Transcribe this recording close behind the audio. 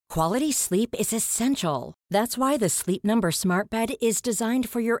Quality sleep is essential. That's why the Sleep Number Smart Bed is designed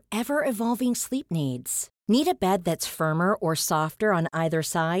for your ever-evolving sleep needs. Need a bed that's firmer or softer on either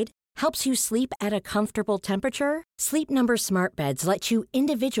side? Helps you sleep at a comfortable temperature? Sleep Number Smart Beds let you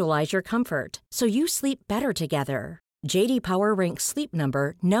individualize your comfort, so you sleep better together. J.D. Power ranks Sleep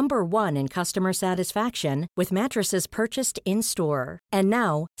Number number 1 in customer satisfaction with mattresses purchased in-store. And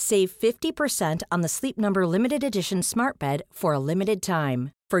now, save 50% on the Sleep Number Limited Edition Smart Bed for a limited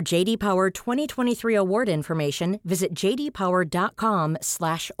time. For J.D. Power 2023 award information, visit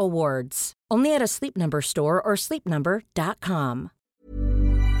jdpower.com/awards. Only at a Sleep Number store or sleepnumber.com.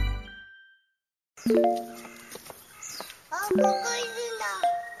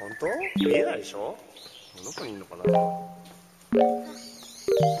 本当？見えないでしょ？どこにいるのかな？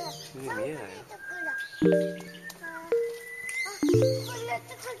見えないよ。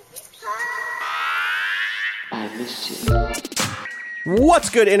I miss you. What's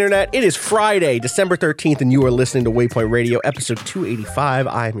good, Internet? It is Friday, December 13th, and you are listening to Waypoint Radio, episode 285.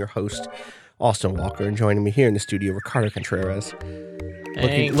 I am your host, Austin Walker, and joining me here in the studio, Ricardo Contreras.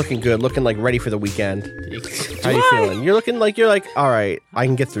 Looking good, looking like ready for the weekend. How are you feeling? You're looking like all right, I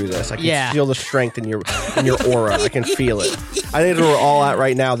can get through this. I can feel the strength in your aura. I can feel it. I think we're all at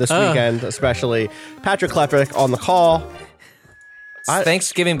right now this weekend, especially Patrick Klepek on the call.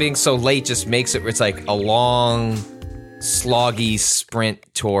 Thanksgiving being so late just makes it's like a long, sloggy sprint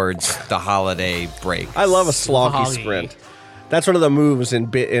towards the holiday break. I love a sloggy sprint. That's one of the moves in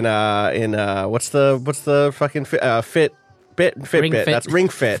what's the fucking Fitbit. That's Ring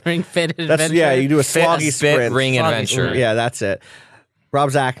Fit. Ring Fit Adventure. That's, yeah, you do a sloggy sprint. Ring Adventure. Yeah, that's it. Rob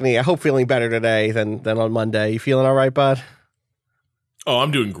Zachney, I hope feeling better today than on Monday. You feeling all right, bud? Oh,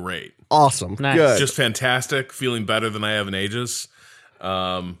 I'm doing great. Awesome. Nice. Good. Just fantastic. Feeling better than I have in ages.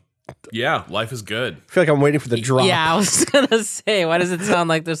 Yeah, life is good. I feel like I'm waiting for the drop. Yeah, I was going to say, why does it sound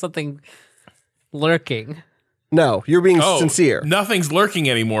like there's something lurking? No, you're being sincere. Nothing's lurking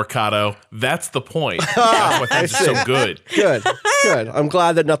anymore, Kato. That's the point. That's why things are so good. Good. I'm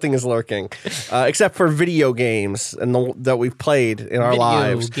glad that nothing is lurking, except for video games and that we've played in our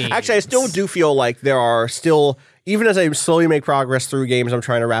lives. Games. Actually, I still do feel like there are still, even as I slowly make progress through games I'm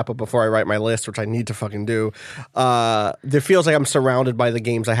trying to wrap up before I write my list, which I need to fucking do, there feels like I'm surrounded by the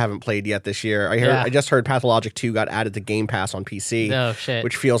games I haven't played yet this year. I just heard Pathologic 2 got added to Game Pass on PC, Oh, shit.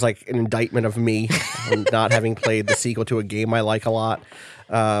 which feels like an indictment of me on not having played the sequel to a game I like a lot.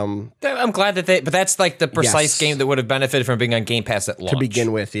 I'm glad that but that's like the precise game that would have benefited from being on Game Pass at launch. To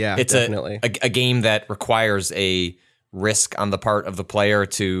begin with, yeah, it's definitely. a game that requires a risk on the part of the player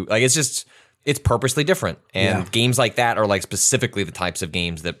to, like, it's purposely different. And games like that are like specifically the types of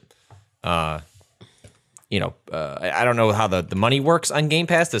games that, I don't know how the money works on Game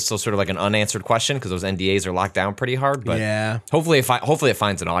Pass. That's still sort of like an unanswered question because those NDAs are locked down pretty hard. But hopefully it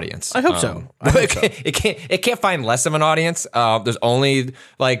finds an audience. I hope so. It can't find less of an audience. There's only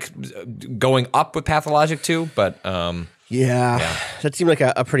like going up with Pathologic 2, but that seemed like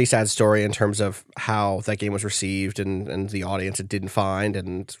a pretty sad story in terms of how that game was received and the audience it didn't find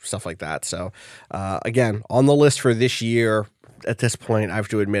and stuff like that. So again, on the list for this year. At this point, I have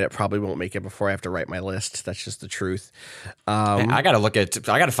to admit it probably won't make it before I have to write my list. That's just the truth. I got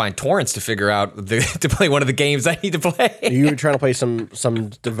to find torrents to figure out to play one of the games I need to play. You were trying to play some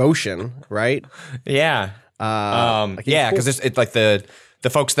Devotion, right? Yeah. Because it's like the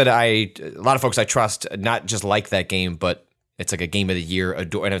folks a lot of folks I trust not just like that game, but it's like a game of the year,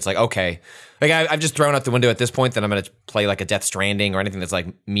 and it's like, okay, like I've just thrown out the window at this point that I'm going to play like a Death Stranding or anything that's like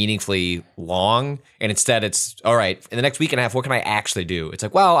meaningfully long, and instead it's, all right, in the next week and a half, what can I actually do? It's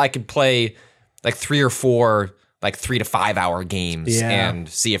like, well, I could play like 3 or 4 like 3 to 5 hour games and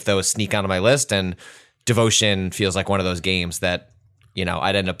see if those sneak onto my list, and Devotion feels like one of those games that,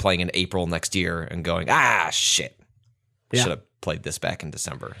 I'd end up playing in April next year and going, shit, should have played this back in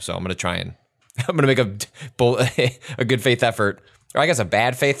December. So I'm going to make a good faith effort, or I guess a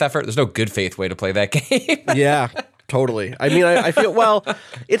bad faith effort. There's no good faith way to play that game. Yeah, tototally. I mean, I feel,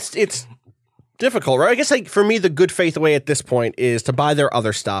 it's difficult, right? I guess like for me, the good faith way at this point is to buy their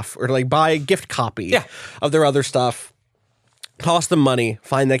other stuff or to like buy a gift copy of their other stuff. Cost them money,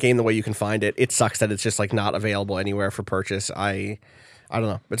 find that game the way you can find it. It sucks that it's just like not available anywhere for purchase. I don't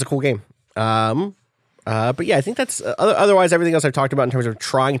know. It's a cool game. But yeah, I think that's otherwise everything else I've talked about in terms of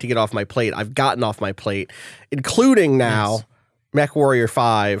trying to get off my plate, I've gotten off my plate, including now MechWarrior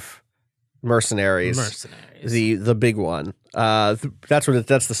 5 Mercenaries. The big one. That's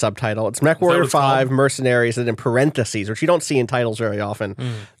the subtitle. It's MechWarrior 5 Mercenaries, and in parentheses, which you don't see in titles very often.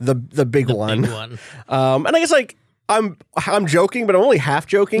 The big one. Big one. And I guess like I'm joking, but I'm only half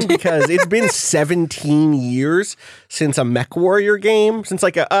joking because it's been 17 years since a MechWarrior game, since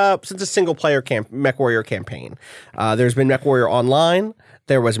a single player MechWarrior campaign. There's been MechWarrior Online.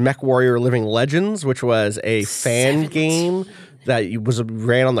 There was MechWarrior Living Legends, which was a fan game that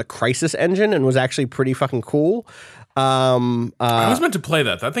ran on the Crysis engine and was actually pretty fucking cool. I was meant to play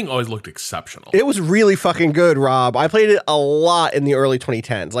that. That thing always looked exceptional. It was really fucking good, Rob. I played it a lot in the early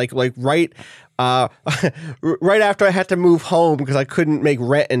 2010s, like right after I had to move home because I couldn't make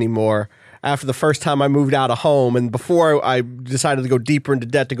rent anymore. After the first time I moved out of home, and before I decided to go deeper into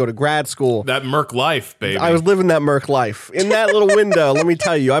debt to go to grad school. That Merc life, baby. I was living that Merc life. In that little window, let me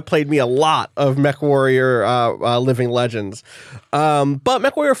tell you, I played me a lot of MechWarrior Living Legends. But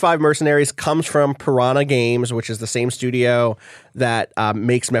MechWarrior 5 Mercenaries comes from Piranha Games, which is the same studio that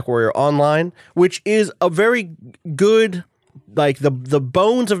makes MechWarrior Online, which is a very good... Like the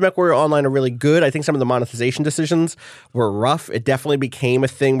bones of MechWarrior Online are really good. I think some of the monetization decisions were rough. It definitely became a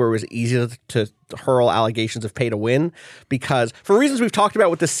thing where it was easy to hurl allegations of pay to win because for reasons we've talked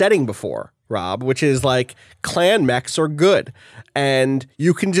about with the setting before, Rob, which is like clan mechs are good and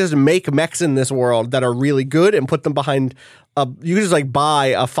you can just make mechs in this world that are really good and put them behind you can just like buy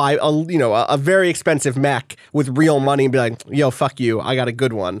a very expensive mech with real money and be like, yo, fuck you, I got a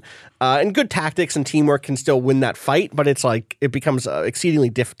good one. And good tactics and teamwork can still win that fight, but it's like it becomes exceedingly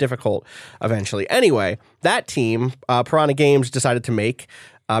difficult eventually. Anyway, that team, Piranha Games, decided to make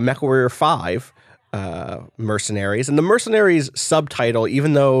MechWarrior 5 Mercenaries, and the Mercenaries subtitle,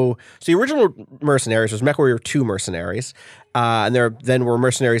 even though the original Mercenaries was MechWarrior 2 Mercenaries, and there then were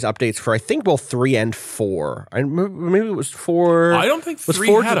Mercenaries updates for I think both 3 and 4. Maybe it was 4. I don't think 3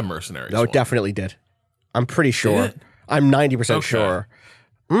 had a Mercenaries. No, it definitely did. I'm pretty sure. I'm 90% sure.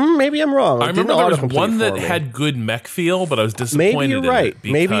 Maybe I'm wrong. I remember there was one that had good mech feel, but I was disappointed. Maybe you're right.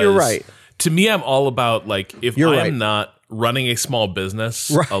 Maybe you're right. To me, I'm all about like if I'm not running a small business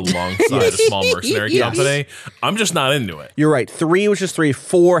alongside a small mercenary company, I'm just not into it. You're right. 3 was just 3.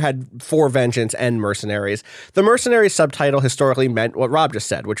 4 had 4 Vengeance and Mercenaries. The Mercenaries subtitle historically meant what Rob just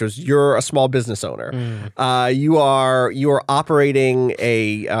said, which was you're a small business owner. You are operating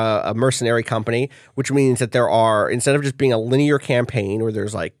a mercenary company, which means that there are, instead of just being a linear campaign where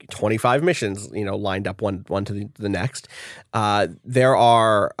there's like 25 missions, lined up one to the next, there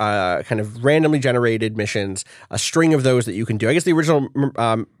are kind of randomly generated missions, a string of those that you can do. I guess the original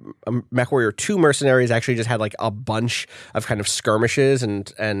MechWarrior 2 Mercenaries actually just had like a bunch of kind of skirmishes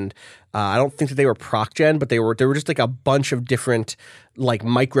and I don't think that they were proc gen, but they were just like a bunch of different like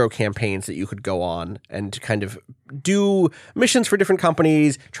micro campaigns that you could go on and kind of do missions for different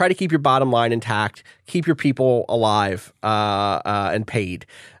companies, try to keep your bottom line intact, keep your people alive and paid.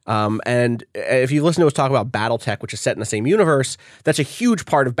 And if you listen to us talk about BattleTech, which is set in the same universe, that's a huge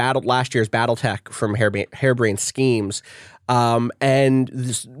part of last year's BattleTech from Harebrained Schemes. And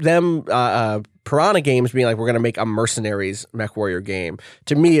Piranha Games being like, we're going to make a Mercenaries MechWarrior game,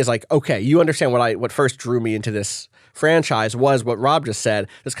 to me is like, okay, you understand what first drew me into this franchise was what Rob just said,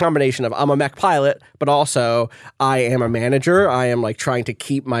 this combination of I'm a mech pilot, but also I am a manager. I am like trying to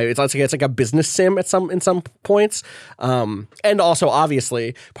keep it's like a business sim in some points. And also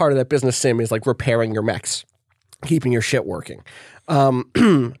obviously part of that business sim is like repairing your mechs, keeping your shit working.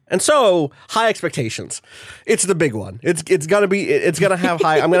 And so high expectations. It's the big one. It's gonna have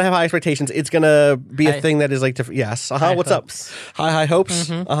high. I'm gonna have high expectations. It's gonna be a thing that is like yes. What's hopes. Up? High hopes.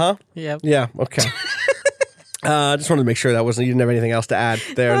 Yep. Yeah. Okay. Just wanted to make sure you didn't have anything else to add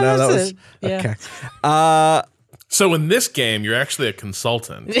there. No, that was okay. So in this game, you're actually a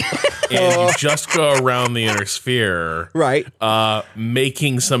consultant, and you just go around the inner sphere, right?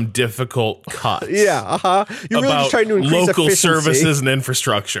 Making some difficult cuts. Yeah, You're really just trying to increase local efficiency. Services and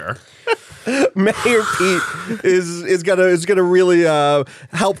infrastructure. Mayor Pete is gonna really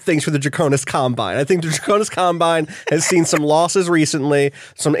help things for the Draconis Combine. I think the Draconis Combine has seen some losses recently,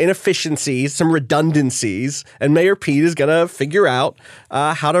 some inefficiencies, some redundancies, and Mayor Pete is gonna figure out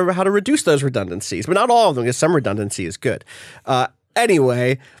how to reduce those redundancies, but not all of them, because some redundancy is good.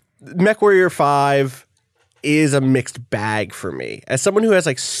 Anyway, MechWarrior 5 is a mixed bag for me. As someone who has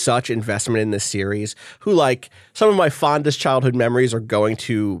like such investment in this series, who like some of my fondest childhood memories are going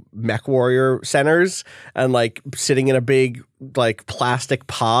to MechWarrior centers and like sitting in a big like plastic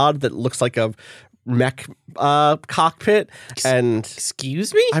pod that looks like a mech cockpit. And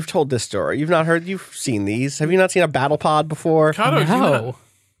excuse me? I've told this story. You've seen these. Have you not seen a battle pod before? Kato, no.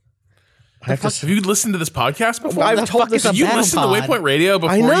 Have you listened to this podcast before? I've told this. Did you listen to Waypoint Radio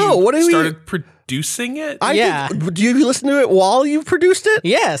before you started producing it? Do you listen to it while you've produced it?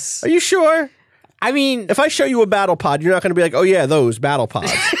 Yes. Are you sure? I mean, if I show you a battle pod, you're not going to be like, oh yeah, those battle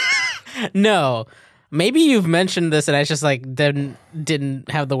pods. No. Maybe you've mentioned this and I just like didn't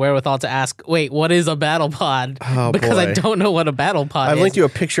have the wherewithal to ask, wait, what is a battle pod? Because I don't know what a battle pod is. I've linked you a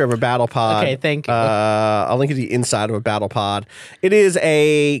picture of a battle pod. Okay, thank you. I'll link you the inside of a battle pod. It is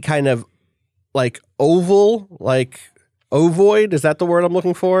a kind of like oval, like ovoid. Is that the word I'm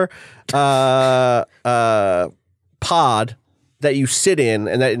looking for? Pod that you sit in,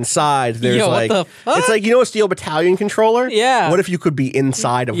 and that inside there's it's like, you know, a Steel Battalion controller? Yeah. What if you could be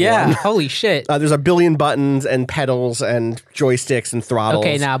inside of one? Yeah, holy shit. There's a billion buttons and pedals and joysticks and throttles.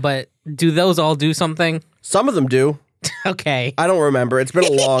 Okay, now, but do those all do something? Some of them do. Okay. I don't remember. It's been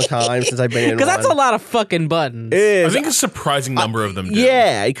a long time since I've been in one. Because that's a lot of fucking buttons. It is. I think a surprising number of them do.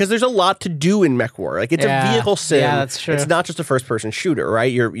 Yeah, because there's a lot to do in MechWarrior. Like, it's a vehicle sim. Yeah, that's true. It's not just a first-person shooter,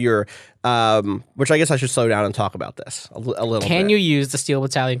 right? You're which I guess I should slow down and talk about this a little bit. Can you use the Steel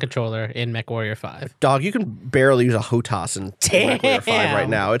Battalion controller in MechWarrior 5? Dog, you can barely use a HOTAS in MechWarrior 5 right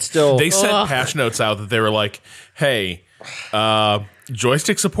now. It's still... They sent patch notes out that they were like, hey...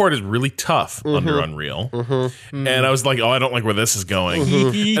 joystick support is really tough under Unreal. And I was like, oh, I don't like where this is going.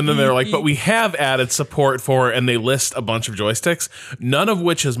 And then they're like, but we have added support for, and they list a bunch of joysticks, none of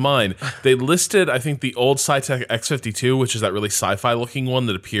which is mine. They listed, I think, the old Sci-Tech X52, which is that really sci-fi looking one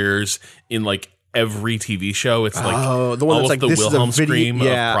that appears in like every TV show. It's like the one almost that's like, the this Wilhelm is a video, scream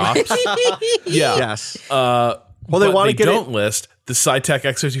of props. Yeah. Yes. Well, they want to get don't list the Sci-Tech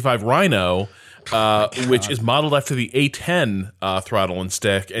X55 Rhino, which is modeled after the A10 throttle and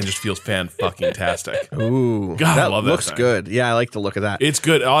stick and just feels fan-fucking-tastic. Ooh. God, I love that looks thing. good. Yeah, I like the look of that. It's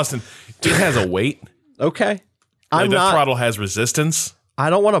good. Austin, it has a weight. Okay. Like that throttle has resistance. I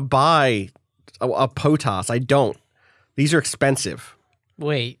don't want to buy a POTAS. I don't. These are expensive.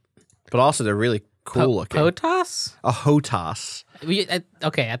 Wait. But also they're really cool looking. POTAS? A HOTAS.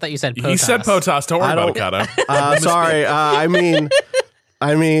 Okay, I thought you said POTAS. He said POTAS. Don't worry about it, Kato. Sorry.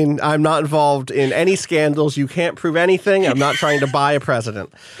 I mean, I'm not involved in any scandals. You can't prove anything. I'm not trying to buy a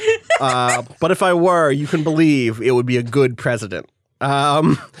president. But if I were, you can believe it would be a good president.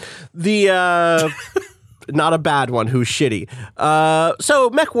 Not a bad one who's shitty. So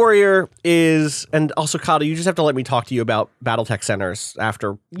MechWarrior is, and also Kato, you just have to let me talk to you about BattleTech centers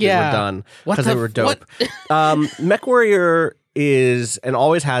after they were done because they were dope. MechWarrior is and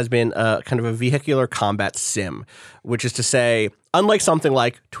always has been a kind of a vehicular combat sim, which is to say, unlike something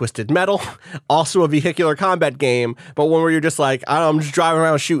like Twisted Metal, also a vehicular combat game, but one where you're just like, I'm just driving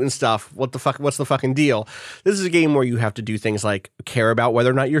around shooting stuff. What the fuck? What's the fucking deal? This is a game where you have to do things like care about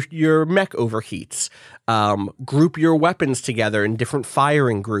whether or not your mech overheats, group your weapons together in different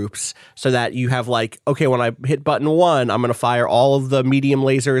firing groups so that you have like, okay, when I hit button 1, I'm going to fire all of the medium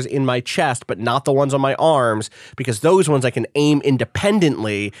lasers in my chest, but not the ones on my arms, because those ones I can aim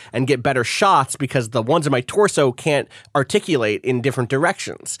independently and get better shots because the ones in my torso can't articulate in different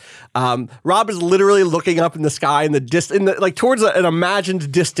directions. Rob is literally looking up in the sky in the like towards an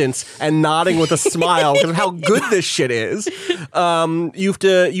imagined distance and nodding with a smile because of how good this shit is. You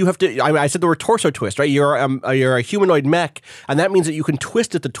have to. I said the word torso twist, right? You're a humanoid mech, and that means that you can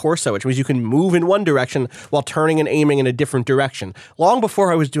twist at the torso, which means you can move in one direction while turning and aiming in a different direction. Long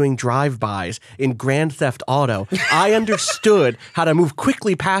before I was doing drive-bys in Grand Theft Auto, I understood how to move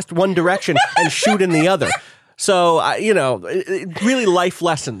quickly past one direction and shoot in the other. So, really life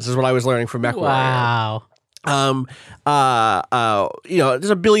lessons is what I was learning from MechWarrior. Wow. There's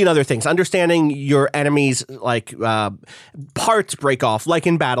a billion other things. Understanding your enemies, like parts break off, like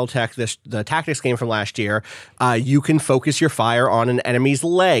in BattleTech, the tactics game from last year. You can focus your fire on an enemy's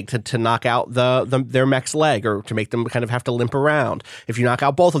leg to knock out their mech's leg, or to make them kind of have to limp around. If you knock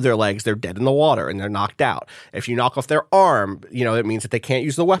out both of their legs, they're dead in the water and they're knocked out. If you knock off their arm, it means that they can't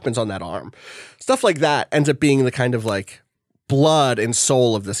use the weapons on that arm. Stuff like that ends up being the kind of like blood and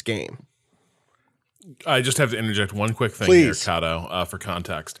soul of this game. I just have to interject one quick thing Please. here, Kato, for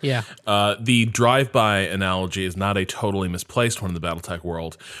context. Yeah. The drive-by analogy is not a totally misplaced one in the BattleTech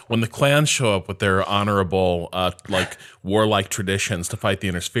world. When the clans show up with their honorable, warlike traditions to fight the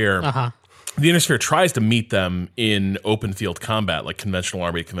Inner Sphere, the Inner Sphere tries to meet them in open field combat, like conventional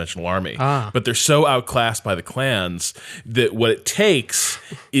army. But they're so outclassed by the clans that what it takes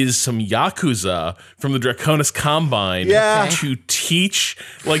is some Yakuza from the Draconis Combine to teach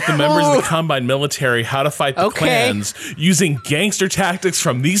the members of the Combine military how to fight the clans using gangster tactics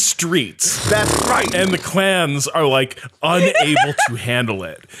from these streets. That's right. And the clans are unable to handle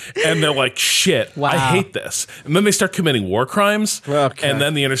it. And they're like, shit, I hate this. And then they start committing war crimes. Okay. And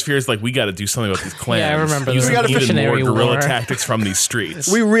then the Inner Sphere is like, we got to do something about these clans. Yeah, I remember using this. even more Missionary guerrilla war. tactics from these streets.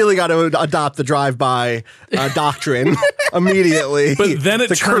 We really got to adopt the drive-by doctrine immediately. But then it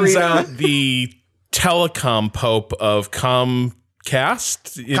To turns Korea. out the telecom pope of Comcast.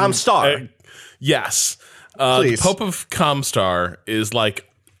 Comstar. Yes. The Pope of Comstar is like,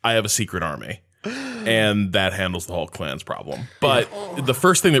 I have a secret army. And that handles the whole clan's problem. But the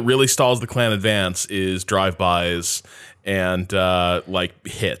first thing that really stalls the clan advance is drive-bys and like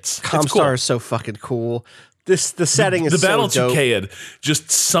hits. Comstar is so fucking cool. The setting is the battle so dope. to Kaid,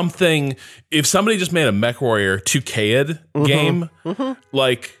 just something. If somebody just made a MechWarrior to Kaid game,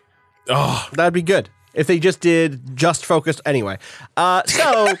 like, that'd be good. If they just did just focused anyway.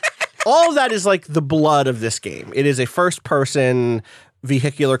 So all of that is like the blood of this game. It is a first-person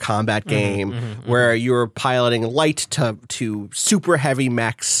vehicular combat game where you're piloting light to super heavy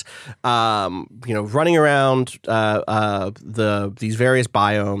mechs, running around these various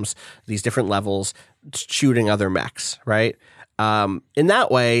biomes, these different levels, shooting other mechs, right? In that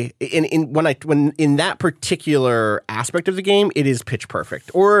way, when in that particular aspect of the game, it is pitch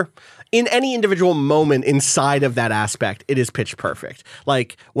perfect. Or in any individual moment inside of that aspect, it is pitch perfect.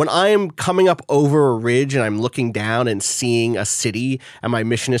 Like when I'm coming up over a ridge and I'm looking down and seeing a city, and my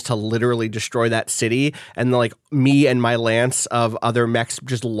mission is to literally destroy that city, and like me and my lance of other mechs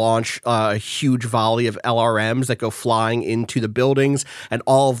just launch a huge volley of LRMs that go flying into the buildings, and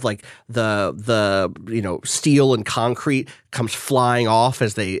all of like the steel and concrete comes flying off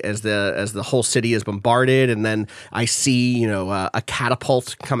as the whole city is bombarded, and then I see a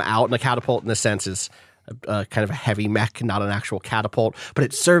catapult come out, and a catapult in a sense is kind of a heavy mech, not an actual catapult, but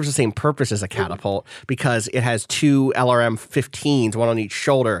it serves the same purpose as a catapult because it has two LRM-15s, one on each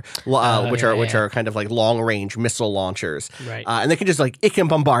shoulder, which are kind of like long-range missile launchers. Right. And they can just it can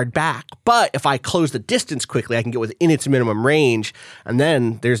bombard back. But if I close the distance quickly, I can get within its minimum range, and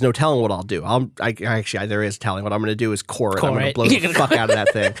then there's no telling what I'll do. There is telling. What I'm going to do is core it. I'm going to blow the fuck out of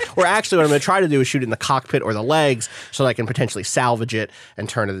that thing. Or actually, what I'm going to try to do is shoot it in the cockpit or the legs so that I can potentially salvage it and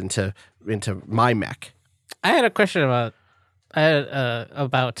turn it into my mech. I had a question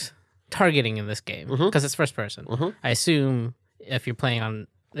about targeting in this game because it's first person. I assume if you're playing on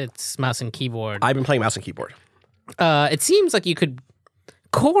it's mouse and keyboard. I've been playing mouse and keyboard. It seems like you could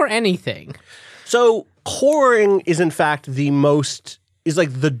core anything. So coring is in fact that's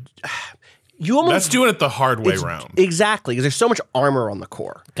doing it the hard way round. Exactly, because there's so much armor on the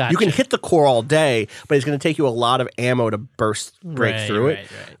core. Gotcha. You can hit the core all day, but it's going to take you a lot of ammo to break through it.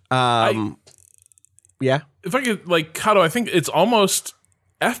 Right. Yeah. If I could, Kato, I think it's almost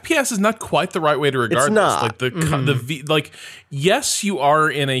FPS is not quite the right way to regard it's not. this. Yes, you are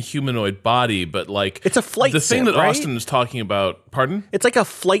in a humanoid body, but it's a flight sim. The thing that right? Austin is talking about. Pardon? It's like a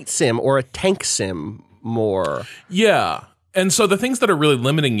flight sim or a tank sim more. Yeah. And so the things that are really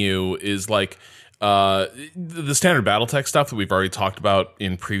limiting you is the standard BattleTech stuff that we've already talked about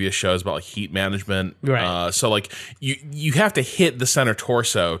in previous shows about heat management. Right. So you have to hit the center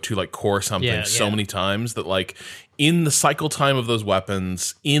torso to core something many times that in the cycle time of those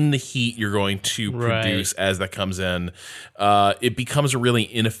weapons, in the heat you're going to produce as that comes in, it becomes a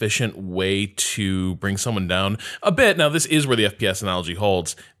really inefficient way to bring someone down a bit. Now, this is where the FPS analogy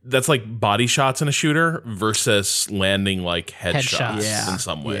holds. That's like body shots in a shooter versus landing headshots in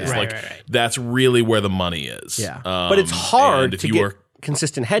some ways. Yeah. Right. That's really where the money is. Yeah. But it's hard to get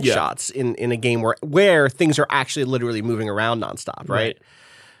consistent headshots in a game where things are actually literally moving around nonstop, right?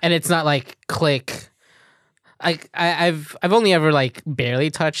 And it's not like click. I've only ever barely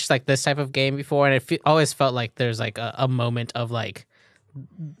touched this type of game before, and it always felt like there's a moment of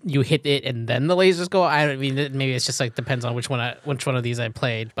you hit it and then the lasers go. I mean, maybe it's just depends on which one of these I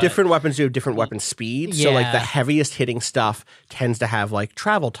played. But different weapons do have different weapon speeds. Yeah. So the heaviest hitting stuff tends to have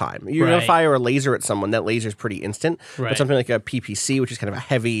travel time. You're gonna fire a laser at someone, that laser is pretty instant. Right. But something like a PPC, which is kind of a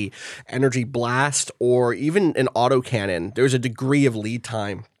heavy energy blast, or even an autocannon, there's a degree of lead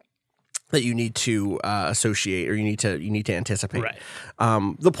time that you need to associate, or you need to anticipate. Right.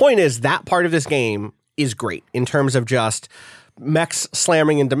 The point is that part of this game is great in terms of just mechs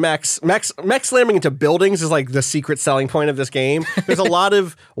slamming into mechs slamming into buildings is the secret selling point of this game. There's a lot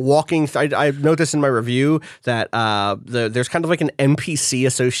of walking. I noticed in my review that there's kind of an NPC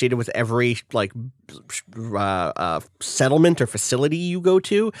associated with every settlement or facility you go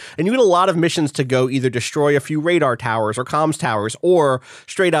to, and you get a lot of missions to go either destroy a few radar towers or comms towers, or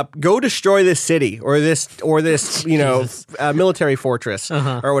straight up go destroy this city or this military fortress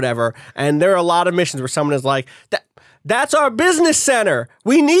or whatever. And there are a lot of missions where someone is like, that's our business center.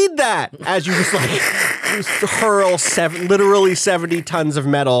 We need that. As you just hurl literally 70 tons of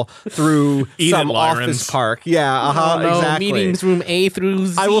metal through some office park. Yeah, exactly. Meetings room A through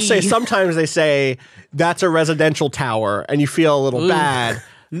Z. I will say sometimes they say that's a residential tower, and you feel a little bad.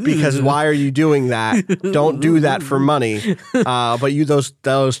 because why are you doing that? Don't do that for money. But you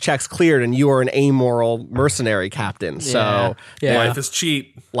those checks cleared, and you are an amoral mercenary captain. So life is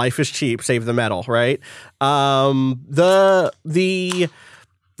cheap. Life is cheap. Save the metal, right? The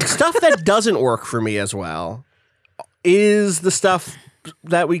stuff that doesn't work for me as well is the stuff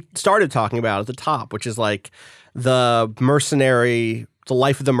that we started talking about at the top, which is like the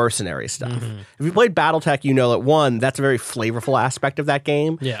life of the mercenary stuff. Mm-hmm. If you played BattleTech, you know that one, that's a very flavorful aspect of that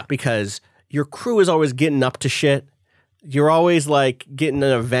game. Yeah. Because your crew is always getting up to shit. You're always like getting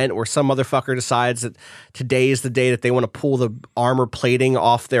an event where some motherfucker decides that today is the day that they want to pull the armor plating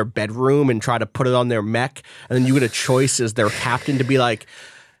off their bedroom and try to put it on their mech. And then you get a choice as their captain to be like,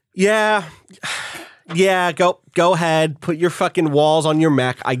 yeah, go ahead, put your fucking walls on your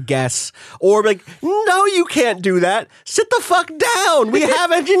mech, I guess. Or like, no, you can't do that. Sit the fuck down. We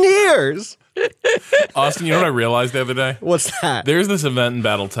have engineers. Austin, you know what I realized the other day? What's that? There's this event in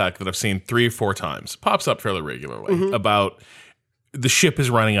BattleTech that I've seen 3 or 4 times. Pops up fairly regularly about the ship is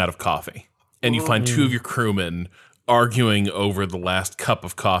running out of coffee. And you find 2 of your crewmen arguing over the last cup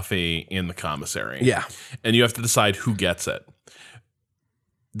of coffee in the commissary. Yeah. And you have to decide who gets it.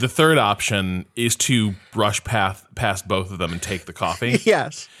 The third option is to brush past both of them and take the coffee.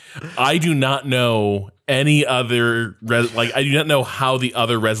 Yes. I do not know any other I do not know how the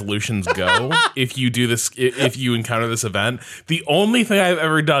other resolutions go if you do this, if you encounter this event. The only thing I've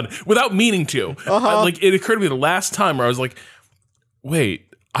ever done without meaning to, it occurred to me the last time where I was like, wait,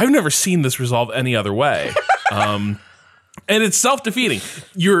 I've never seen this resolve any other way. And it's self-defeating.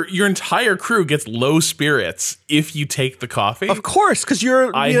 Your entire crew gets low spirits if you take the coffee. Of course, because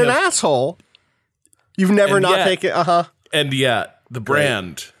you're an asshole. You've never taken And yet, the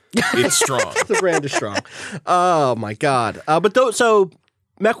brand, it's strong. The brand is strong. Oh, my God. So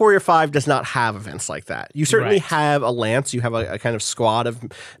MechWarrior 5 does not have events like that. You certainly have a lance. You have a kind of squad of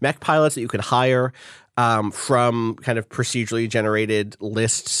mech pilots that you can hire from kind of procedurally generated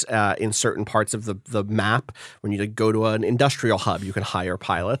lists in certain parts of the map. When you go to an industrial hub, you can hire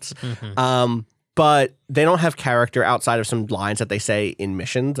pilots. Mm-hmm. But they don't have character outside of some lines that they say in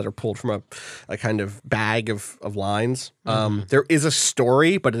missions that are pulled from a kind of bag of lines. There is a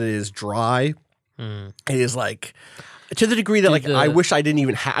story, but it is dry. It is like, to the degree that I wish I didn't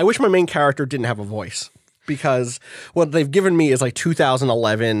even I wish my main character didn't have a voice. Because what they've given me is like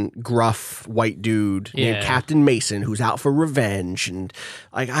 2011 gruff white dude named Captain Mason who's out for revenge, and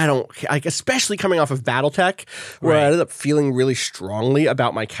especially coming off of BattleTech, where I ended up feeling really strongly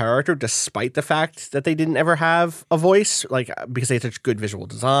about my character, despite the fact that they didn't ever have a voice, because they had such good visual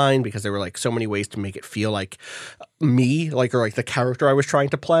design, because there were like so many ways to make it feel like me, or the character I was trying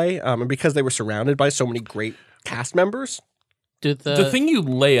to play, and because they were surrounded by so many great cast members. The thing you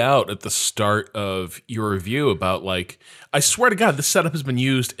lay out at the start of your review about I swear to God, this setup has been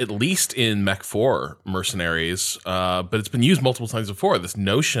used at least in Mech 4 Mercenaries, but it's been used multiple times before. This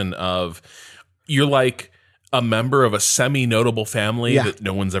notion of you're like a member of a semi-notable family that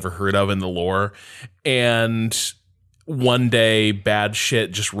no one's ever heard of in the lore, and one day bad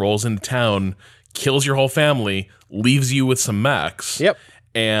shit just rolls into town, kills your whole family, leaves you with some mechs,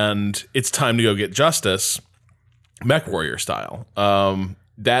 and it's time to go get justice. MechWarrior style.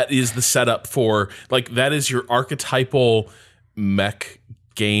 That is the setup for that is your archetypal mech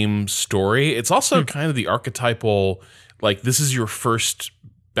game story. It's also kind of the archetypal this is your first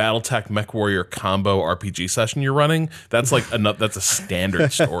BattleTech MechWarrior combo RPG session you're running. That's that's a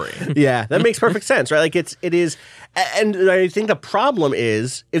standard story. Yeah, that makes perfect sense, right? It is, and I think the problem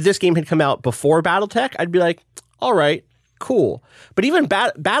is if this game had come out before BattleTech, I'd be like, all right, cool. But even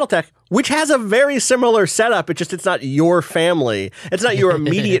BattleTech, which has a very similar setup, it's not your family. It's not your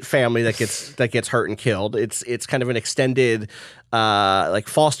immediate family that gets hurt and killed. It's kind of an extended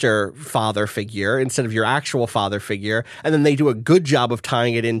foster father figure instead of your actual father figure. And then they do a good job of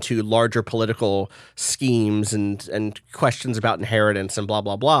tying it into larger political schemes and questions about inheritance and blah,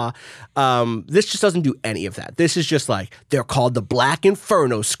 blah, blah. This just doesn't do any of that. This is just they're called the Black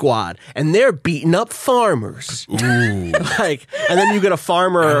Inferno Squad and they're beating up farmers. Ooh. And then you get a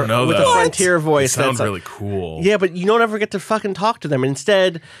farmer with a frontier voice. It sounds really cool. Yeah, but you don't ever get to fucking talk to them.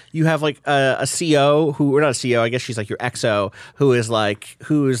 Instead, you have a CO or not a CO, I guess she's your XO, who is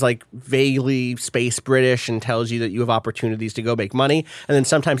vaguely space British and tells you that you have opportunities to go make money. And then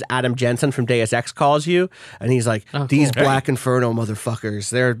sometimes Adam Jensen from Deus Ex calls you, and he's like, these Black Inferno motherfuckers,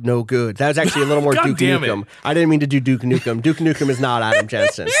 they're no good. That was actually a little more Duke Nukem. I didn't mean to do Duke Nukem. Duke Nukem is not Adam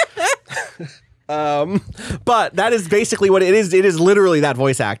Jensen. But that is basically what it is. It is literally that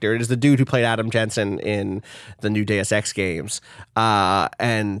voice actor. It is the dude who played Adam Jensen in the new Deus Ex games.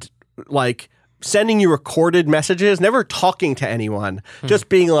 And sending you recorded messages, never talking to anyone, just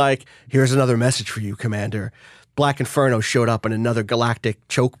being like, here's another message for you, Commander. Black Inferno showed up in another galactic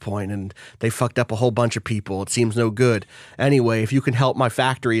choke point and they fucked up a whole bunch of people. It seems no good. Anyway, if you can help my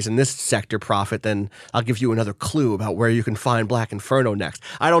factories in this sector profit, then I'll give you another clue about where you can find Black Inferno next.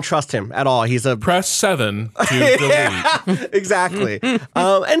 I don't trust him at all. He's a... Press 7 to delete. Yeah, exactly.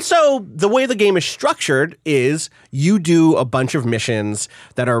 And so the way the game is structured is you do a bunch of missions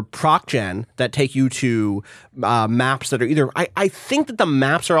that are proc gen that take you to maps that are either... I think that the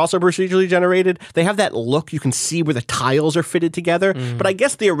maps are also procedurally generated. They have that look. You can see where the tiles are fitted together. But I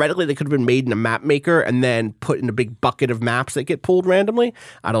guess theoretically they could have been made in a map maker and then put in a big bucket of maps that get pulled randomly.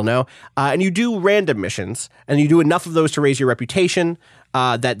 I don't know. And you do random missions, and you do enough of those to raise your reputation.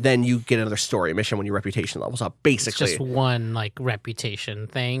 That then you get another story mission when your reputation levels up. Basically, it's just one like reputation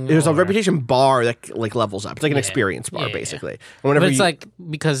thing. There's a reputation bar that like levels up. It's like an experience bar, basically. Whenever but it's like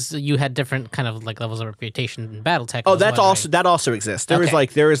because you had different kind of like levels of reputation in BattleTech. Oh, that's also that also exists. There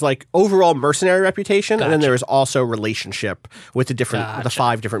is like overall mercenary reputation, and then there is also relationship with the different the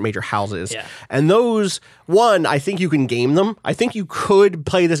 5 different major houses. Yeah. And those I think you can game them. I think you could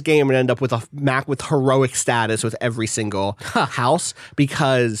play this game and end up with a map with heroic status with every single house.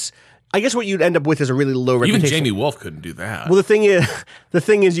 Because I guess what you'd end up with is a really low reputation. Even Jamie Wolf couldn't do that. Well, the thing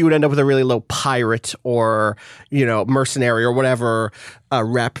is, you would end up with a really low pirate or mercenary or whatever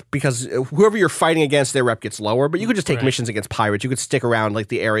rep, because whoever you're fighting against, their rep gets lower. But you could just take missions against pirates. You could stick around like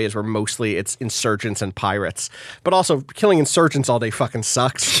the areas where mostly it's insurgents and pirates. But also, killing insurgents all day fucking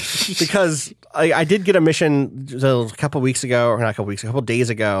sucks because I did get a mission a couple days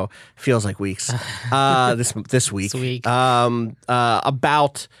ago. Feels like weeks. This week.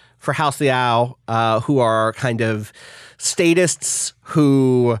 About for House Liao, who are kind of statists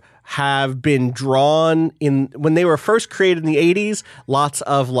who have been drawn in when they were first created in the 80s, lots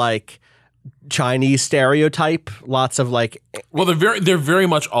of like Chinese stereotype, lots of like. Well, they're very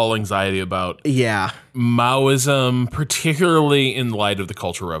much all anxiety about Maoism, particularly in light of the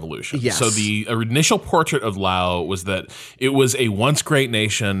Cultural Revolution. Yes. So the initial portrait of Lao was that it was a once great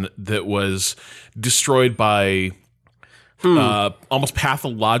nation that was destroyed by almost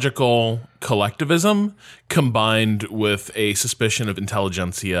pathological collectivism combined with a suspicion of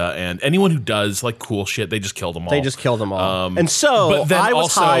intelligentsia, and anyone who does like cool shit, they just killed them all. And so I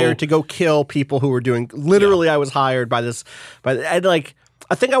was hired to go kill people who were doing literally. I was hired by and like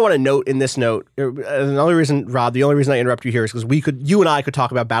I think I want to note in this note, the only reason I interrupt you here is because you and I could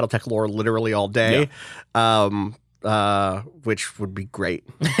talk about BattleTech lore literally all day, which would be great.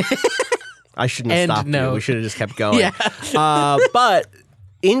 I shouldn't have stopped you. We should have just kept going. Yeah. But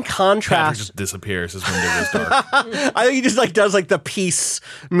in contrast, Patrick just disappears. His window goes dark. I think he just like does like the peace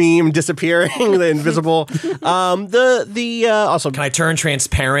meme disappearing, the invisible. Also, can I turn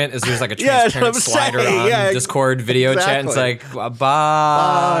transparent? Is there's like a transparent slider on Discord video chat? And it's like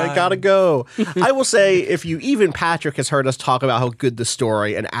bye. Gotta go. I will say, if even Patrick has heard us talk about how good the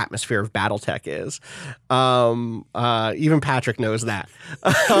story and atmosphere of BattleTech is. Even Patrick knows that.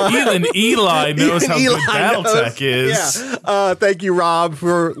 Even Eli knows how good BattleTech is. Yeah. Thank you, Rob.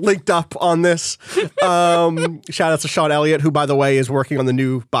 We're linked up on this. Shout out to Sean Elliott, who, by the way, is working on the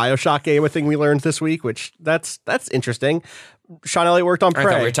new BioShock game, a thing we learned this week, which that's interesting. Sean Elliott worked on Prey. I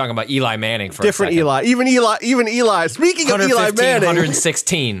thought we were talking about Eli Manning for different a second. Even Eli. Speaking of Eli Manning.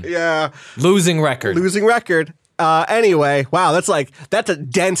 116. Yeah. Losing record. Anyway, wow, that's a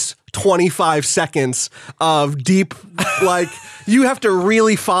dense 25 seconds of deep, like, you have to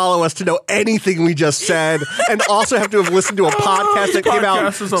really follow us to know anything we just said, and also have to have listened to a podcast that came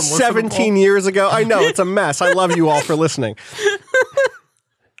out 17 years ago. I know, it's a mess. I love you all for listening.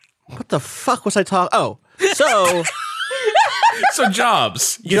 What the fuck was I talking? Oh, So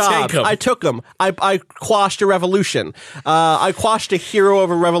Jobs. You take them. I took them. I quashed a revolution. I quashed a hero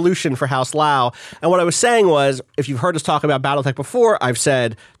of a revolution for House Liao. And what I was saying was, if you've heard us talk about BattleTech before, I've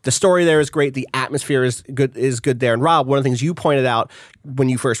said the story there is great. The atmosphere is good there. And Rob, one of the things you pointed out when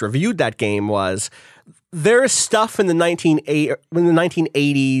you first reviewed that game was there is stuff in the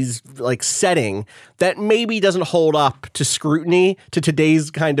 1980s like setting that maybe doesn't hold up to scrutiny, to today's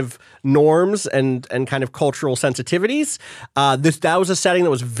kind of norms and kind of cultural sensitivities. That was a setting that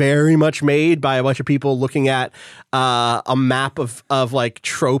was very much made by a bunch of people looking at a map of like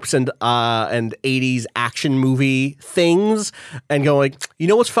tropes and 80s action movie things and going, you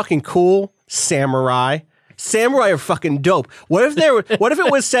know what's fucking cool? Samurai. Samurai are fucking dope. What if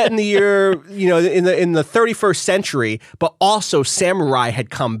it was set in the year, in the 31st century, but also samurai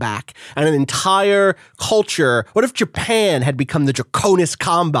had come back and an entire culture? What if Japan had become the Draconis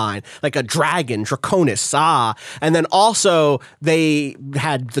Combine, like a dragon, Draconis, and then also they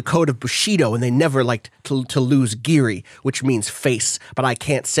had the code of Bushido and they never liked to lose Giri, which means face, but I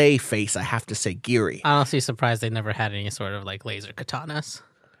can't say face, I have to say Giri. Honestly surprised they never had any sort of like laser katanas.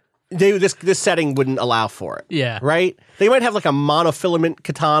 This setting wouldn't allow for it. Yeah. Right? They might have like a monofilament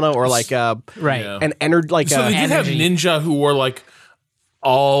katana or like a an energy So they did have ninja who wore like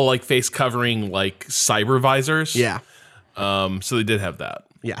all like face covering like cyber visors. Yeah. So they did have that.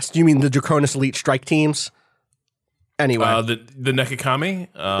 Yes. Do you mean the Draconis Elite Strike teams? Anyway. The Nekakami?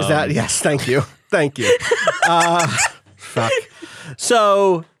 Is that? Yes, thank you. Thank you. Fuck.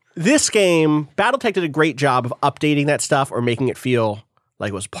 So this game, BattleTech did a great job of updating that stuff or making it feel like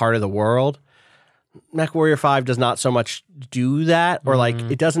it was part of the world. MechWarrior 5 does not so much do that, or like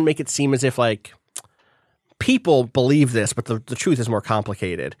it doesn't make it seem as if like people believe this, but the truth is more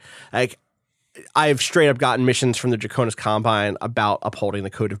complicated. Like I've straight up gotten missions from the Draconis Combine about upholding the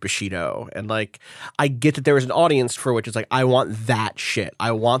code of Bushido. And like, I get that there is an audience for which it's like, I want that shit.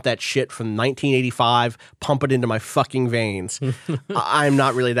 I want that shit from 1985, pump it into my fucking veins. I'm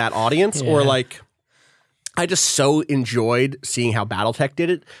not really that audience. Or like, I just so enjoyed seeing how BattleTech did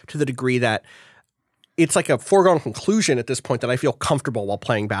it to the degree that it's like a foregone conclusion at this point that I feel comfortable while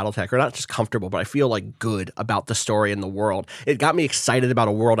playing BattleTech, or not just comfortable, but I feel like good about the story and the world. It got me excited about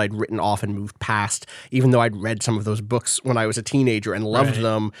a world I'd written off and moved past, even though I'd read some of those books when I was a teenager and loved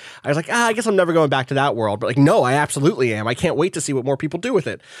them. I was like, I guess I'm never going back to that world. But like, no, I absolutely am. I can't wait to see what more people do with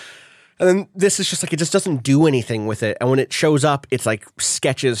it. And then this is just like, it just doesn't do anything with it. And when it shows up, it's like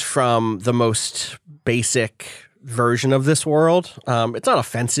sketches from the most basic version of this world. It's not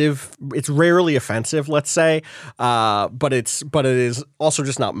offensive. It's rarely offensive, let's say. But it is also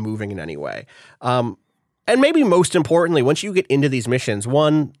just not moving in any way. And maybe most importantly, once you get into these missions,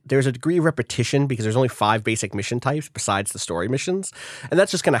 one, there's a degree of repetition because there's only 5 basic mission types besides the story missions. And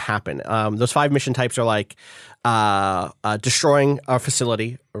that's just going to happen. Those 5 mission types are like destroying a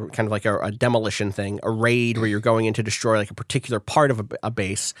facility, or kind of like a demolition thing, a raid where you're going in to destroy like a particular part of a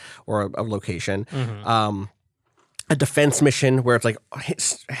base or a location. A defense mission where it's like,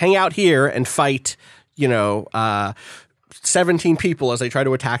 hang out here and fight, 17 people as they try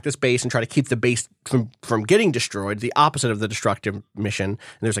to attack this base and try to keep the base from getting destroyed, the opposite of the destructive mission. And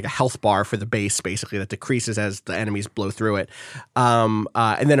there's like a health bar for the base, basically, that decreases as the enemies blow through it. And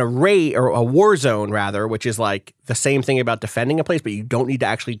then a raid, or a war zone, rather, which is like the same thing about defending a place, but you don't need to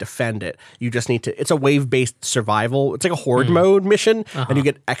actually defend it. You just need to, it's a wave-based survival. It's like a horde mode mission, and you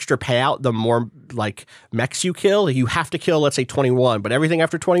get extra payout the more like mechs you kill. You have to kill, let's say, 21, but everything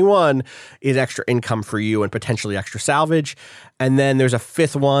after 21 is extra income for you and potentially extra salvage. And then there's a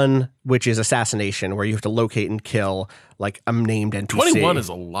 5th one, which is assassination, where you have to locate and kill like a named NPC. 21 is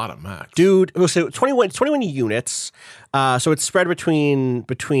a lot of mechs. Dude, so 21 units. So it's spread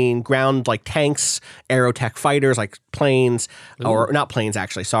between ground like tanks, aerotech fighters like planes, or not planes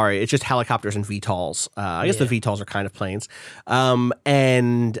actually, sorry. It's just helicopters and VTOLs. I guess the VTOLs are kind of planes.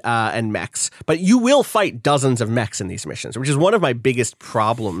 And mechs. But you will fight dozens of mechs in these missions, which is one of my biggest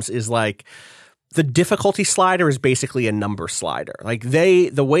problems is like, the difficulty slider is basically a number slider. Like the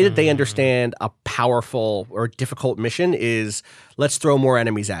way that they understand a powerful or difficult mission is, let's throw more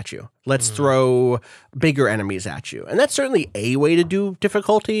enemies at you. Let's throw bigger enemies at you. And that's certainly a way to do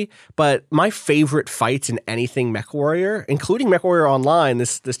difficulty. But my favorite fights in anything MechWarrior, including MechWarrior Online,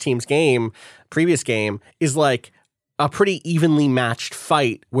 this team's previous game, is like a pretty evenly matched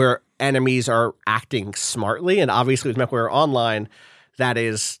fight where enemies are acting smartly. And obviously with MechWarrior Online, that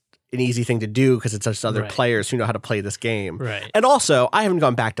is an easy thing to do because it's just other players who know how to play this game. Right. And also, I haven't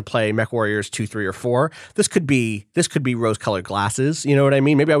gone back to play MechWarriors 2, 3, or 4. This could be rose-colored glasses. You know what I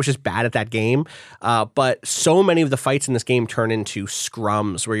mean? Maybe I was just bad at that game. But so many of the fights in this game turn into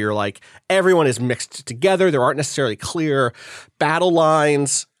scrums where you're like, everyone is mixed together. There aren't necessarily clear battle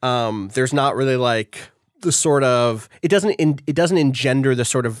lines. There's not really like the sort of it doesn't engender the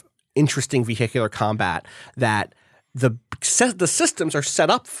sort of interesting vehicular combat that the systems are set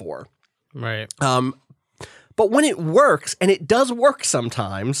up for. Right. But when it works, and it does work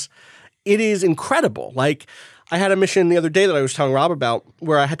sometimes, it is incredible. Like, I had a mission the other day that I was telling Rob about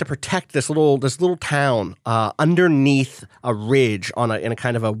where I had to protect this little town underneath a ridge in a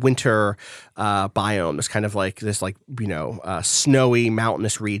kind of a winter biome. This kind of like snowy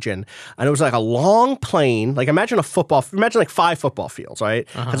mountainous region, and it was like a long plain. Like imagine like 5 football fields, right?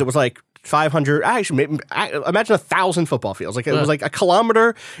 Because it was like 500, actually, imagine 1,000 football fields. Like it was like a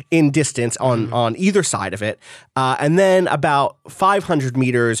kilometer in distance on either side of it. And then about 500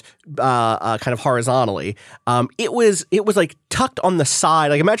 meters kind of horizontally. It was like tucked on the side.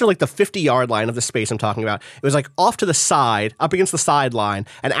 Like imagine like the 50-yard line of the space I'm talking about. It was like off to the side, up against the sideline.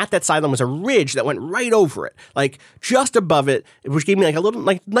 And at that sideline was a ridge that went right over it. Like just above it, which gave me like a little,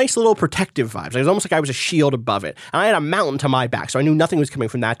 like nice little protective vibes. Like, it was almost like I was a shield above it. And I had a mountain to my back, so I knew nothing was coming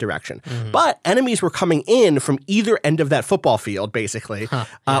from that direction. But enemies were coming in from either end of that football field, basically,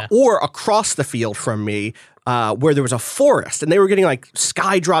 or across the field from me, where there was a forest, and they were getting like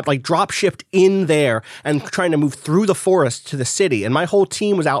drop shipped in there and trying to move through the forest to the city. And my whole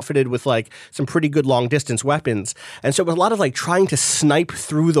team was outfitted with like some pretty good long distance weapons. And so it was a lot of like trying to snipe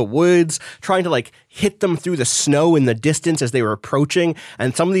through the woods, trying to like hit them through the snow in the distance as they were approaching.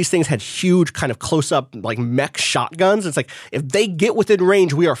 And some of these things had huge kind of close up like mech shotguns. It's like, if they get within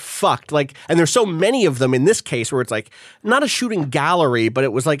range, we are fucked. Like, and there's so many of them in this case where it's like not a shooting gallery, but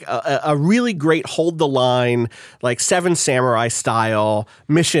it was like a really great hold the line, like Seven Samurai style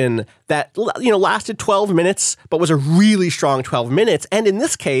mission that, you know, lasted 12 minutes, but was a really strong 12 minutes. And in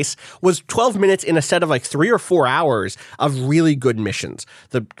this case was 12 minutes in a set of like 3 or 4 hours of really good missions.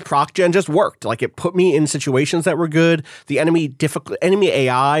 The proc gen just worked. Like it put me in situations that were good. The enemy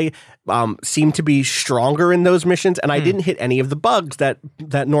AI seemed to be stronger in those missions, and I didn't hit any of the bugs that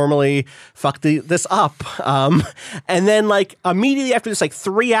normally fuck this up. And then like immediately after this like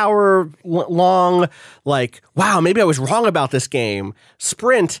 3 hour long, like, wow, maybe I was wrong about this game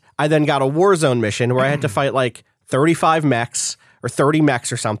sprint, I then got a Warzone mission where I had to fight like 35 mechs or 30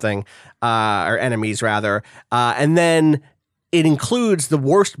 mechs or something, or enemies rather. And then it includes the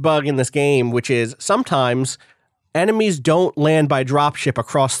worst bug in this game, which is sometimes enemies don't land by dropship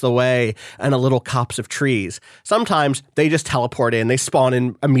across the way and a little copse of trees. Sometimes they just teleport in, they spawn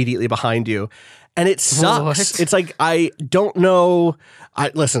in immediately behind you. And it sucks. What? It's like, I don't know.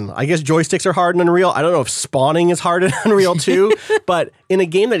 Listen, I guess joysticks are hard in Unreal. I don't know if spawning is hard in Unreal too, but in a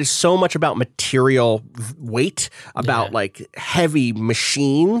game that is so much about material weight, about like heavy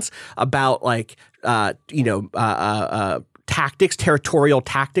machines, about like, tactics, territorial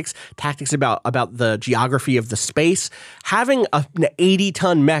tactics about the geography of the space, having an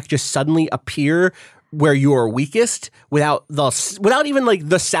 80-ton mech just suddenly appear where you are weakest without even like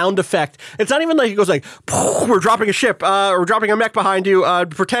the sound effect. It's not even like it goes like, we're dropping a ship, we're dropping a mech behind you,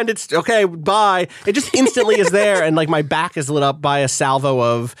 pretend it's okay, bye. It just instantly is there, and like my back is lit up by a salvo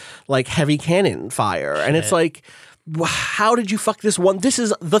of like heavy cannon fire. And it's like, how did you fuck this one? This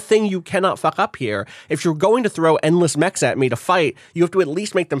is the thing you cannot fuck up here. If you're going to throw endless mechs at me to fight, you have to at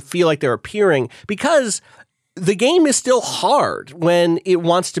least make them feel like they're appearing, because the game is still hard when it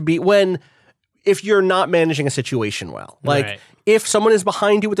wants to be, if you're not managing a situation well. Like, if someone is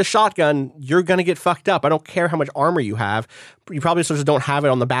behind you with a shotgun, you're going to get fucked up. I don't care how much armor you have. You probably just don't have it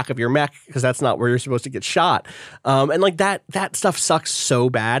on the back of your mech because that's not where you're supposed to get shot. And like that stuff sucks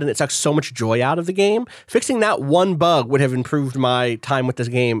so bad, and it sucks so much joy out of the game. Fixing that one bug would have improved my time with this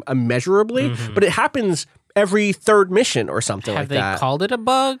game immeasurably, but it happens every third mission or something like that. Have they called it a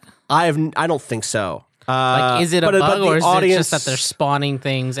bug? I don't think so. Like, is it a bug, or is it just that they're spawning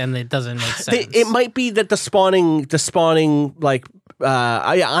things and it doesn't make sense? It might be that the spawning, like,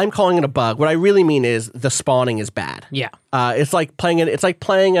 I'm calling it a bug. What I really mean is the spawning is bad. Yeah. It's like playing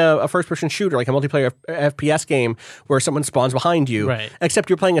a first-person shooter, like a multiplayer FPS game where someone spawns behind you. Right. Except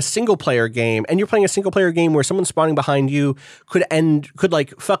you're playing a single-player game, and you're playing a single-player game where someone spawning behind you could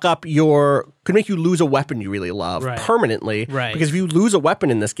make you lose a weapon you really love permanently. Right. Because if you lose a weapon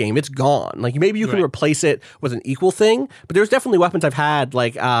in this game, it's gone. Like, maybe you can replace it with an equal thing, but there's definitely weapons I've had.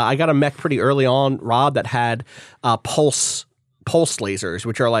 Like, I got a mech pretty early on, Rob, that had pulse lasers,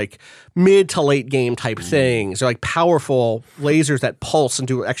 which are like mid to late game type things. They're like powerful lasers that pulse and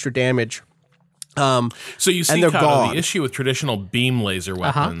do extra damage. So you see, Kato, the issue with traditional beam laser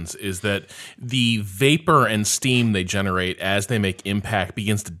weapons is that the vapor and steam they generate as they make impact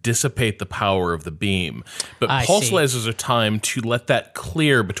begins to dissipate the power of the beam. But pulse lasers are timed to let that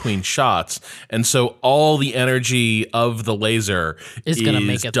clear between shots, and so all the energy of the laser is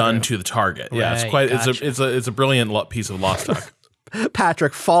done to the target. Right, yeah, it's a brilliant piece of Lost Talk.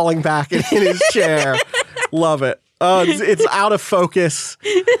 Patrick falling back in his chair. Love it. It's out of focus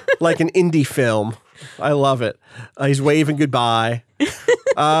like an indie film. I love it. He's waving goodbye.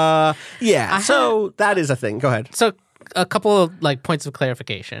 So that is a thing. Go ahead. So a couple of like points of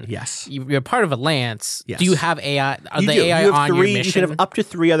clarification. Yes. You're part of Alliance. Yes. Do you have AI? You do. AI you have on three, your mission? You can have up to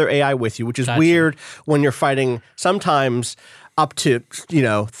 3 other AI with you, which is weird when you're fighting. Sometimes up to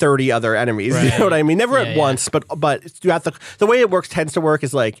 30 other enemies. Right. You know what I mean? Never at once, but you have the way it tends to work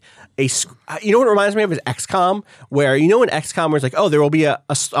is like what it reminds me of is XCOM, where in XCOM where it's like, oh, there will be a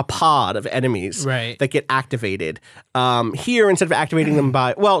pod of enemies that get activated. Here, instead of activating them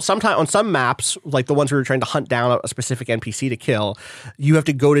sometimes on some maps, like the ones where you're trying to hunt down a specific NPC to kill, you have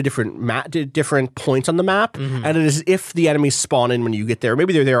to go to different points on the map, and it is if the enemies spawn in when you get there.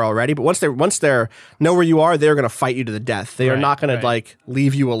 Maybe they're there already, but once they know where you are, they're going to fight you to the death. They are not going to like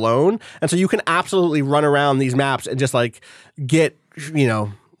leave you alone, and so you can absolutely run around these maps and just like get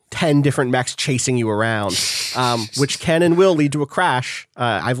 10 different mechs chasing you around, which can and will lead to a crash.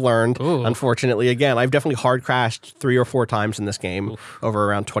 I've learned, unfortunately. Again, I've definitely hard crashed 3 or 4 times in this game over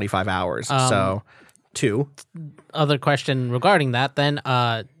around 25 hours. So, 2. Other question regarding that then,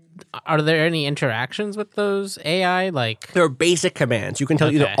 are there any interactions with those AI? Like, there are basic commands. You can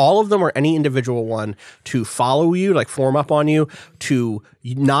tell either all of them or any individual one to follow you, like form up on you, to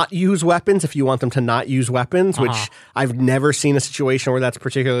not use weapons if you want them to not use weapons, which I've never seen a situation where that's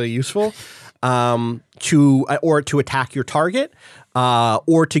particularly useful, or to attack your target.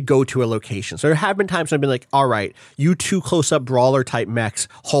 Or to go to a location. So there have been times I've been like, all right, you 2 close-up brawler type mechs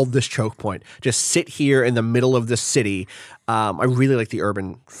hold this choke point. Just sit here in the middle of the city. I really like the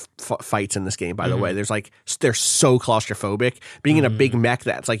urban fights in this game, by the way. They're so claustrophobic. Being in a big mech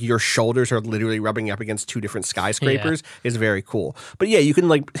that's like your shoulders are literally rubbing up against 2 different skyscrapers is very cool. But yeah, you can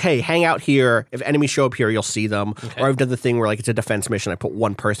like, hey, hang out here. If enemies show up here, you'll see them. Okay. Or I've done the thing where like it's a defense mission. I put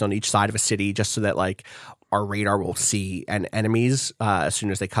 1 person on each side of a city just so that like our radar will see enemies as soon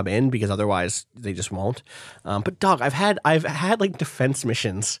as they come in, because otherwise they just won't. But dog, I've had like defense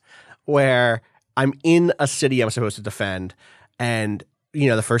missions where I'm in a city I'm supposed to defend, and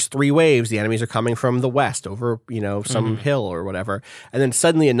the first 3 waves, the enemies are coming from the west over, some hill or whatever. And then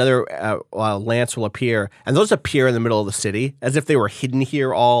suddenly another lance will appear, and those appear in the middle of the city as if they were hidden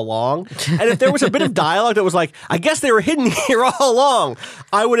here all along. And if there was a bit of dialogue that was like, I guess they were hidden here all along,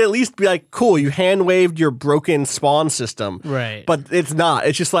 I would at least be like, cool, you hand waved your broken spawn system. Right. But it's not.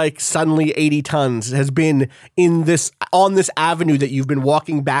 It's just like suddenly 80 tons has been on this avenue that you've been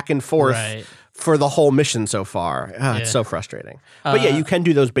walking back and forth. Right. For the whole mission so far. It's so frustrating. But you can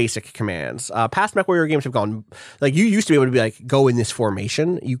do those basic commands. Past MechWarrior games have gone, like you used to be able to be like, go in this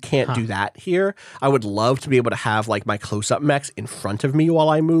formation. You can't do that here. I would love to be able to have like my close-up mechs in front of me while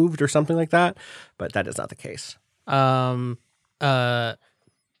I moved or something like that, but that is not the case. Do the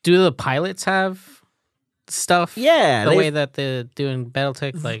pilots have stuff? Yeah. The way that they're doing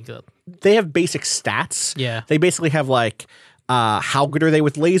BattleTech? Like, they have basic stats. Yeah. They basically have like, how good are they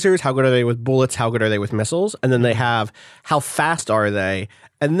with lasers? How good are they with bullets? How good are they with missiles? And then they have how fast are they?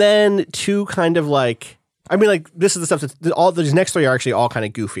 And then 2 kind of like, I mean, like this is the stuff that all these next 3 are actually all kind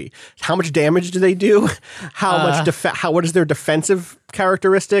of goofy. How much damage do they do? How much what is their defensive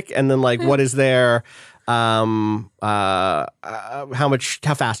characteristic? And then like what is their how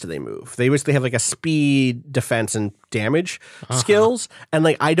fast do they move? They basically have like a speed, defense, and damage skills. And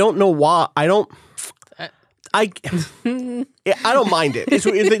like I don't know why I don't mind it.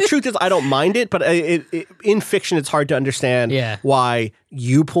 The truth is, I don't mind it, but in fiction, it's hard to understand why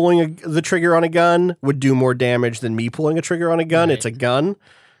you pulling the trigger on a gun would do more damage than me pulling a trigger on a gun. Right. It's a gun.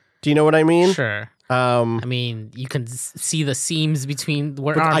 Do you know what I mean? Sure. I mean, you can see the seams between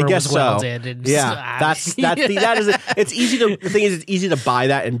where armor was welded. And that is it. It's easy to. The thing is, it's easy to buy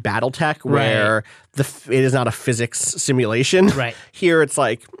that in BattleTech, where it is not a physics simulation. Right here, it's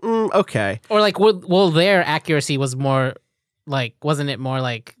like okay, or like their accuracy was more like, wasn't it more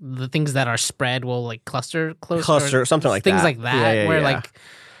like the things that are spread will like cluster something like things that. like that, where like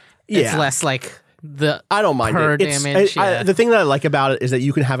it's less like. I don't mind it. Damage, the thing that I like about it is that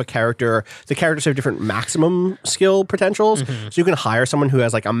you can have the characters have different maximum skill potentials. So you can hire someone who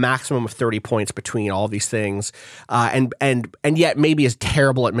has like a maximum of 30 points between all these things, and yet maybe is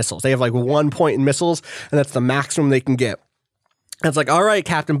terrible at missiles. They have like 1 point in missiles, and that's the maximum they can get. And it's like, all right,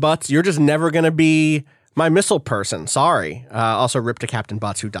 Captain Butts, you're just never going to be my missile person. Sorry. Also ripped to Captain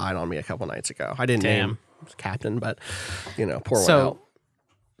Butts, who died on me a couple nights ago. I didn't name Captain, but poor one out.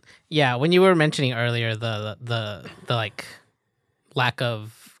 Yeah, when you were mentioning earlier the like lack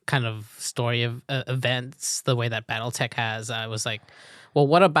of kind of story of events, the way that BattleTech has, I was like, well,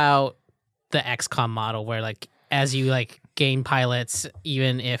 what about the XCOM model where like as you like gain pilots,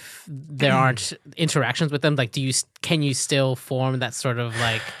 even if there aren't interactions with them, like can you still form that sort of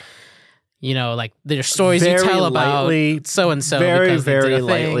like like there's stories very you tell lightly, about so and so very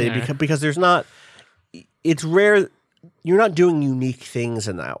lightly because there's not. It's rare. you're not doing unique things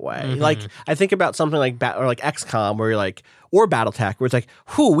in that way. Mm-hmm. Like I think about something like XCOM, where you're like, or BattleTech, where it's like,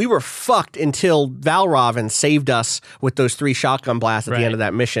 we were fucked until Valravn saved us with those 3 shotgun blasts at the end of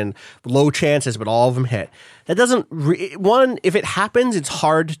that mission. Low chances, but all of them hit. That doesn't if it happens, it's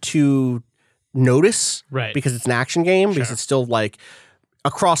hard to notice, right? Because it's an action game, because it's still like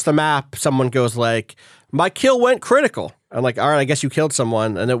across the map, someone goes like, my kill went critical. I'm like, all right, I guess you killed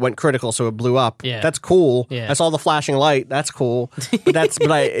someone and it went critical, so it blew up. Yeah. That's cool. Yeah. I saw the flashing light. That's cool. But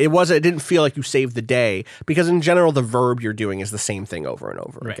it didn't feel like you saved the day, because in general, the verb you're doing is the same thing over and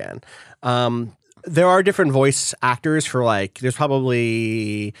over again. There are different voice actors for there's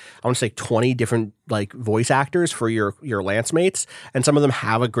probably, I want to say 20 different voice actors for your Lance mates. And some of them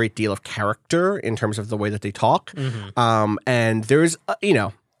have a great deal of character in terms of the way that they talk. Mm-hmm. And there's,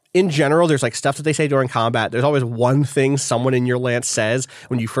 in general, there's stuff that they say during combat. There's always one thing someone in your Lance says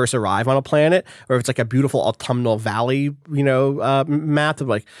when you first arrive on a planet, or if it's a beautiful autumnal valley, map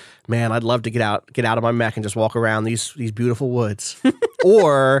of man, I'd love to get out of my mech and just walk around these beautiful woods.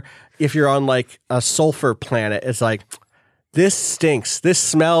 Or if you're on a sulfur planet, it's this stinks. This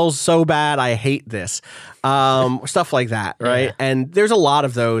smells so bad. I hate this. Stuff like that, right? Yeah. And there's a lot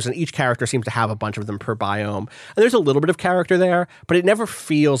of those, and each character seems to have a bunch of them per biome. And there's a little bit of character there, but it never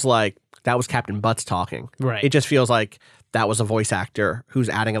feels like that was Captain Butts talking. Right. It just feels like that was a voice actor who's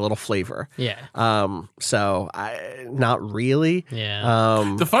adding a little flavor. Yeah. Not really.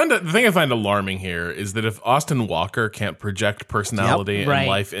 Yeah. The thing I find alarming here is that if Austin Walker can't project personality and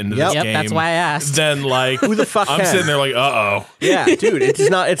life into this game, that's why I asked. Then who the fuck? I'm sitting there uh-oh. Yeah, dude,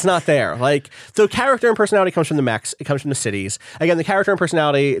 it's not there. The character and personality comes from the mechs. It comes from the cities. Again, the character and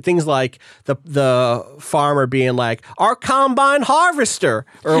personality, things like the farmer being our combine harvester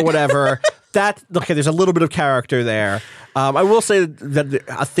or whatever. There's a little bit of character there. I will say that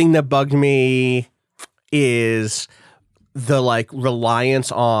a thing that bugged me is the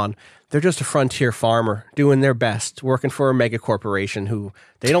reliance on, they're just a frontier farmer doing their best, working for a mega corporation who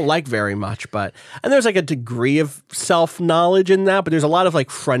they don't like very much. And there's a degree of self-knowledge in that, but there's a lot of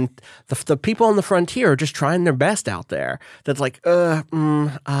the people on the frontier are just trying their best out there. That's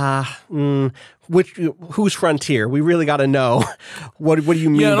whose frontier? We really got to know. What do you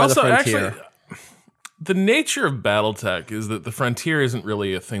mean by the frontier? Actually, the nature of BattleTech is that the frontier isn't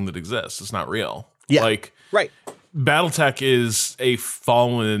really a thing that exists. It's not real. Yeah. Right. BattleTech is a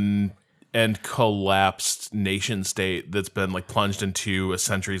fallen and collapsed nation state that's been plunged into a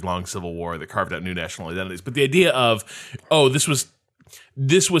centuries-long civil war that carved out new national identities. But the idea of,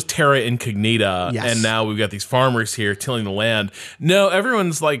 this was terra incognita, and now we've got these farmers here tilling the land. No,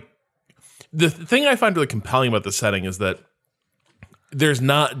 everyone's the thing I find really compelling about the setting is that there's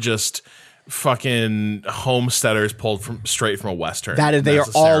not just fucking homesteaders pulled straight from a Western. They are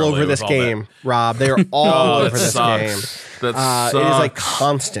all over this game, Rob. They are all over this game. It is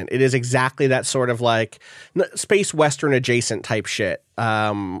constant. It is exactly that sort of space Western adjacent type shit.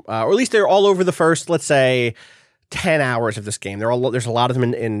 Or at least they're all over the first, let's say, 10 hours of this game. There's a lot of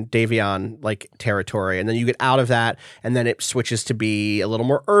them in Davion territory, and then you get out of that, and then it switches to be a little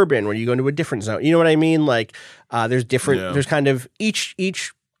more urban when you go into a different zone. You know what I mean? There's different. Yeah. There's kind of each.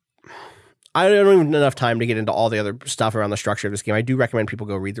 I don't even have enough time to get into all the other stuff around the structure of this game. I do recommend people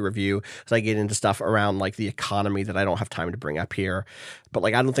go read the review, because I get into stuff around the economy that I don't have time to bring up here. But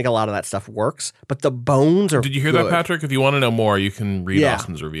I don't think a lot of that stuff works. But the bones are. Did you hear that, Patrick? If you want to know more, you can read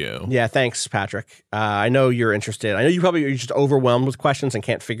Austin's review. Yeah, thanks, Patrick. I know you're interested. I know you're just overwhelmed with questions and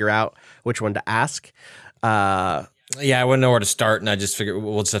can't figure out which one to ask. Yeah, I wouldn't know where to start, and I just figured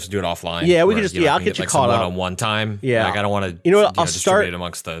we'll just have to do it offline. Yeah, we can just. I'll get you caught up on one time. Yeah, I don't want to. You know what? I'll distribute start it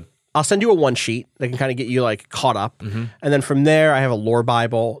amongst the. I'll send you a one sheet that can kind of get you caught up. Mm-hmm. And then from there, I have a lore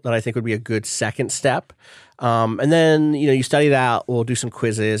Bible that I think would be a good second step. And then, you study that, we'll do some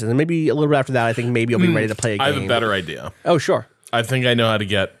quizzes. And then maybe a little bit after that, I think maybe you'll be ready to play a game. I have a better idea. Oh, sure. I think I know how to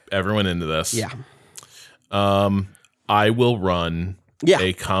get everyone into this. Yeah. I will run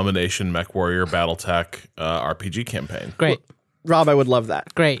a combination MechWarrior BattleTech RPG campaign. Great. Rob, I would love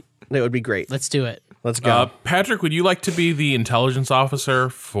that. Great. That would be great. Let's do it. Let's go. Patrick, would you like to be the intelligence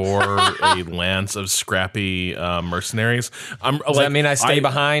officer for a lance of scrappy mercenaries? Does that mean I stay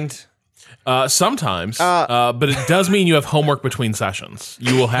behind? Sometimes, but it does mean you have homework between sessions.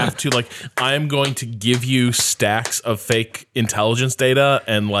 You will have to I am going to give you stacks of fake intelligence data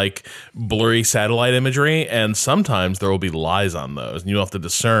and blurry satellite imagery, and sometimes there will be lies on those, and you'll have to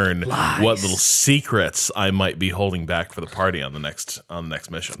discern what little secrets I might be holding back for the party on the next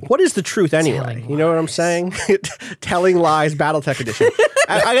mission. What is the truth anyway? You know what I'm saying? Telling lies, BattleTech edition.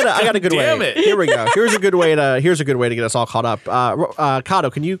 I got a good way. Damn it! Here we go. Here's a good way to get us all caught up. Kato,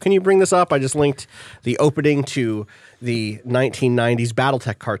 can you bring this up? up. I just linked the opening to the 1990s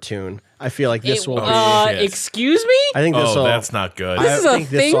BattleTech cartoon. I feel like this will be... excuse me? I think this will... that's not good. This is a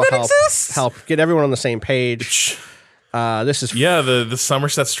thing that exists? Help get everyone on the same page. This is... the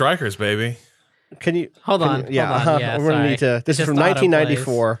Somerset Strikers, baby. Can you... Hold on. Yeah, we're going to need to... This is from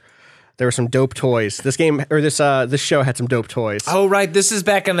 1994. There were some dope toys. This game or this show had some dope toys. Oh right, this is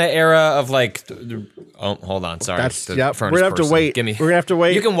back in the era of like. Oh, hold on, sorry. We're gonna have to wait. We're gonna have to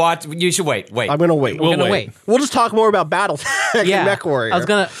wait. You can watch. You should wait. I'm gonna wait. We're gonna wait. We'll just talk more about BattleTech and MechWarrior. I was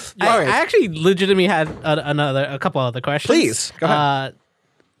gonna. I actually legitimately had a couple other questions. Please go ahead.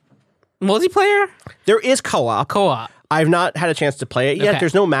 Multiplayer? There is co-op. Co-op. I've not had a chance to play it yet. Okay.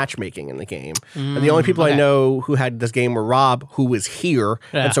 There's no matchmaking in the game. And the only people I know who had this game were Rob, who was here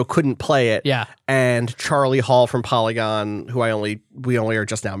and so couldn't play it. Yeah. And Charlie Hall from Polygon, who we only are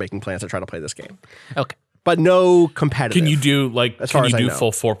just now making plans to try to play this game. Okay. But no competitive. Can you do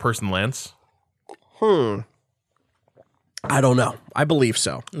full 4-person Lance? I don't know. I believe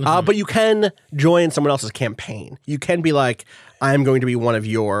so. But you can join someone else's campaign. You can be like, I'm going to be one of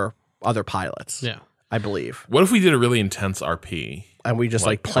your other pilots. Yeah. I believe. What if we did a really intense RP? And we just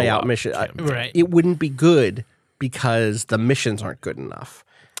like play out missions? Right. It wouldn't be good because the missions aren't good enough.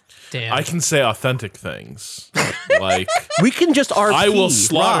 Damn. I can say authentic things. Like we can just RP. I will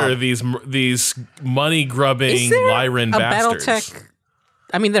slaughter these money grubbing Lyran bastards. BattleTech?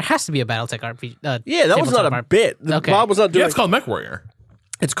 I mean, there has to be a BattleTech RPG. Yeah, that was not a bit. Okay. Bob was not doing. Yeah, it's called MechWarrior.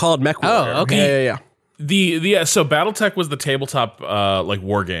 It's called MechWarrior. Oh, okay. Yeah. So BattleTech was the tabletop like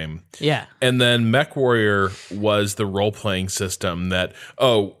war game. Yeah. And then MechWarrior was the role playing system that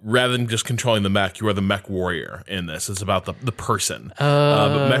rather than just controlling the mech, you are the mech warrior in this. It's about the person.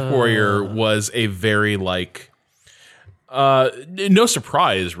 But MechWarrior was a very like no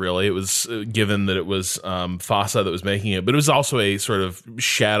surprise really. It was given that it was FASA that was making it, but it was also a sort of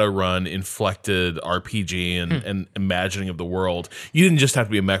Shadowrun inflected RPG and imagining of the world. You didn't just have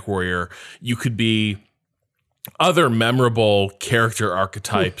to be a mech warrior. You could be other memorable character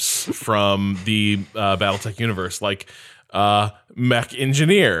archetypes from the BattleTech universe, like mech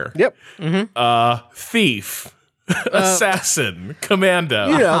engineer, thief, assassin,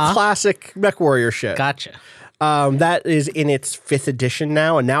 commando. Classic MechWarrior shit. Gotcha. That is in its 5th edition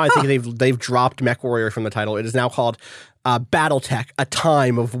now, and now I think they've dropped MechWarrior from the title. It is now called BattleTech: A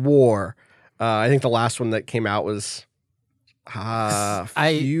Time of War. I think the last one that came out was a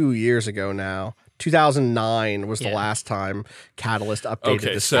few years ago now. 2009 was the last time Catalyst updated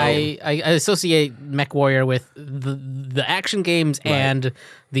this. So I associate MechWarrior with the action games and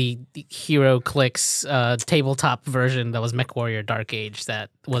the HeroClix tabletop version that was MechWarrior Dark Age. That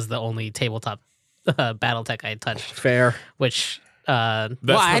was the only tabletop BattleTech I touched. Fair. Which that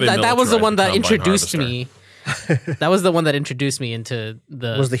was the one that introduced me. That was the one that introduced me into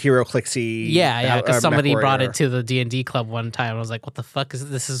the was the HeroClixy. Yeah, because somebody brought it to the D&D club one time. I was like, "What the fuck is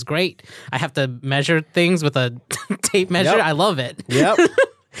this? This is great! I have to measure things with a tape measure. I love it." Yep.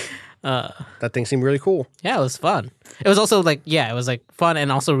 That thing seemed really cool. Yeah, it was fun. It was also like it was like fun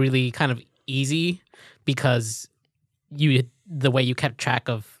and also really kind of easy because the way you kept track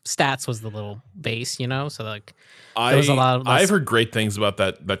of stats was the little base, so like there was a lot of I've heard great things about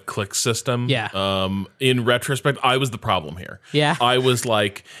that click system. Yeah. In retrospect, I was the problem here. Yeah. I was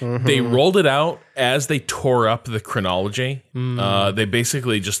like, they rolled it out as they tore up the chronology. They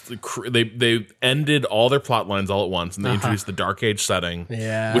basically just they ended all their plot lines all at once, and they introduced the Dark Age setting.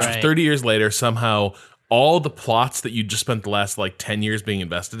 Yeah. Which was 30 years later. Somehow, all the plots that you just spent the last like 10 years being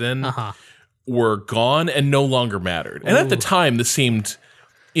invested in were gone and no longer mattered. And at the time, this seemed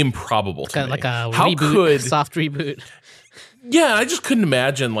improbable to me. Like a reboot, soft reboot. Yeah, I just couldn't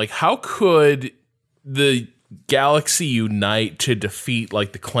imagine, like, how could the galaxy unite to defeat,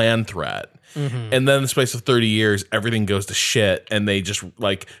 like, the clan threat? And then in the space of 30 years, everything goes to shit, and they just,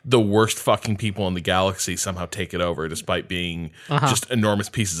 like, the worst fucking people in the galaxy somehow take it over, despite being just enormous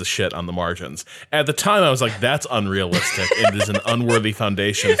pieces of shit on the margins. At the time, I was like, that's unrealistic. It is an unworthy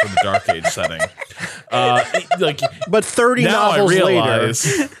foundation for the Dark Age setting. But 30 now novels I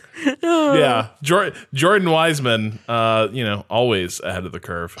realize, later. Yeah, Jordan Wiseman, always ahead of the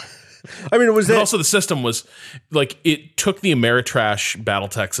curve. I mean, also the system was like it took the Ameritrash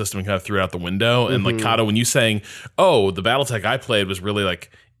BattleTech system and kind of threw it out the window. And like Kato, when you saying, the BattleTech I played was really like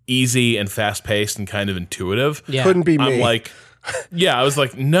easy and fast paced and kind of intuitive, couldn't be me. I'm like, I was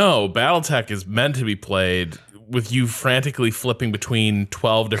like, no, BattleTech is meant to be played with you frantically flipping between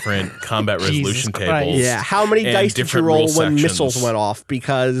 12 different combat resolution tables. Yeah, how many dice did you roll when missiles went off?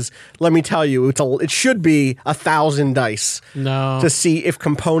 Because let me tell you, it should be 1,000 dice to see if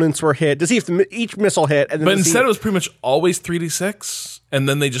components were hit, to see if each missile hit. And then but instead, it was pretty much always 3d6, and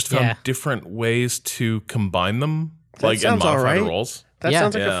then they just found different ways to combine them, like and modify the rolls. That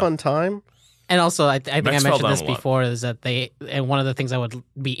sounds like a fun time. And also, I think I mentioned this before, is that and one of the things I would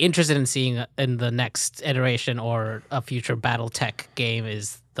be interested in seeing in the next iteration or a future BattleTech game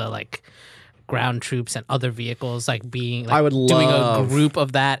is the like ground troops and other vehicles being I would doing a group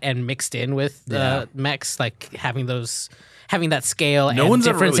of that and mixed in with mechs, having that scale and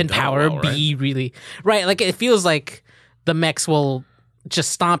difference in power be really right. Like it feels like the mechs will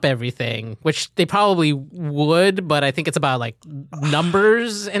just stomp everything, which they probably would, but I think it's about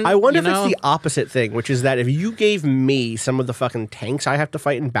numbers. And I wonder if it's the opposite thing, which is that if you gave me some of the fucking tanks I have to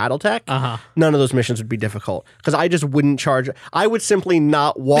fight in BattleTech, none of those missions would be difficult because I just wouldn't charge. I would simply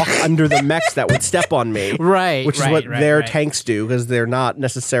not walk under the mechs that would step on me, which is what their tanks do because they're not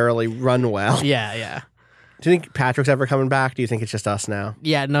necessarily run well. Yeah. Do you think Patrick's ever coming back? Do you think it's just us now?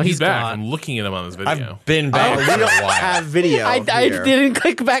 Yeah, no, he's back. gone. I'm looking at him on this video. I've been back. We don't have video. I didn't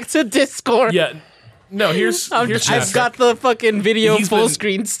click back to Discord. Yeah. No, here's I've got the fucking video full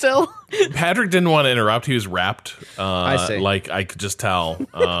screen still. Patrick didn't want to interrupt. He was wrapped. I see. I could just tell.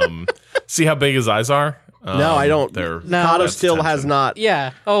 See how big his eyes are? No, I don't. Kato still has not.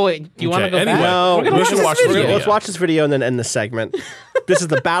 Yeah. Oh, wait. Do you want to go anyway, back? No, we're going to watch this video. Let's watch this video and then end the segment. This is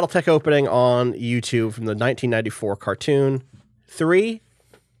the BattleTech opening on YouTube from the 1994 cartoon. 3,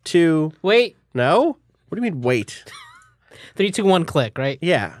 2... Wait. No? What do you mean, wait? 3, 2, 1, click, right?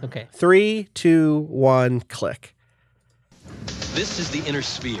 Yeah. Okay. 3, 2, 1, click. This is the inner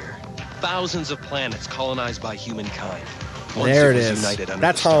sphere. Thousands of planets colonized by humankind. Once there it is.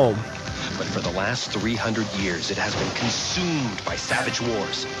 That's home. But for the last 300 years, it has been consumed by savage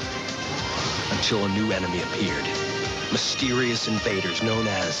wars. Until a new enemy appeared. Mysterious invaders known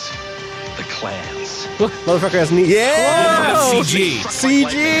as the clans. Motherfucker has knee. Yeah! CG!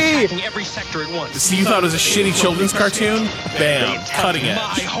 Attacking every sector at once. See, you thought it was a shitty children's cartoon? Bam. Cutting edge.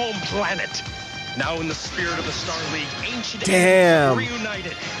 My home planet. Now in the spirit of the Star League, ancient Damn.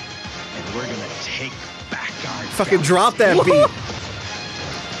 reunited. And we're gonna take back our fucking drop that beat.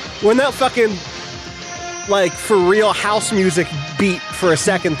 When that fucking for real house music beat for a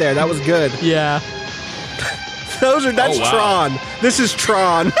second there, that was good. Yeah. That's Tron. This is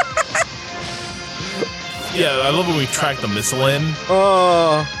Tron. Yeah, I love when we track the missile in.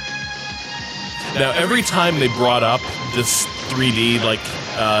 Oh. Now, every time they brought up this 3D,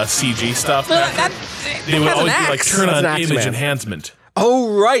 CG stuff, they would always be turn on image enhancement.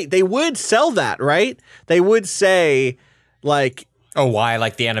 Oh, right. They would sell that, right? They would say, oh, why?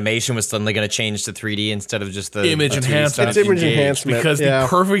 The animation was suddenly going to change to 3D instead of just the image enhancement. It's image enhancement. Because the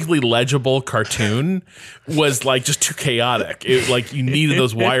perfectly legible cartoon was just too chaotic. It you needed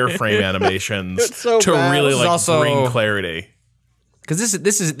those wireframe animations to really bring clarity. Because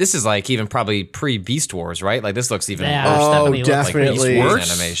this is even probably pre Beast Wars, right? This looks even worse. Oh, definitely worse Beast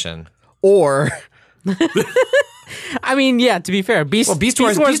Wars animation. Or. I mean, yeah, to be fair, Beast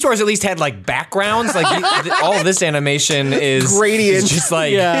Wars at least had backgrounds. All of this animation is gradient. Just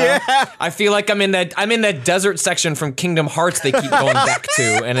I feel like I'm in that desert section from Kingdom Hearts they keep going back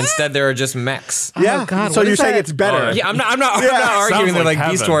to, and instead there are just mechs. Yeah. Oh, God, so you're saying it's better? Yeah, I'm not arguing that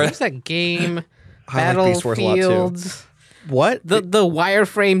Beast Wars. What's that game? Battlefield. What? The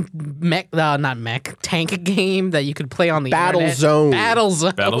wireframe tank game that you could play on the internet.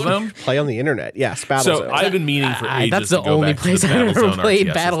 Battlezone. Play on the internet. Yes, Battlezone. So I've been meaning for ages. That's the only place I've ever played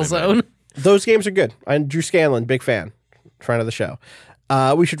Battlezone. Those games are good. I'm Drew Scanlon, big fan, friend of the show.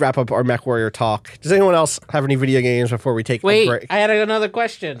 We should wrap up our MechWarrior talk. Does anyone else have any video games before we take a break? I had another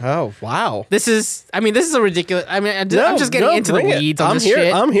question. Oh, wow. This is a ridiculous. I'm just getting into the weeds on this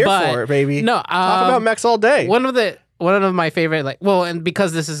shit. I'm here for it, baby. No, talk about mechs all day. One of my favorite, and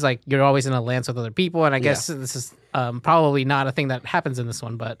because this is you're always in a lance with other people, and I guess this is probably not a thing that happens in this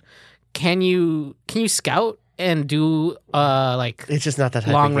one, but can you scout and do it's just not that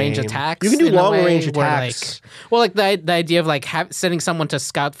type long of range game. attacks? You can do long range attacks. The idea of sending someone to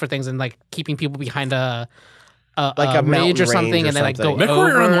scout for things and keeping people behind a a range or something, and then like go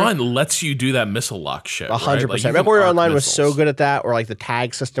MechWarrior Online lets you do that missile lock shit. 100%. MechWarrior Online was so good at that, or like the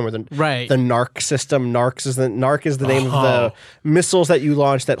tag system, or the NARC system. NARC is the name of the missiles that you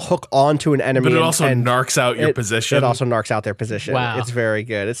launch that hook onto an enemy. But it also narcs out your position. It also narcs out their position. Wow. It's very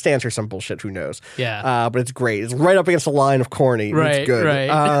good. It stands for some bullshit. Who knows? Yeah. But it's great. It's right up against the line of corny. Right. It's good. Right.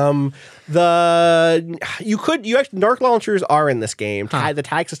 NARC launchers are in this game. The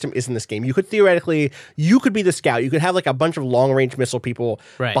tag system is in this game. You could theoretically, be the scout. You could have like a bunch of long range missile people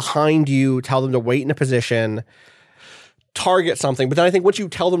behind you, tell them to wait in a position, target something. But then I think once you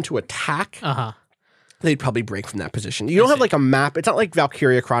tell them to attack, they'd probably break from that position. You don't have like a map. It's not like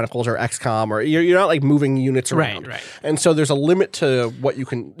Valkyria Chronicles or XCOM, or you're not like moving units around. Right. And so there's a limit to what you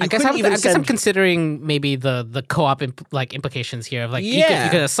can. I guess I'm considering maybe the co-op implications here of like you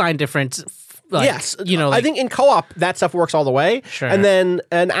could assign different. Yes, I think in co-op that stuff works all the way. Sure. And then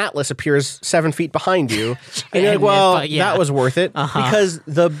an Atlas appears 7 feet behind you, and you're like, "Well, that was worth it," because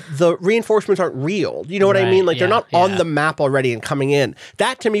the reinforcements aren't real. You know what I mean? Like they're not on the map already and coming in.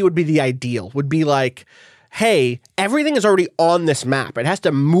 That to me would be the ideal. Would be like, hey, everything is already on this map. It has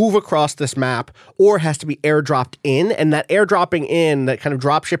to move across this map, or it has to be airdropped in, and that airdropping in, that kind of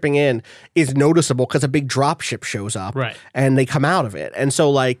drop shipping in, is noticeable because a big drop ship shows up, and they come out of it, and so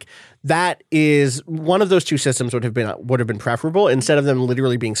like. That is one of those two systems would have been preferable instead of them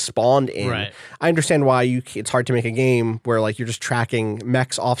literally being spawned in. Right. I understand why it's hard to make a game where like you're just tracking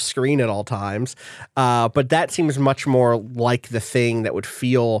mechs off screen at all times, but that seems much more like the thing that would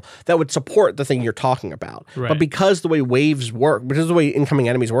support the thing you're talking about. Right. But because the way waves work, because the way incoming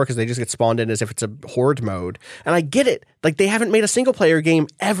enemies work is they just get spawned in as if it's a horde mode, and I get it. Like they haven't made a single player game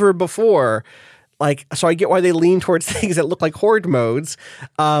ever before. Like, so I get why they lean towards things that look like horde modes,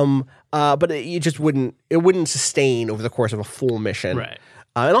 but it just wouldn't sustain over the course of a full mission. Right.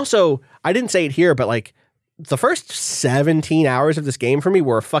 And also, I didn't say it here, but like the first 17 hours of this game for me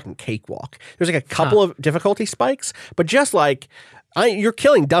were a fucking cakewalk. There's like a couple of difficulty spikes, but just like you're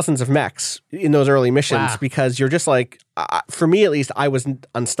killing dozens of mechs in those early missions because you're just like, for me at least, I was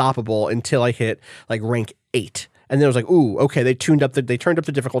unstoppable until I hit like rank 8. And then it was like, ooh, okay, they turned up the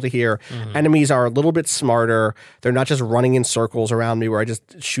difficulty here. Mm-hmm. Enemies are a little bit smarter. They're not just running in circles around me where I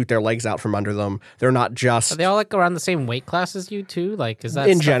just shoot their legs out from under them. They're not just... Are they all like around the same weight class as you too? Like, is that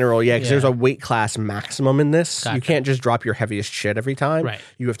in general, yeah, because there's a weight class maximum in this. Gotcha. You can't just drop your heaviest shit every time. Right.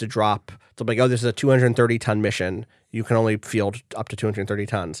 You have to drop... So like, oh, this is a 230-ton mission. You can only field up to 230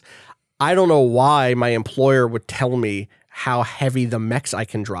 tons. I don't know why my employer would tell me how heavy the mechs I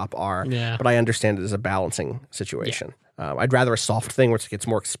can drop are, but I understand it as a balancing situation. Yeah. I'd rather a soft thing where it gets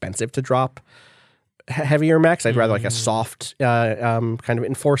more expensive to drop heavier mechs. I'd rather like a soft kind of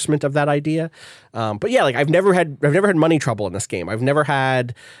enforcement of that idea. But yeah, like I've never had money trouble in this game. I've never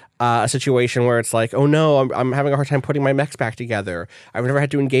had a situation where it's like, oh no, I'm having a hard time putting my mechs back together. I've never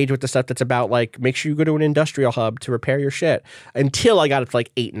had to engage with the stuff that's about like, make sure you go to an industrial hub to repair your shit, until I got it to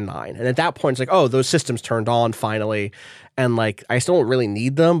like 8 and 9. And at that point, it's like, oh, those systems turned on finally. And like, I still don't really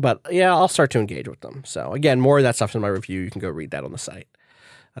need them, but yeah, I'll start to engage with them. So again, more of that stuff's in my review. You can go read that on the site.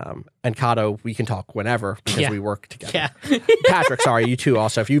 And Kato, we can talk whenever because we work together. Yeah. Patrick, sorry, you too.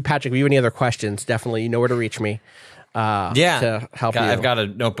 Also, if you have any other questions, definitely you know where to reach me. To help you. I've got a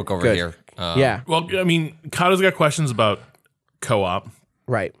notebook over here. Yeah. Well, I mean, Kato's got questions about co-op.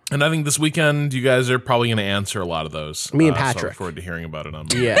 Right. And I think this weekend you guys are probably going to answer a lot of those. Me and Patrick. So I look forward to hearing about it on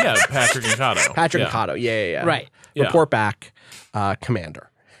yeah, Patrick and Kato. Patrick and Kato. Yeah. Right. Report back, Commander.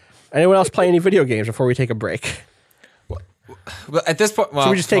 Anyone else play any video games before we take a break? Well, at this point, should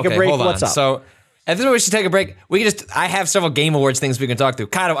we just take a break? What's up? So at this point, we should take a break. I have several Game Awards things we can talk through.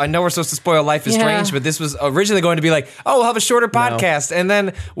 Kato, I know we're supposed to spoil Life is Strange, but this was originally going to be like, oh, we'll have a shorter podcast, and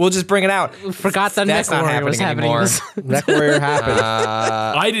then we'll just bring it out. Forgot that MechWarrior was happening anymore. MechWarrior happened.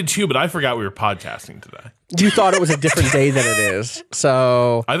 I did too, but I forgot we were podcasting today. You thought it was a different day than it is,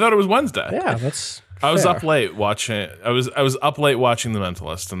 so I thought it was Wednesday. Yeah, that's. I was up late watching. I was up late watching The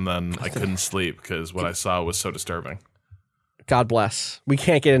Mentalist, and then I couldn't sleep because what I saw was so disturbing. God bless. We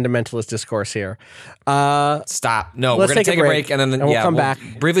can't get into mentalist discourse here. Stop. No, we're going to take a break and then we'll come back.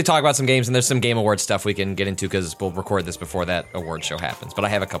 Briefly talk about some games, and there's some Game Awards stuff we can get into because we'll record this before that award show happens. But I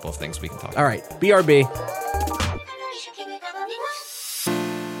have a couple of things we can talk about. All right. BRB.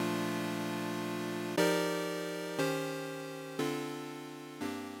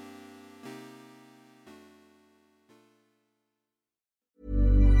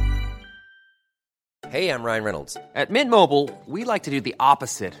 Hey, I'm Ryan Reynolds. At Mint Mobile, we like to do the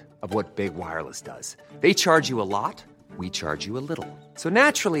opposite of what Big Wireless does. They charge you a lot, we charge you a little. So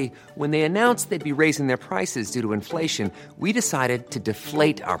naturally, when they announced they'd be raising their prices due to inflation, we decided to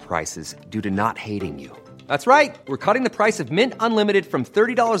deflate our prices due to not hating you. That's right. We're cutting the price of Mint Unlimited from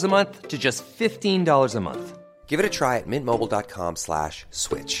 $30 a month to just $15 a month. Give it a try at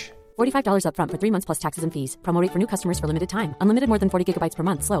mintmobile.com/switch. $45 up front for 3 months plus taxes and fees. Promo rate for new customers for limited time. Unlimited more than 40 gigabytes per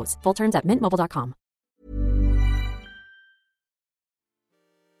month. Slows full terms at mintmobile.com.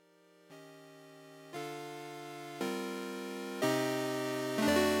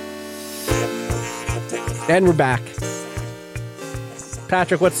 And we're back.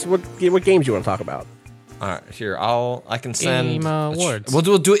 Patrick, what games do you want to talk about? All right, here I can send Game Awards.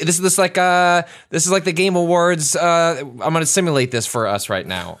 We'll do it. This is like the Game Awards. I'm going to simulate this for us right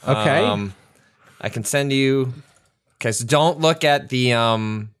now. Okay. I can send you. Okay, so don't look at the.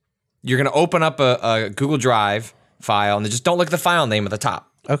 You're going to open up a Google Drive file, and just don't look at the file name at the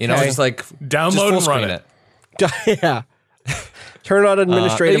top. Okay. Just like download and run it. Yeah. Turn on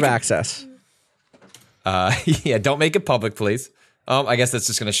administrative access. Yeah, don't make it public, please. I guess that's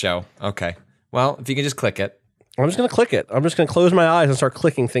just going to show. Okay. Well, if you can just click it. I'm just going to click it. I'm just going to close my eyes and start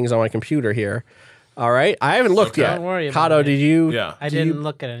clicking things on my computer here. All right. I haven't looked yet. Don't worry about Kato, it. did you? Yeah. I didn't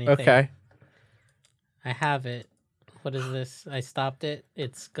look at anything. Okay. I have it. What is this? I stopped it.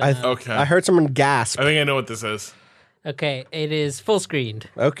 It's gonna... Okay. I heard someone gasp. I think I know what this is. Okay, it is full screened.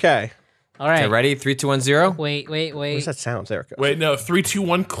 Okay. All right. Okay, ready? 3, 2, 1, 0. Wait. What's that sound? There it goes. Wait, no. 3, 2,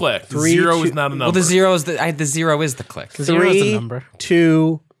 1, click. Three, Zero two- is not a number. Well, the zero is the zero is the click. Zero is the 3, number.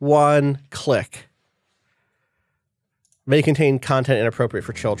 2, 1, click. May contain content inappropriate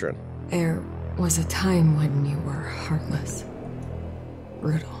for children. There was a time when you were heartless,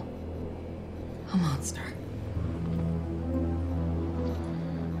 brutal, a monster.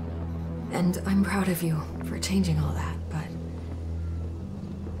 And I'm proud of you for changing all that, but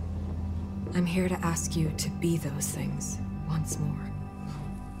I'm here to ask you to be those things once more.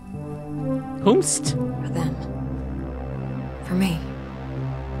 Whomst? For them. For me.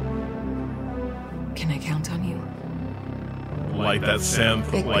 Can I count on you? Like that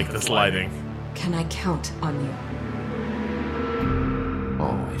synth, like this lighting. Can I count on you?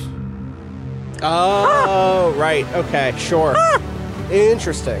 Always. Oh, right. Okay, sure.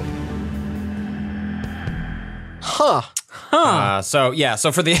 Interesting. Huh. So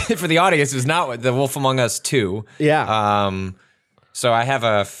for the audience, it's not The Wolf Among Us 2. Yeah. So I have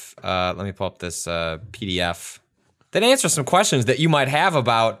let me pull up this PDF that answers some questions that you might have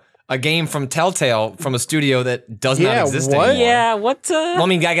about a game from Telltale from a studio that does not exist anymore. Yeah, what? Well, I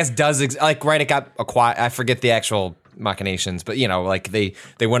mean, I guess it got acquired. I forget the actual machinations, but like they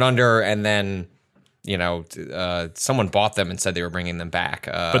went under, and then someone bought them and said they were bringing them back.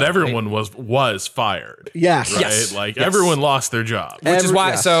 But everyone was fired. Yes. Right? Yes. Everyone lost their job. Which is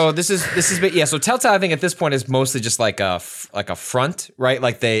why. Yes. So this is so Telltale, I think at this point is mostly just like a front, right?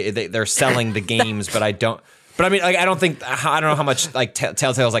 Like they're selling the games, but I don't. But I mean, I don't know how much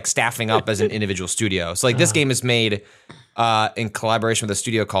Telltale's staffing up as an individual studio. So this game is made in collaboration with a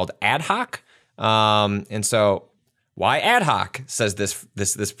studio called Ad Hoc, and so why Ad Hoc says this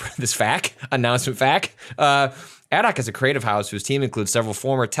announcement fact. Ad Hoc is a creative house whose team includes several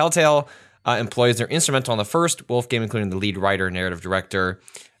former Telltale employees. They're instrumental in the first Wolf game, including the lead writer, narrative director,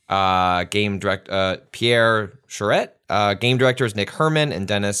 game director Pierre Charette, game directors Nick Herman and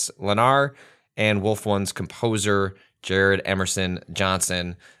Dennis Lenar, and Wolf One's composer Jared Emerson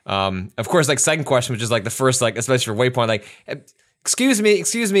Johnson. Of course, second question, which is the first, especially for Waypoint, excuse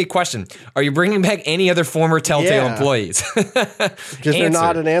me, question. Are you bringing back any other former Telltale employees? Is there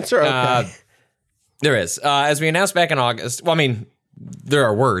not an answer? Okay. There is. As we announced back in August, well, I mean, there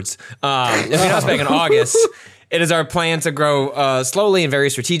are words. As we announced back in August, it is our plan to grow slowly and very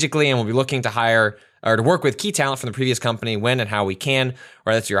strategically, and we'll be looking to hire or to work with key talent from the previous company when and how we can,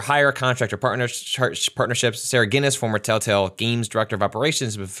 whether that's your hire, contract, or partnerships. Sarah Guinness, former Telltale Games Director of Operations,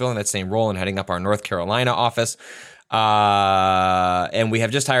 has been fulfilling that same role and heading up our North Carolina office. And we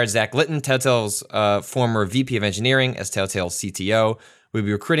have just hired Zach Litton, Telltale's former VP of Engineering, as Telltale's CTO. We'll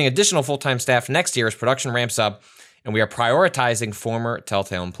be recruiting additional full-time staff next year as production ramps up, and we are prioritizing former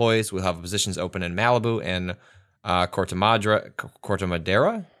Telltale employees. We'll have positions open in Malibu and Corte Madera.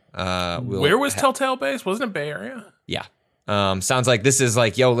 Where was Telltale based? Wasn't it Bay Area? Yeah. Sounds like this is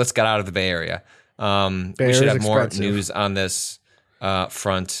let's get out of the Bay Area. We should have more news on this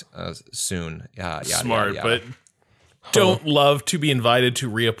front soon. Smart, but don't love to be invited to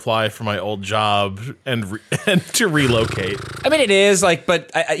reapply for my old job and to relocate. I mean, it is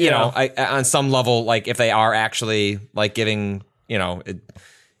but I on some level, if they are actually giving,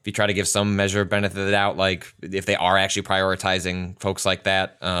 if you try to give some measure of benefit of the doubt, if they are actually prioritizing folks like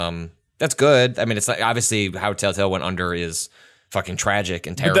that, that's good. I mean, it's obviously how Telltale went under is fucking tragic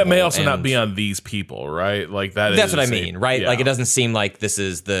and terrible. But that may also not be on these people, right? That's what I mean, right? Yeah. It doesn't seem like this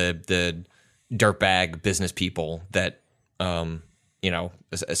is the dirtbag business people that,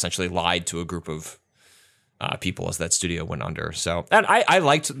 essentially lied to a group of people as that studio went under. So, and I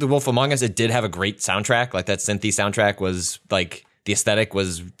liked The Wolf Among Us. It did have a great soundtrack. Like that synthy soundtrack was like, the aesthetic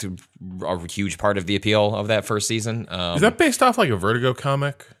was a huge part of the appeal of that first season. Is that based off like a Vertigo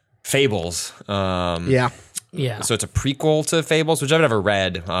comic? Fables. Yeah. So it's a prequel to Fables, which I've never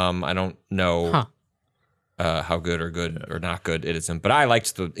read. I don't know how good or not good it is. But I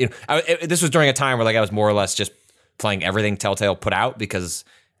liked this was during a time where like I was more or less just playing everything Telltale put out because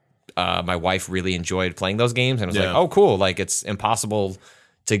my wife really enjoyed playing those games, and it was like, oh, cool. Like it's impossible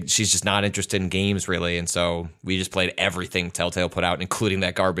she's just not interested in games really, and so we just played everything Telltale put out, including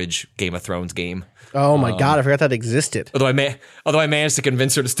that garbage Game of Thrones game. Oh my god, I forgot that existed. Although I managed to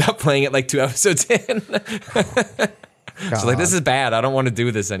convince her to stop playing it like 2 episodes in. So like, this is bad. I don't want to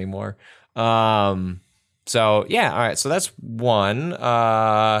do this anymore. So yeah, all right. So that's one.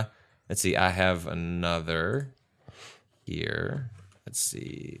 Let's see. I have another here. Let's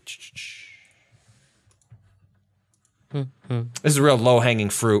see. This is a real low-hanging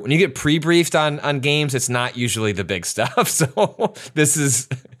fruit. When you get pre-briefed on games, it's not usually the big stuff. So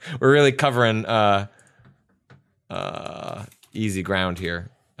we're really covering easy ground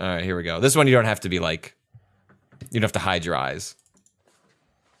here. All right, here we go. This one you don't have to be like, you don't have to hide your eyes.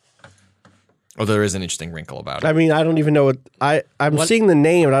 Although there is an interesting wrinkle about it. I mean, I don't even know what I'm seeing the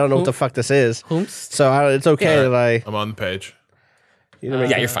name, and I don't know what the fuck this is. So it's okay that I'm on the page.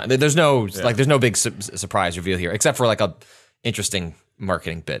 You're fine. There's no big surprise reveal here, except for like a interesting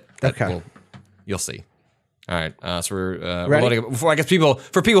marketing bit. Okay, you'll see. All right, so we're ready? loading up. I guess people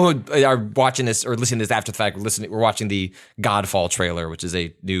who are watching this or listening to this after the fact, we're watching the Godfall trailer, which is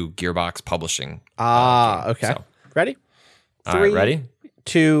a new Gearbox publishing. game. Okay. So, Ready? All right, ready?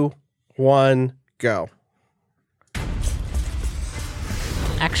 2, 1, go.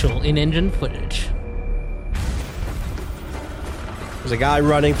 Actual in-engine footage. There's a guy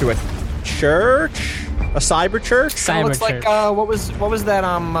running through a church, a cyber church. Looks like what was that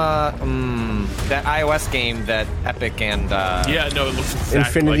that iOS game that Epic and it looks exactly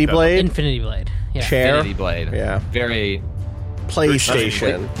Infinity like Blade. Infinity Blade. Yeah. Chair. Infinity Blade. Yeah. Very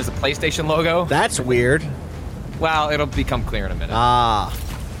PlayStation. There's a PlayStation logo. That's weird. Well, it'll become clear in a minute.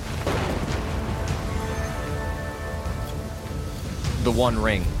 The One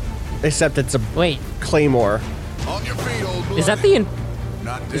Ring. Except it's a Claymore. On your feet, old boy. Is that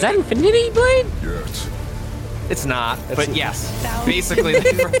is that Infinity Blade? Yes. It's not, but yes. Basically, if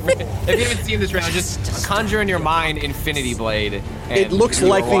you haven't seen this round, just conjure in your mind Infinity Blade. It looks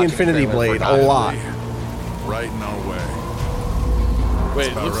like the Infinity Blade a lot. Right in our way.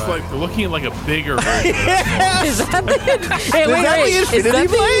 Wait, it looks like they're looking at like a bigger version of that. Is that the Infinity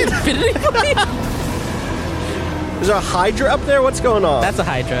Blade? Is there a Hydra up there? What's going on? That's a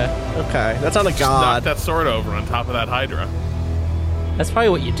Hydra. Okay, that's on a god. Knock that sword over on top of that Hydra. That's probably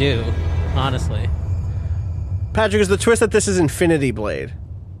what you do, honestly. Patrick, is the twist that this is Infinity Blade?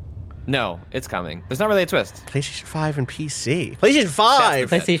 No, it's coming. There's not really a twist. PlayStation 5 and PC. PlayStation 5.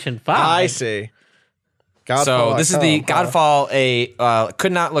 PlayStation 5. I see. Godfall. So this is the Godfall.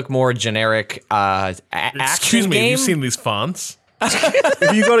 Could not look more generic. Action Excuse me, game. have you seen these fonts?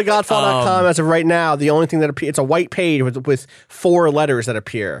 If you go to godfall.com as of right now, the only thing that appears, it's a white page with 4 letters that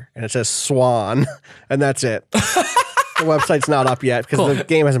appear, and it says Swan, and that's it. The website's not up yet because the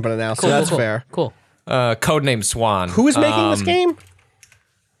game hasn't been announced, so that's fair. Cool. Codename Swan. Who is making this game?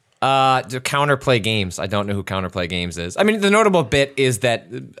 Counterplay Games. I don't know who Counterplay Games is. I mean, the notable bit is that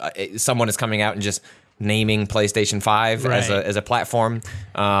someone is coming out and just naming PlayStation 5 as a platform.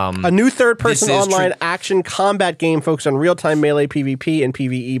 A new third-person online action combat game focused on real-time melee PvP and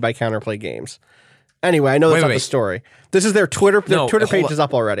PvE by Counterplay Games. Anyway, I know that's not the story. This is their Twitter. Their Twitter page is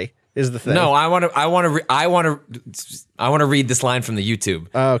up already. Is the thing? No, I want to read this line from the YouTube.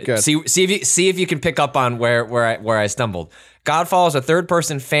 Oh, good. See if you can pick up on where I stumbled. Godfall is a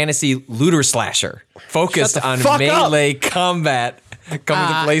third-person fantasy looter slasher focused on melee combat. Coming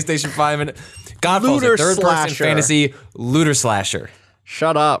to PlayStation 5 and Godfall is a third-person fantasy looter slasher.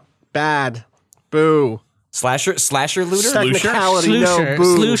 Shut up. Bad. Boo. Slasher looter? Technicality, no.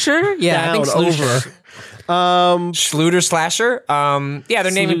 Boo. Sloosher? Yeah, I think Sloosher. Schluter slasher? Yeah,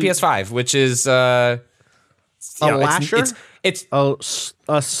 they're naming PS5, which is a lasher? It's a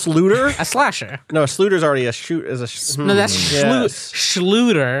sluter? A slasher. No, a sluter's already a shoot. No, that's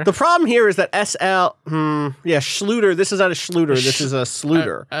Schluter. The problem here is that Schluter. This is not a Schluter. This is a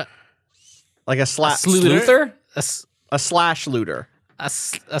sluter. Like a sluther? A slash looter. A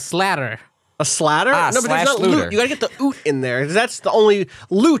slatter. A slatter? No, but there's not loot. You gotta get the oot in there. That's the only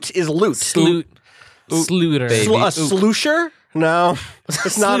loot is loot. Sluter. A sloosher? No,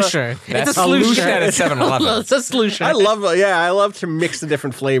 it's not Sloosher. It's a Sloosher. At 7-Eleven. It's a Sloosher. I love to mix the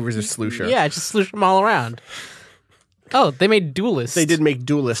different flavors of Sloosher. Yeah, just sloosh them all around. Oh, they made Duelist. They did make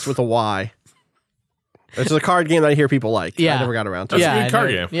Duelist with a Y. It's a card game that I hear people like. Yeah. I never got around to. That's a good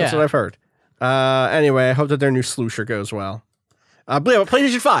card game. Yeah. That's what I've heard. Anyway, I hope that their new Sloosher goes well. But yeah,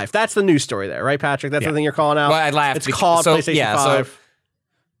 PlayStation 5. That's the news story there, right, Patrick? That's the thing you're calling out? Well, I laughed. It's called PlayStation 5.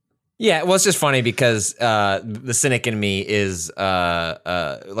 Yeah, well, it's just funny because the cynic in me is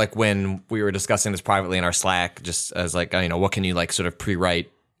like when we were discussing this privately in our Slack, just as like, what can you like sort of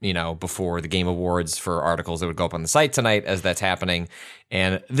pre-write, before the Game Awards for articles that would go up on the site tonight as that's happening.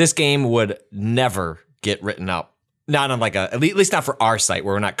 And this game would never get written up. Not on like at least not for our site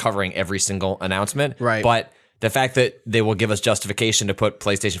where we're not covering every single announcement. Right. But the fact that they will give us justification to put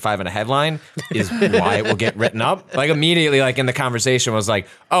PlayStation 5 in a headline is why it will get written up. Like immediately, like in the conversation was like,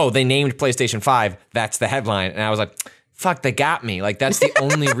 oh, they named PlayStation 5. That's the headline. And I was like, fuck, they got me. Like that's the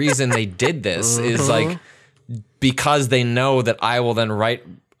only reason they did this is like because they know that I will then write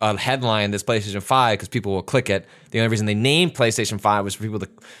a headline that's PlayStation 5 because people will click it. The only reason they named PlayStation 5 was for people to...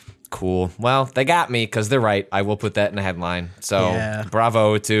 Cool. Well, they got me because they're right. I will put that in a headline. So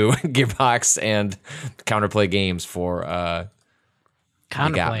bravo to Gearbox and Counterplay Games for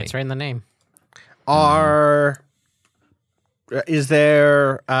Counterplay. It's right in the name. Is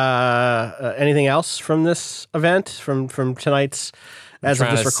there anything else from this event from tonight's as of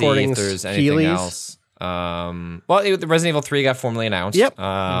this recording? If there's anything else. Well, the Resident Evil 3 got formally announced. Yep.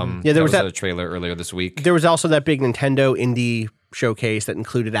 There was a trailer earlier this week. There was also that big Nintendo indie showcase that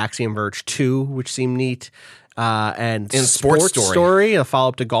included Axiom Verge 2, which seemed neat, and Sports Story, a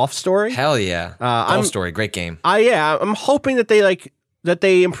follow-up to Golf Story. Hell yeah. Golf Story, great game. I'm hoping that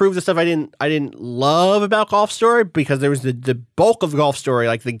they improve the stuff I didn't love about Golf Story, because there was the bulk of Golf Story,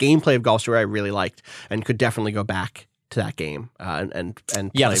 like the gameplay of Golf Story I really liked and could definitely go back to that game and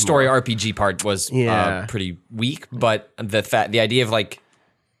yeah, the story more. RPG part was pretty weak, but the idea of like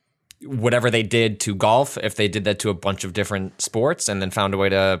whatever they did to golf, if they did that to a bunch of different sports and then found a way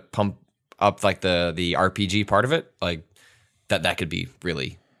to pump up like the RPG part of it, like that could be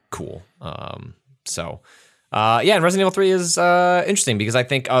really cool. And Resident Evil 3 is interesting because I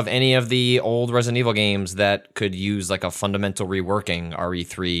think of any of the old Resident Evil games that could use like a fundamental reworking,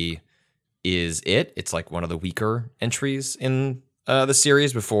 RE3 is it. It's like one of the weaker entries in the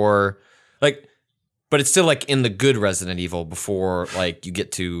series before, like, but it's still like in the good Resident Evil before like you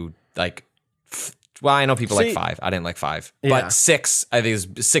get to like, well, I know people like 5. I didn't like 5, but 6, I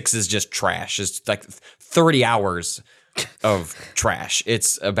think 6 is just trash. It's like 30 hours of trash.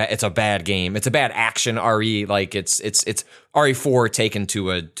 It's a bad game. It's a bad action RE. Like it's RE4 taken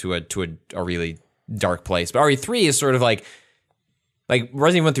to a really dark place. But RE3 is sort of like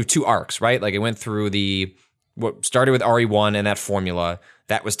Resident Evil went through 2 arcs, right? Like it went through what started with RE1 and that formula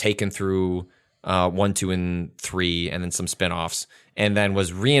that was taken through 1, 2, and 3, and then some spinoffs, and then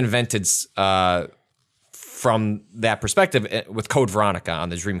was reinvented from that perspective with Code Veronica on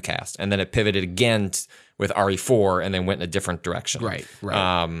the Dreamcast, and then it pivoted again with RE4, and then went in a different direction. Right.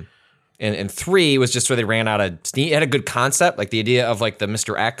 And 3 was just where they ran out of steam. It had a good concept, like the idea of like the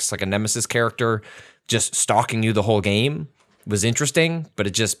Mr. X, like a Nemesis character, just stalking you the whole game was interesting, but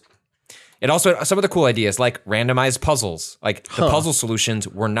it also had some of the cool ideas, like randomized puzzles. Like the puzzle solutions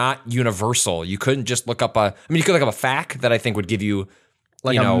were not universal. You couldn't just look up you could look up a fact that I think would give you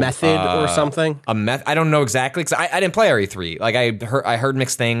like a method or something. I don't know exactly because I didn't play RE3. Like I heard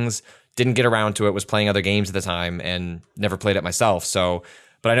mixed things, didn't get around to it. Was playing other games at the time and never played it myself. So,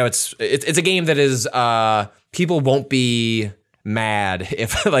 but I know it's a game that is people won't be mad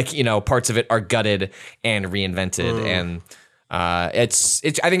if parts of it are gutted and reinvented and. I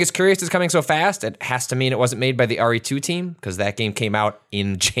think it's curious it's coming so fast. It has to mean it wasn't made by the RE2 team because that game came out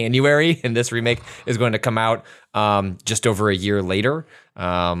in January and this remake is going to come out just over a year later,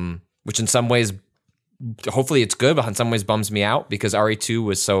 which in some ways, hopefully it's good, but in some ways bums me out because RE2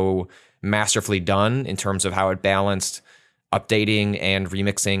 was so masterfully done in terms of how it balanced updating and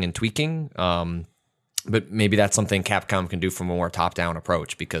remixing and tweaking. But maybe that's something Capcom can do from a more top-down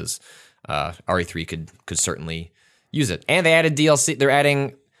approach because RE3 could certainly use it. And they added DLC.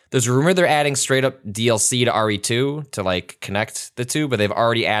 There's a rumor they're adding straight up DLC to RE2 to like connect the two, but they've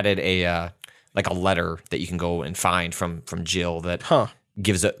already added a letter that you can go and find from Jill that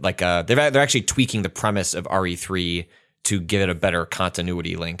gives it they're actually tweaking the premise of RE3 to give it a better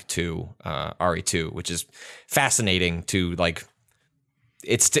continuity link to RE2, which is fascinating to like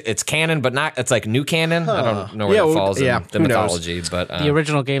it's canon, but not. It's like new canon. I don't know where it falls in the mythology, but the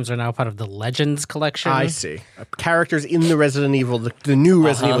original games are now part of the Legends collection. I see. Characters in the Resident Evil, the new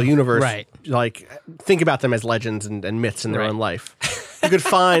Resident Evil universe, right? Like think about them as legends and myths in their own life. You could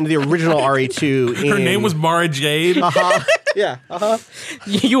find the original RE2. Her name was Mara Jade. Yeah.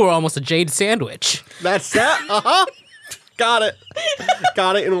 You were almost a Jade sandwich. That's that. Got it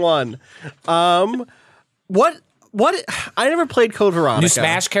in one. What? I never played Code Veronica. New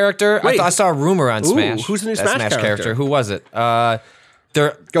Smash character? I saw a rumor on Smash. Who's the new Smash character? Who was it? Oh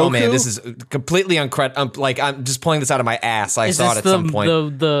man, this is completely uncredited. Like I'm just pulling this out of my ass. I saw it at some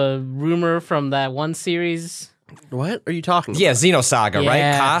point. The rumor from that one series. What are you talking about? Yeah, Xenosaga,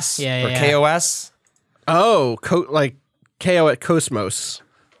 right? KOS or KOS? Oh, like KO at Cosmos.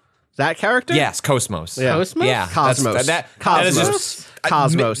 That character? Yes, Cosmos. Yeah. Cosmos? Yeah, Cosmos. Cosmos.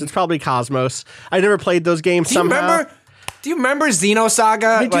 Cosmos. It's probably Cosmos. I never played those games somehow. Do you remember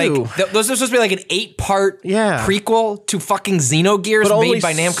Xenosaga? I do. Those are supposed to be like an 8-part prequel to fucking Xenogears made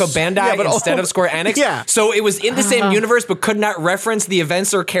by Namco Bandai instead of Square Enix. Yeah. So it was in the same universe but could not reference the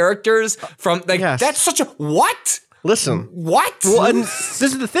events or characters from like that's such a what? Listen. What? Well, and this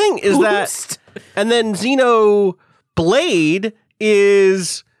is the thing is that and then Xenoblade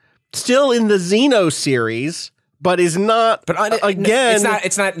is still in the Xeno series but is not again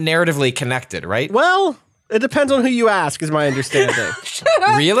it's not narratively connected, right? Well, it depends on who you ask, is my understanding.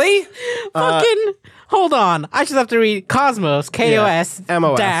 Really? Fucking hold on. I just have to read Cosmos, KOS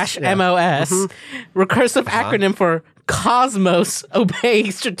MOS, dash MOS, recursive acronym for Cosmos Obey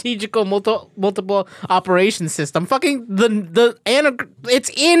Strategical Multiple Operation System. Fucking it's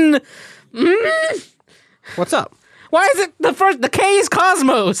in. What's up? Why is it the K is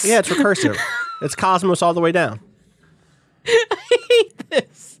Cosmos? Yeah, it's recursive. It's Cosmos all the way down. I hate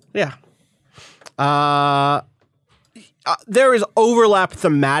this. Yeah. There is overlap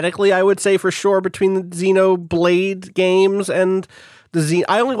thematically, I would say, for sure, between the Xenoblade games and the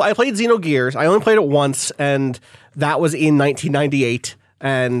I played Xenogears. I only played it once, and that was in 1998.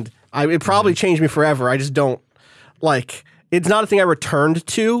 And it probably changed me forever. I just don't like. It's not a thing I returned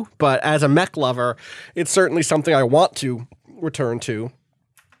to, but as a mech lover, it's certainly something I want to return to.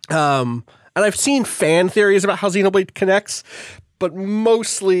 And I've seen fan theories about how Xenoblade connects, but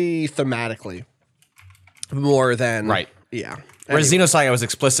mostly thematically. More than yeah. Whereas Xenosaga was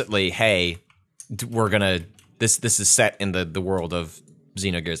explicitly, hey, we're gonna this is set in the world of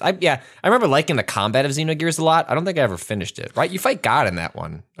Xenogears. I remember liking the combat of Xenogears a lot. I don't think I ever finished it. Right, you fight God in that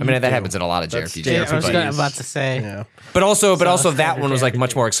one. I mean, that happens in a lot of JRPGs. Yeah, I was about to say. Yeah. But also that one was like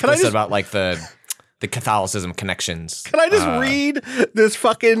much more explicit about like the Catholicism connections. Can I just read this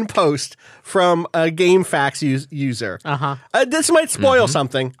fucking post from a GameFAQs user? This might spoil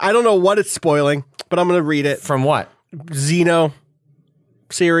something. I don't know what it's spoiling, but I'm going to read it. From what? Xeno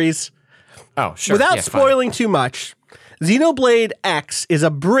series. Oh, sure. Without spoiling too much, Xenoblade X is a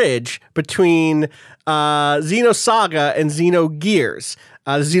bridge between Xenosaga and Xenogears.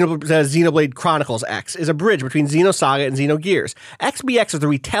 Xenoblade Chronicles X is a bridge between Xenosaga and Xenogears. XBX is the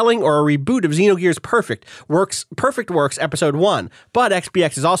retelling or a reboot of Xenogears Perfect Works Episode 1, but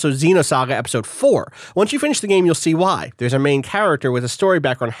XBX is also Xenosaga Episode 4. Once you finish the game, you'll see why. There's a main character with a story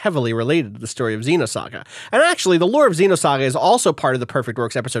background heavily related to the story of Xenosaga. And actually, the lore of Xenosaga is also part of the Perfect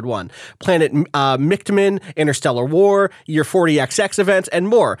Works Episode 1. Planet Mictman, Interstellar War, Year 40XX events, and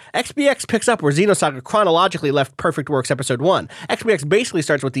more. XBX picks up where Xenosaga chronologically left Perfect Works Episode 1. XBX basically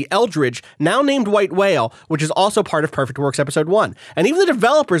starts with the Eldridge, now named White Whale, which is also part of Perfect Works Episode 1. And even the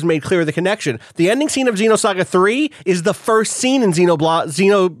developers made clear the connection. The ending scene of Xenosaga 3 is the first scene in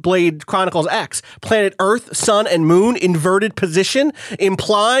Xenoblade Chronicles X. Planet Earth, Sun, and Moon, inverted position,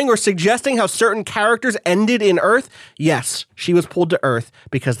 implying or suggesting how certain characters ended in Earth. Yes, she was pulled to Earth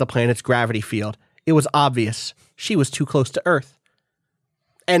because the planet's gravity field. It was obvious. She was too close to Earth.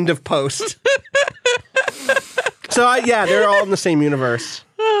 End of post. So they're all in the same universe.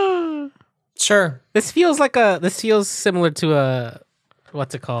 Sure. This feels similar to a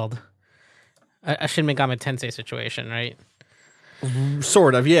what's it called? A Shin Megami Tensei situation, right?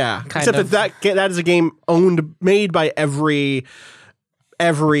 Sort of, yeah. Except that is a game made by every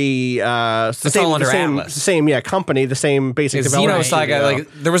same company, the same basic development. Xenosaga,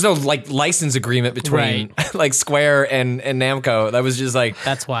 there was no license agreement between Square and Namco. That was just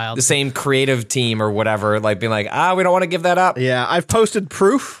that's wild. The same creative team or whatever, being we don't want to give that up. Yeah, I've posted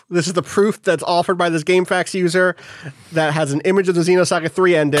proof. This is the proof that's offered by this GameFAQs user that has an image of the Xenosaga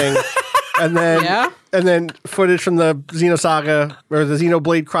 3 ending. And then footage from the Xenosaga or the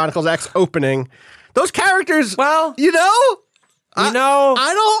Xenoblade Chronicles X opening. Those characters, I don't.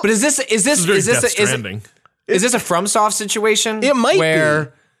 But is this Is this a FromSoft situation? It might where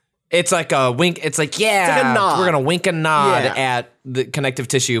be. It's like a wink. It's like, yeah, it's like a nod. We're gonna wink a nod at the connective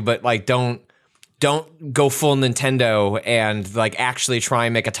tissue, but like don't go full Nintendo and like actually try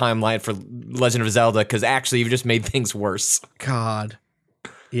and make a timeline for Legend of Zelda, because actually you've just made things worse. God.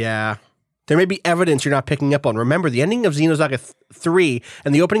 Yeah. There may be evidence you're not picking up on. Remember, the ending of Xenosaga 3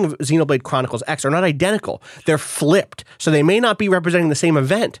 and the opening of Xenoblade Chronicles X are not identical. They're flipped, so they may not be representing the same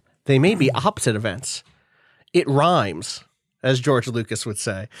event. They may be opposite events. It rhymes, as George Lucas would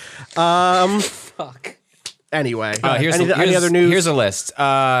say. Fuck. Anyway, any other news? Here's a list.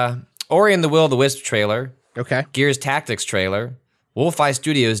 Ori and the Will of the Wisp trailer. Okay. Gears Tactics trailer. Wolfeye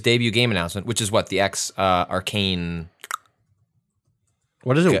Studios debut game announcement, which is what the Arcane.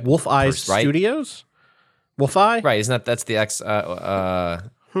 What is it? Wolfeye Studios? Wolfeye? Right, isn't that's the X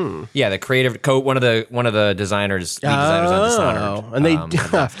Yeah, the creative one of the designers, lead designers on Dishonored. And they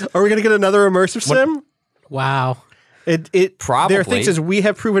are we going to get another immersive sim? Wow. It probably. Their thing is, we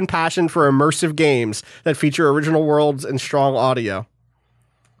have proven passion for immersive games that feature original worlds and strong audio.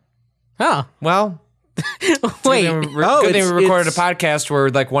 Oh. Well, wait. Good thing we recorded a podcast where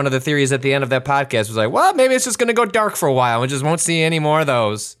like one of the theories at the end of that podcast was like, well, maybe it's just going to go dark for a while. We just won't see any more of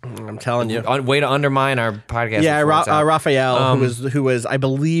those. I'm telling you. Way to undermine our podcast. Yeah, Raphael, who was, I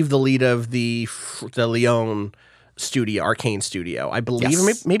believe, the lead of the Leon studio, Arcane studio. I believe,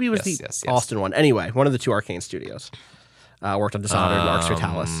 maybe it was the Austin one. Anyway, one of the two Arcane studios worked on Dishonored and Arx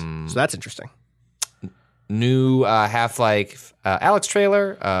Fatalis. So that's interesting. New Half-Life Alyx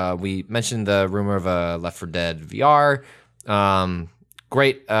trailer. We mentioned the rumor of a Left 4 Dead VR.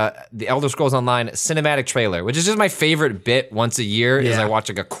 Great. The Elder Scrolls Online cinematic trailer, which is just my favorite bit once a year, is I watch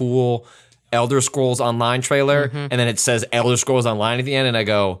like a cool Elder Scrolls Online trailer, and then it says Elder Scrolls Online at the end, and I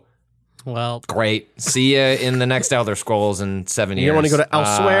go, well, great. See you in the next Elder Scrolls in 7 years. You don't want to go to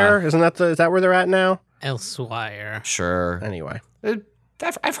Elsewhere? Is that where they're at now? Elsewhere. Sure. Anyway.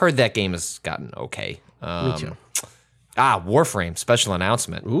 I've heard that game has gotten okay. Me too. Warframe special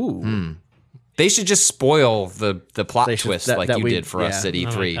announcement. Ooh. They should just spoil the plot twist like you did for us at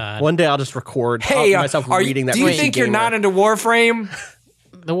E3. One day I'll just record myself reading that. Do you think you're not into Warframe?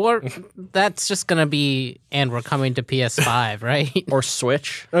 That's just gonna be, and we're coming to PS5, right? Or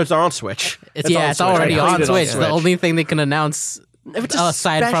Switch. No, it's on Switch. It's already on Switch. The only thing they can announce, if it's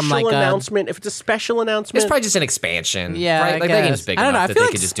aside from like announcement, if it's a special announcement, it's probably just an expansion. Yeah, right? Like that game's big enough that they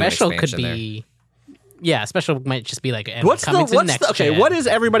could just do an expansion could be. Yeah, special might just be like what is the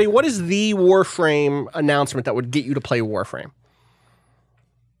Warframe announcement that would get you to play Warframe?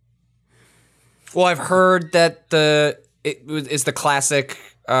 Well, I've heard that it's the classic.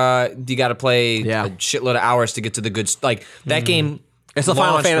 You got to play a shitload of hours to get to the good. Like that game. It's the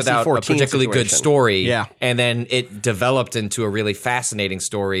Final Fantasy without a particularly situation. Good story. Yeah. And then it developed into a really fascinating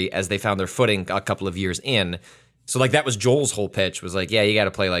story as they found their footing a couple of years in. So like that was Joel's whole pitch was like, yeah, you got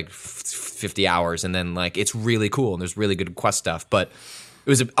to play like 50 hours and then like it's really cool and there's really good quest stuff. But it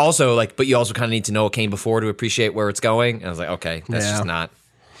was also like, but you also kind of need to know what came before to appreciate where it's going. And I was like, okay, that's just not.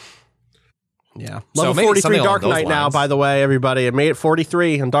 Yeah. Level 43 Dark Knight now, by the way, everybody. I made it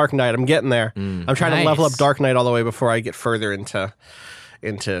 43 on Dark Knight. I'm getting there. I'm trying to level up Dark Knight all the way before I get further into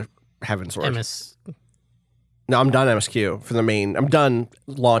Heavensward. No, I'm done MSQ for the main. I'm done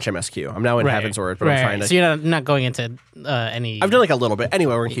launch MSQ. I'm now in Heavensward, but I'm trying to. So you're not going into any. I've done like a little bit.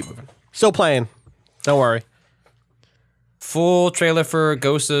 Anyway, we're going to keep moving. Still playing. Don't worry. Full trailer for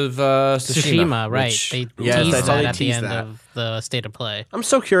Ghost of Tsushima. Right. They teased that at the end of the State of Play. I'm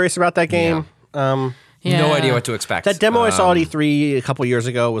so curious about that game. No idea what to expect. That demo I saw at E3 a couple years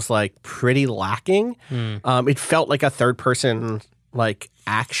ago was like pretty lacking. It felt like a third-person like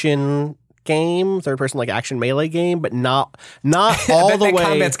action game, third-person like action melee game, but not all the way.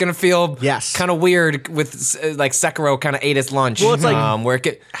 Combat's gonna feel kind of weird with like Sekiro kind of ate its lunch. Well, it's like where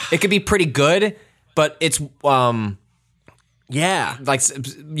it could be pretty good, but it's like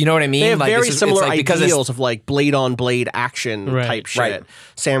you know what I mean. They have like, very similar like ideals of like blade on blade action type shit,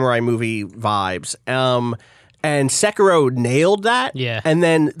 samurai movie vibes. And Sekiro nailed that. Yeah. And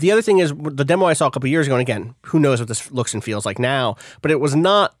then the other thing is the demo I saw a couple years ago, and again, who knows what this looks and feels like now, but it was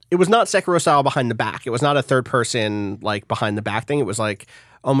not Sekiro style behind the back. It was not a third person like behind the back thing. It was like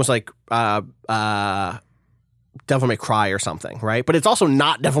almost like Devil May Cry or something, right? But it's also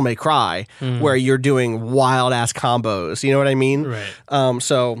not Devil May Cry where you're doing wild ass combos. You know what I mean? Right.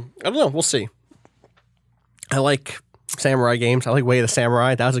 So I don't know. We'll see. I like samurai games. I like Way of the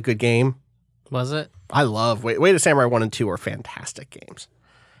Samurai. That was a good game. Was it? I love Way of the Samurai 1 and 2 are fantastic games.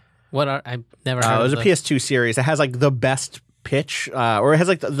 I've never heard of it was a PS2 series. It has like the best pitch, or it has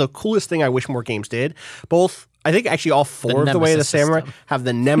like the coolest thing I wish more games did. Both I think actually all four of the Way of the Samurai have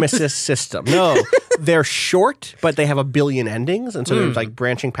the Nemesis system. No, they're short, but they have a billion endings, and so there's like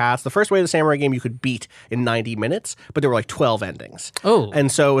branching paths. The first Way of the Samurai game you could beat in 90 minutes, but there were like 12 endings. Oh,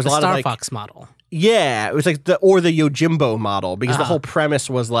 and so it was a lot Star of like Fox model. Yeah, it was like the Yojimbo model, because the whole premise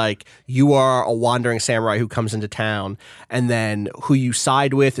was like you are a wandering samurai who comes into town, and then who you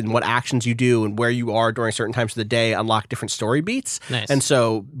side with and what actions you do and where you are during certain times of the day unlock different story beats. Nice. And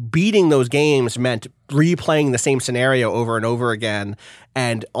so beating those games meant replaying the same scenario over and over again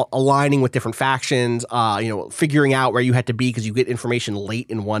and aligning with different factions, figuring out where you had to be because you get information late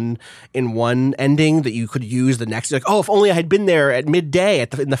in one ending that you could use the next. Like, oh, if only I had been there at midday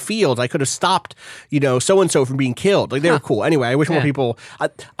in the field, I could have stopped, so-and-so from being killed. Like, they were cool. Anyway, I wish more people.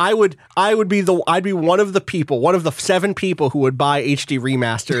 I'd be one of the 7 people who would buy HD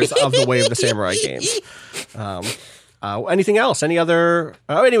remasters of the Way of the Samurai games. Anything else? Any other?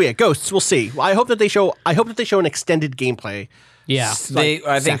 Anyway, Ghosts. We'll see. I hope that they show an extended gameplay. Yeah,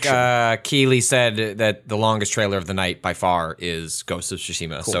 I think Keighley said that the longest trailer of the night by far is Ghost of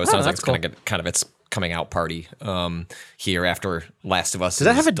Tsushima. Cool. So it sounds like it's going to get kind of its coming out party here after Last of Us. Does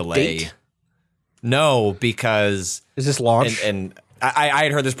that have a delay? Date? No, because is this launch? And I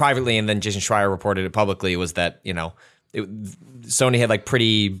had heard this privately, and then Jason Schreier reported it publicly. Was that Sony had like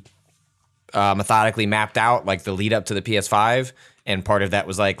pretty methodically mapped out like the lead up to the PS5. And part of that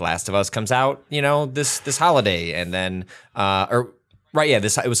was like Last of Us comes out, this holiday, and then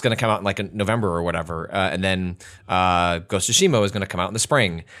it was going to come out in like in November or whatever, and then Ghost of Tsushima was going to come out in the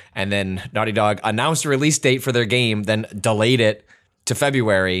spring, and then Naughty Dog announced a release date for their game, then delayed it to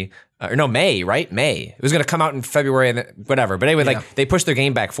February. May, right? May. It was going to come out in February and whatever. But anyway, like they pushed their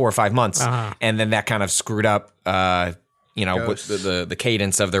game back 4 or 5 months, and then that kind of screwed up. With the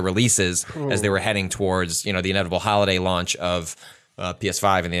cadence of their releases as they were heading towards, the inevitable holiday launch of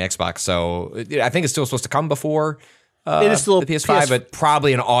PS5 and the Xbox. So I think it's still supposed to come before it is still the PS5, but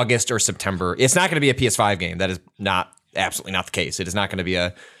probably in August or September. It's not going to be a PS5 game. That is absolutely not the case. It is not going to be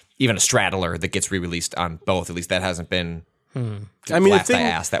even a straddler that gets re-released on both. At least that hasn't been. I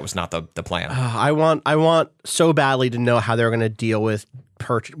asked, that was not the plan. I want so badly to know how they're going to deal with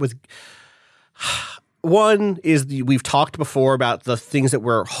One is we've talked before about the things that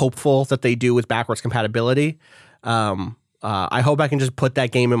we're hopeful that they do with backwards compatibility. I hope I can just put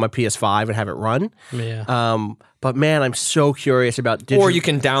that game in my PS5 and have it run. Yeah. But man, I'm so curious about digital. Or you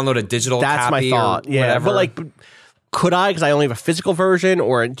can download a digital That's copy my thought. Or whatever. But like, could I? Because I only have a physical version,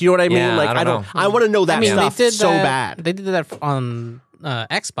 or do you know what I mean? Yeah, like, I don't know. I want to know that stuff so bad. They did that on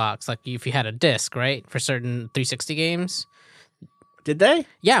Xbox. Like if you had a disc, right, for certain 360 games. Did they?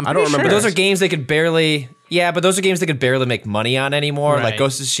 Yeah, I don't remember. But those are games they could barely. Yeah, but those are games they could barely make money on anymore. Right. Like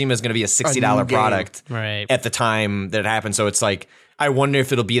Ghost of Tsushima is going to be a $60 product right. at the time that it happened. So it's like, I wonder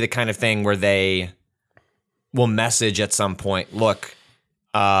if it'll be the kind of thing where they will message at some point. Look,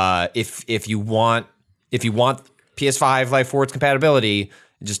 if you want PS5 like forwards compatibility,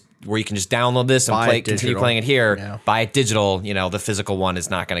 just where you can just download this and continue playing it here, buy it digital. The physical one is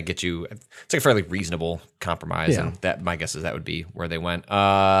not going to get you. It's like a fairly reasonable compromise, and that my guess is that would be where they went.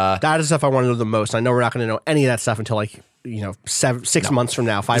 That is stuff I want to know the most. I know we're not going to know any of that stuff until like 6 months from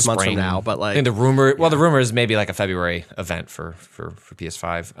now, 5 months from now. But like, I think the rumor is maybe like a February event for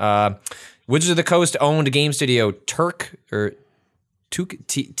PS5. Wizards of the Coast owned game studio Turk or Tuque.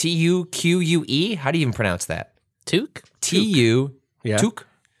 How do you even pronounce that? Tuque. Tuque. Yeah.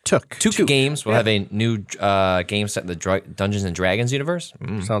 Tuque Games will have a new game set in the Dungeons and Dragons universe.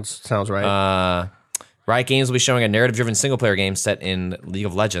 Sounds right. Riot Games will be showing a narrative-driven single-player game set in League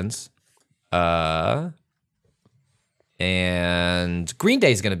of Legends. And Green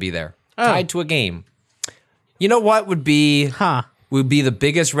Day is going to be there, tied to a game. You know what would be the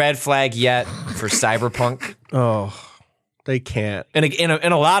biggest red flag yet for Cyberpunk? Oh, they can't. And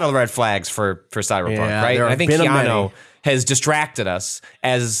a lot of red flags for Cyberpunk, right? And I think Keanu has distracted us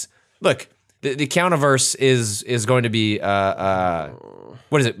as look. The Keanuverse is going to be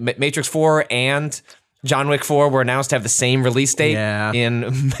what is it? Matrix 4 and John Wick 4 were announced to have the same release date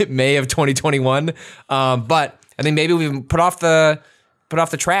in May of 2021. But I think maybe we've put off the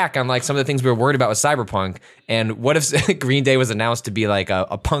track on like some of the things we were worried about with Cyberpunk. And what if Green Day was announced to be like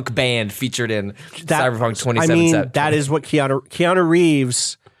a punk band featured in Cyberpunk 2077? I mean, that is what Keanu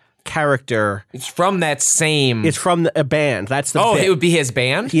Reeves' character. It's from that same. It's from a band. That's the. Oh, it would be his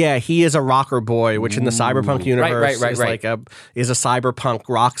band. Yeah, he is a rocker boy, which in the Cyberpunk universe is a cyberpunk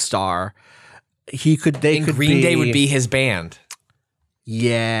rock star. Green Day would be his band.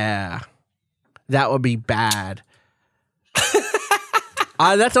 Yeah, that would be bad.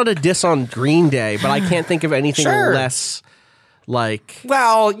 That's not a diss on Green Day, but I can't think of anything less Like,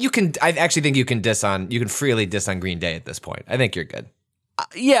 well, you can. I actually think you can freely diss on Green Day at this point. I think you're good.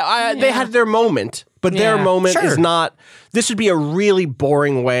 They had their moment, but their moment is not. This would be a really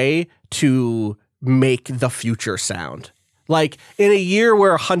boring way to make the future sound. Like in a year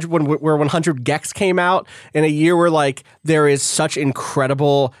where 100 Gex came out, in a year where like there is such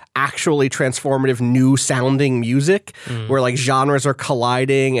incredible, actually transformative new sounding music, where like genres are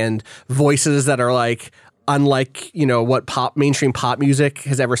colliding and voices that are like unlike, you know, what mainstream pop music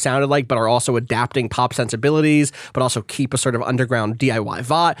has ever sounded like, but are also adapting pop sensibilities, but also keep a sort of underground DIY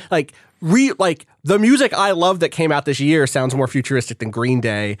vibe. Like the music I love that came out this year sounds more futuristic than Green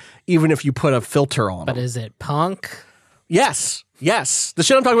Day, even if you put a filter on. But is it punk? Yes. The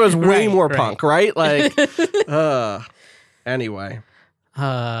shit I'm talking about is way more punk, right? Like, anyway.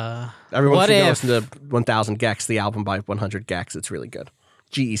 Everyone should go listen to 1000 Gex, the album by 100 Gex. It's really good.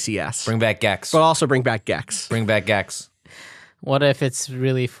 GECS. Bring back Gex. But also bring back Gex. Bring back Gex. What if it's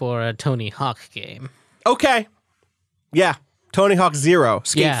really for a Tony Hawk game? Okay. Yeah. Tony Hawk Zero.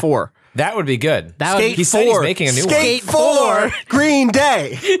 Skate 4. That would be good. He said he's making a new Skate 4. Green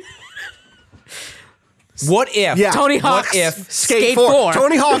Day. What if Tony Hawk's Skate 4?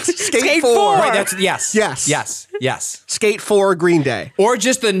 Tony Hawk's Skate 4. Right, yes. Skate 4 Green Day. Or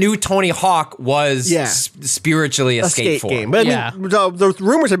just the new Tony Hawk was spiritually a Skate 4 game. But I mean, the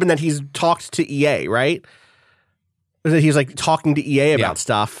rumors have been that he's talked to EA, right? That he's like talking to EA about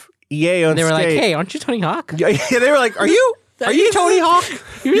stuff. EA owns They were Skate. like, "Hey, aren't you Tony Hawk?" Yeah, they were like, "Are you Tony Hawk?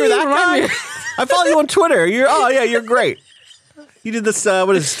 You're that guy? I follow you on Twitter. You're great. You did this.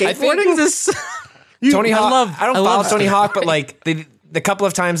 What is it, skateboarding? Tony Hawk. I don't follow Tony Hawk, but like the couple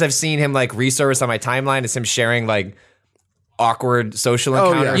of times I've seen him like resurface on my timeline is him sharing like awkward social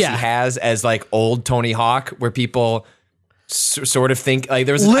encounters he has as like old Tony Hawk, where people sort of think like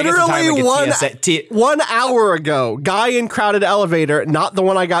there was literally 1 hour ago, guy in crowded elevator, not the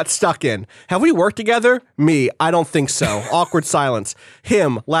one I got stuck in. Have we worked together? Me, I don't think so. Awkward silence.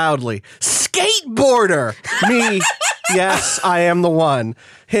 Him, loudly. Skateboarder. Me, yes, I am the one.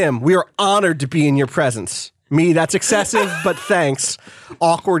 Him, we are honored to be in your presence. Me, that's excessive, but thanks.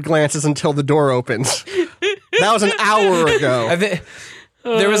 Awkward glances until the door opens. That was an hour ago.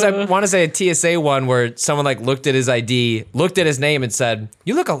 There was, I want to say, a TSA one where someone like looked at his ID, looked at his name, and said,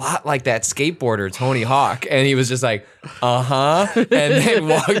 "You look a lot like that skateboarder, Tony Hawk." And he was just like, and then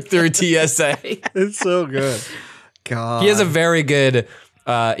walked through TSA. It's so good. God, he has a very good.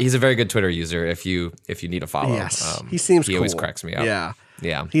 He's a very good Twitter user. If you need a follow, yes, he seems. He cool. always cracks me up.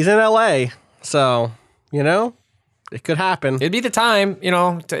 Yeah. He's in LA, so you know. It could happen. It'd be the time, you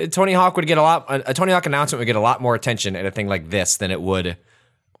know. Tony Hawk would get a Tony Hawk announcement would get a lot more attention at a thing like this than it would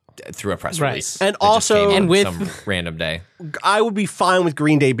through a press release. And also, with some random day, I would be fine with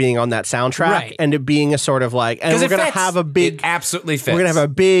Green Day being on that soundtrack and it being a sort of like, and we're going to have a big, it absolutely fits. We're going to have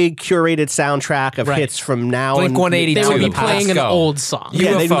a big curated soundtrack of hits from now. Blink-182. They would be playing an old song.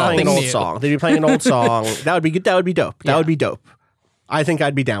 Yeah, they'd be playing an old song. They'd be playing an old song. That would be good. That would be dope. That would be dope. I think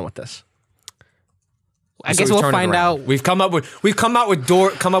I'd be down with this. I guess we'll find out. We've come up with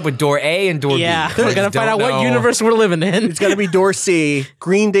door A and door B. Yeah, we're gonna find out what universe we're living in. It's gonna be door C.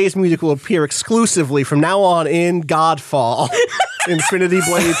 Green Day's music will appear exclusively from now on in Godfall, Infinity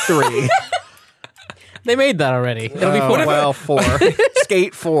Blade 3. They made that already. It'll be 4.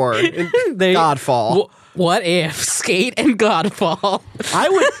 Skate 4. Godfall. What if Skate and Godfall? I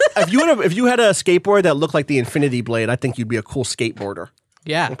would if you had a skateboard that looked like the Infinity Blade, I think you'd be a cool skateboarder.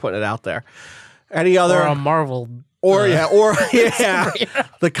 Yeah, I'm putting it out there. Any other or a Marvel the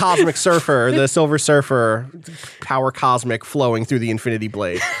Cosmic Surfer, the Silver Surfer, power cosmic flowing through the Infinity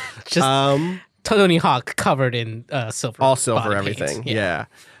Blade. Just Tony Hawk covered in silver, all silver, everything. Yeah.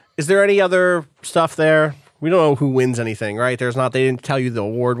 Is there any other stuff there? We don't know who wins anything, right? There's not. They didn't tell you the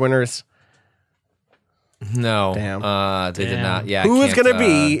award winners. No, they did not. Yeah, who is going to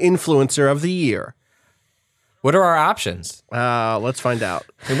be influencer of the year? What are our options? Let's find out.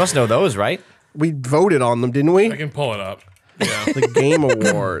 We must know those, right? We voted on them, didn't we? I can pull it up. Yeah. The Game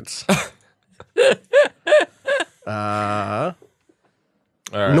Awards. Right.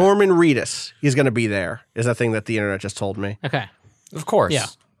 Norman Reedus. He's going to be there, is a thing that the internet just told me. Okay. Of course. Yeah.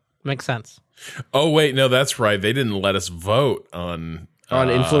 Makes sense. Oh, wait. No, that's right. They didn't let us vote on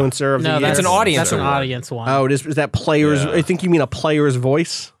influencer of the year. That's an audience That's award. an audience one. Oh, is that players? Yeah. I think you mean a player's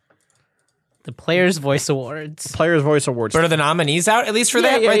voice? The Players' Voice Awards. Players' Voice Awards. But are the nominees out at least for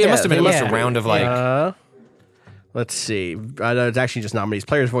that? Right? There must have been a round of like. Let's see. It's actually just nominees.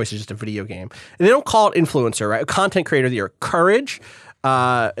 Player's Voice is just a video game. And they don't call it influencer, right? Content creator of the year. Courage,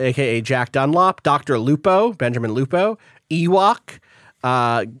 a.k.a. Jack Dunlop. Dr. Lupo, Benjamin Lupo. Ewok.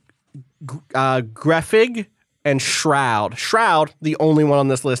 Grefig, and Shroud. Shroud, the only one on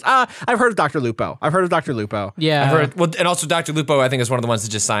this list. I've heard of Dr. Lupo. Yeah. I've heard, and also Dr. Lupo, I think, is one of the ones that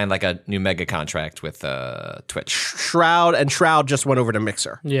just signed like a new mega contract with Twitch. Shroud just went over to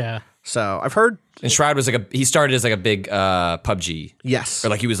Mixer. Yeah. So I've heard. And Shroud was he started as like a big PUBG. Yes. Or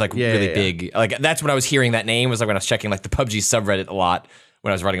like he was like really big. Like that's when I was hearing that name, was like when I was checking like the PUBG subreddit a lot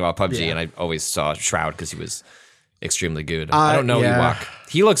when I was writing about PUBG, and I always saw Shroud because he was extremely good. I don't know Ewok.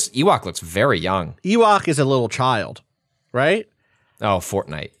 Ewok looks very young. Ewok is a little child, right? Oh,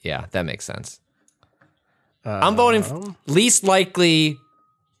 Fortnite. Yeah, that makes sense. I'm voting least likely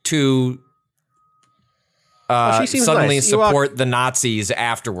to suddenly nice. support the Nazis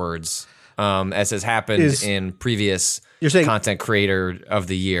afterwards, as has happened in previous content creator of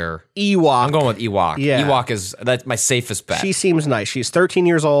the year. Ewok. I'm going with Ewok. Yeah. That's my safest bet. She seems nice. She's 13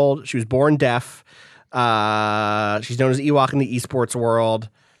 years old. She was born deaf. She's known as Ewok in the esports world.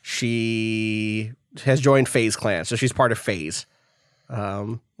 She has joined FaZe Clan, so she's part of FaZe.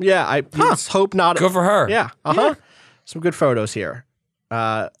 Let's hope not. Good for her. Yeah. Yeah. Some good photos here.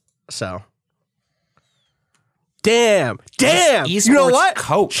 So. Damn. You know what?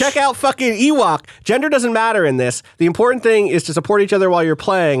 Coach. Check out fucking Ewok. Gender doesn't matter in this. The important thing is to support each other while you're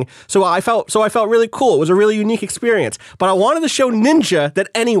playing. So I felt really cool. It was a really unique experience. But I wanted to show Ninja that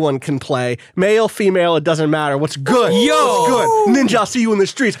anyone can play. Male, female, it doesn't matter. What's good? Yo! What's good? Ninja, I'll see you in the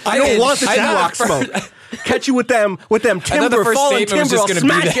streets. I don't want the Ewok smoke. Catch you with them timber, fallen timber, I'll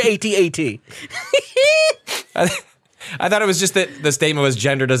smash you AT-AT. I thought it was just that the statement was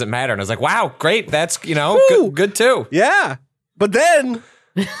gender doesn't matter. And I was like, wow, great. That's, good too. Yeah. But then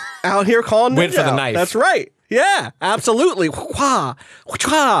out here calling went Ninja for the out. knife. That's right. Yeah, absolutely. Wah,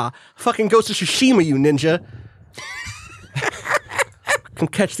 wah. Fucking Ghost of Tsushima, you ninja. Can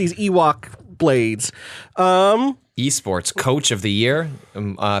catch these Ewok blades. Esports coach of the year.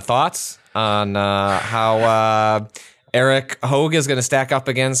 Thoughts on how Eric Hogue is going to stack up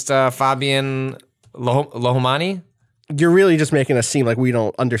against Fabian Lohomani? You're really just making us seem like we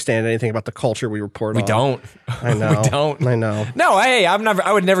don't understand anything about the culture we report on. We don't. I know. We don't. I know. No, hey,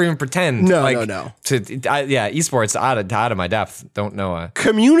 I would never even pretend. No. Esports out of my depth. Don't know.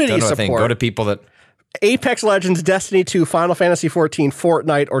 Community support. Go to people that. Apex Legends, Destiny 2, Final Fantasy 14,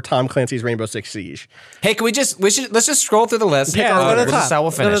 Fortnite, or Tom Clancy's Rainbow Six Siege. Hey, let's just scroll through the list. Yeah, go to the top. How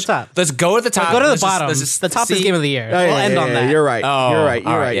we'll finish. Go to the top. Let's go to the top. Go to the bottom. The top is Game of the Year. We'll end on that. You're right. You're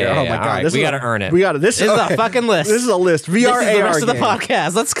right. Yeah, oh my god, we got to earn it. We got it. This is a fucking list. This is a list. VR AR. This is the rest of the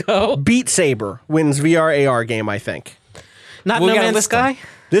podcast. Let's go. Beat Saber wins VR AR game, I think. No Man's Sky.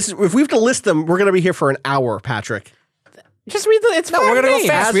 If we have to list them, we're going to be here for an hour, Patrick. Just read it's we're gonna go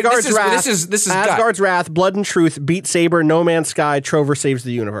fast. Asgard's Wrath. This is Asgard's Wrath, Blood and Truth, Beat Saber, No Man's Sky, Trover Saves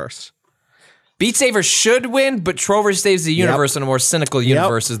the Universe. Beat Saber should win, but Trover Saves the Universe in a more cynical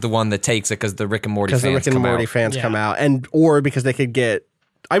universe is the one that takes it because the Rick and Morty fans come out, or because they could get.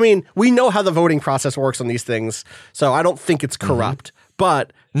 I mean, we know how the voting process works on these things, so I don't think it's corrupt.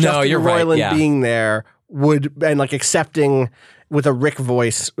 But Justin Roiland being there and like accepting with a Rick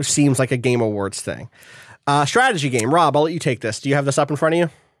voice seems like a Game Awards thing. Strategy game. Rob, I'll let you take this. Do you have this up in front of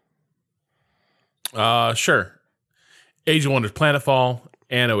you? Sure. Age of Wonders Planetfall,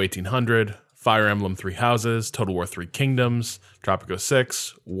 Anno 1800, Fire Emblem Three Houses, Total War Three Kingdoms, Tropico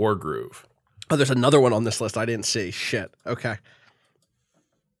 6, Wargroove. Oh, there's another one on this list I didn't see. Shit. Okay.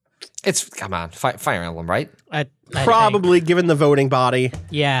 Come on, Fire Emblem, right? Probably, given the voting body.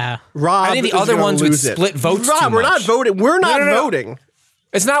 Yeah. Rob, I think the other ones would split votes Rob, too much. We're not voting. We're not voting.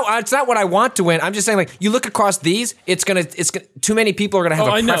 It's not what I want to win. I'm just saying, like, you look across these, it's gonna too many people are gonna have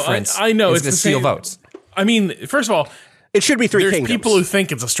a preference. I know. It's gonna steal votes. I mean, first of all, it should be Three Kingdoms. There's people who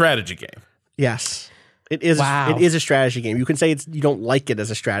think it's a strategy game. Yes. It is. Wow. It is a strategy game. You can say you don't like it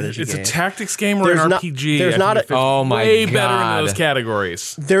as a strategy game. It's a tactics game or an RPG. There's not a. Oh my way god! Better in those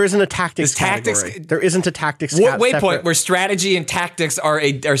categories. There isn't a tactics category. There isn't a tactics. Waypoint where strategy and tactics are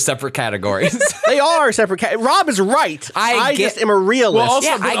separate categories. They are separate. Rob is right. I just am a realist.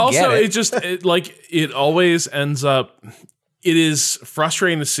 Well, it always ends up. It is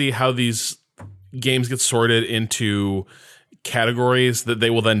frustrating to see how these games get sorted into categories that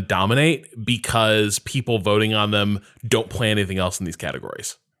they will then dominate because people voting on them don't play anything else in these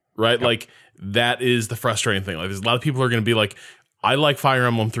categories, right? Yep. Like that is the frustrating thing. Like there's a lot of people who are going to be like, I like Fire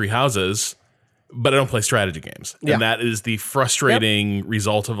Emblem Three Houses, but I don't play strategy games. Yeah. And that is the frustrating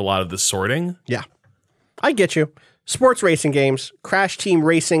result of a lot of this sorting. Yeah, I get you. Sports racing games, Crash Team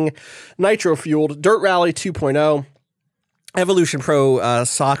Racing, Nitro Fueled, Dirt Rally 2.0, Evolution Pro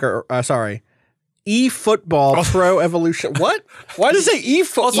Soccer, eFootball Pro Evolution. What? Why does it say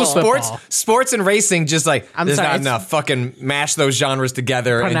eFootball? Also, sports and racing, just like, there's not enough. Fucking mash those genres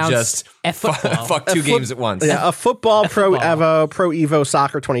together and just fuck two games at once. Yeah, a football, Pro Evo, Pro Evo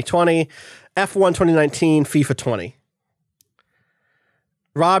Soccer 2020, F1 2019, FIFA 20.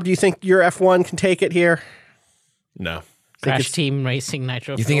 Rob, do you think your F1 can take it here? No. Crash Team Racing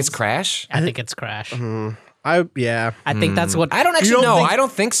Nitro. You think it's Crash? I think it's Crash. I think that's what... I don't actually know. I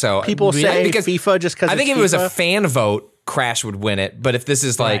don't think so. People say because FIFA just because I think if it was a fan vote, Crash would win it. But if this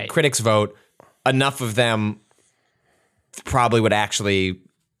is like critics vote, enough of them probably would actually...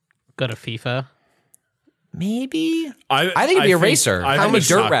 go to FIFA. Maybe. I think it'd be a racer. I How think many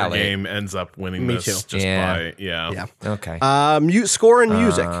dirt rally game ends up winning this just by... Yeah. Okay. Score and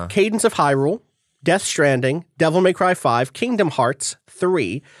music. Cadence of Hyrule, Death Stranding, Devil May Cry 5, Kingdom Hearts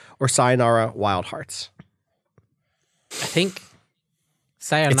 3, or Sayonara Wild Hearts. I think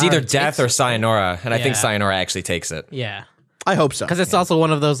Sayonara. It's either Death or Sayonara, and I think Sayonara actually takes it. Yeah. I hope so. Because it's also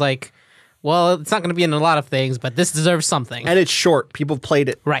one of those like, well, it's not going to be in a lot of things, but this deserves something. And it's short. People have played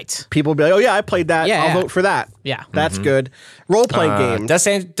it. Right. People be like, oh yeah, I played that. I'll vote for that. Yeah. That's good. Role-playing game. Death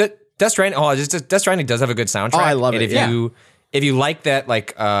Stranding, Death Stranding does have a good soundtrack. Oh, I love it. If you like that,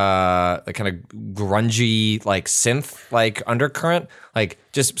 like kind of grungy, like synth, like undercurrent, like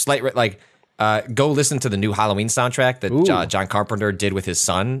just slight, like go listen to the new Halloween soundtrack that John Carpenter did with his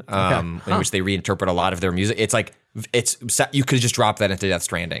son, in which they reinterpret a lot of their music. It's like you could just drop that into Death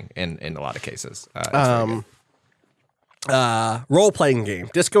Stranding in a lot of cases. Role playing game: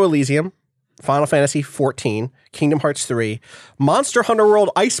 Disco Elysium, Final Fantasy 14, Kingdom Hearts 3, Monster Hunter World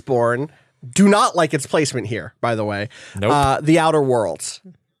Iceborne. Do not like its placement here, by the way. Nope. The Outer Worlds.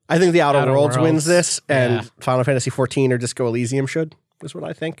 I think the Outer Worlds wins this, and Final Fantasy 14 or Disco Elysium should, is what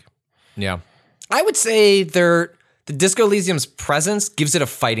I think. Yeah. I would say the Disco Elysium's presence gives it a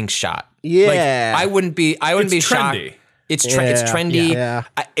fighting shot. Yeah. Like, I wouldn't be shocked. It's trendy. Yeah.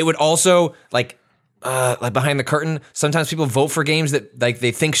 It would also like behind the curtain, sometimes people vote for games that like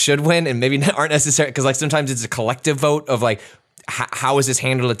they think should win and maybe aren't necessary, because like sometimes it's a collective vote of like, how is this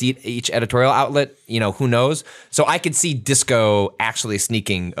handled at each editorial outlet? You know, who knows? So I could see Disco actually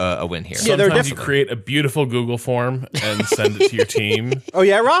sneaking a win here. Sometimes you create a beautiful Google form and send it to your team. Oh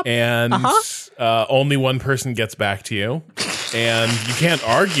yeah, Rob? And only one person gets back to you. And you can't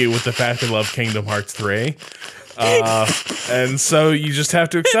argue with the fact they love Kingdom Hearts 3. And so you just have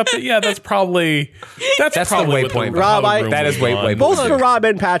to accept that. Yeah, that's probably the waypoint. Rob, that is waypoint. Both for Rob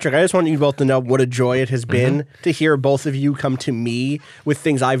and Patrick, I just want you both to know what a joy it has been to hear both of you come to me with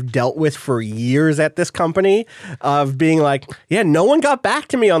things I've dealt with for years at this company, of being like, yeah, no one got back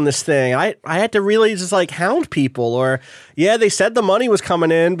to me on this thing. I had to really just like hound people, or yeah, they said the money was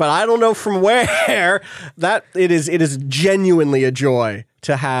coming in, but I don't know from where. That it is genuinely a joy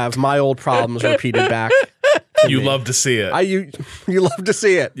to have my old problems repeated back. You love to see it. You love to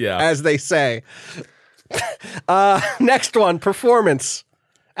see it, as they say. Next one, performance.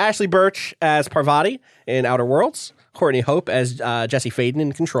 Ashley Birch as Parvati in Outer Worlds. Courtney Hope as Jesse Faden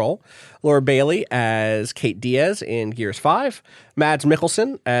in Control. Laura Bailey as Kate Diaz in Gears 5. Mads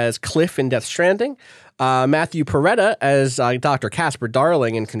Mikkelsen as Cliff in Death Stranding. Matthew Peretta as Dr. Casper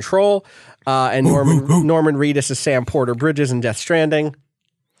Darling in Control. And Norman Reedus as Sam Porter Bridges in Death Stranding.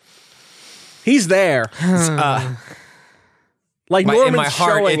 He's there. Like Norman's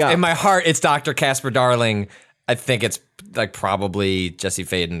showing up. In my heart, it's Dr. Casper Darling. I think it's like probably Jesse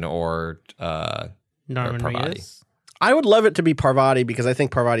Faden or Norman Parvati. Reedus. I would love it to be Parvati because I think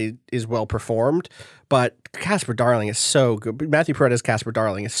Parvati is well performed, but Casper Darling is so good. Matthew Peretta's Casper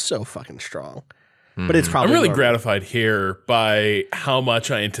Darling is so fucking strong. But it's probably I'm really Norman. gratified here by how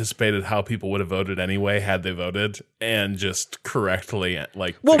much I anticipated how people would have voted anyway had they voted, and just correctly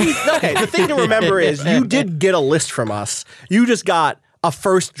like. Well, the thing to remember is you did get a list from us. You just got a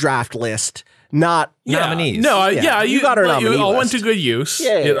first draft list, not nominees. No, you got our nominee list. All went to good use.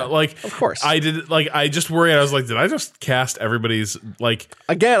 Yeah. Like of course, I did. Like I just worried. I was like, did I just cast everybody's like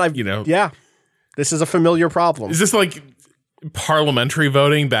again? This is a familiar problem. Is this like parliamentary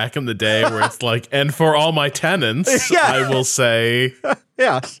voting back in the day where it's like, and for all my tenants, I will say.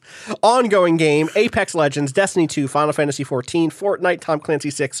 Yes. Ongoing game, Apex Legends, Destiny 2, Final Fantasy 14, Fortnite, Tom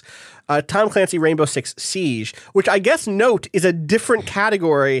Clancy 6, Tom Clancy Rainbow Six Siege, which I guess note is a different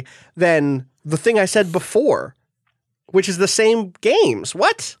category than the thing I said before, which is the same games.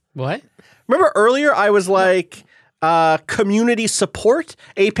 What? Remember earlier I was like... community support,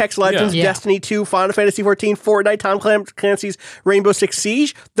 Apex Legends, Destiny 2, Final Fantasy 14, Fortnite, Tom Clancy's Rainbow Six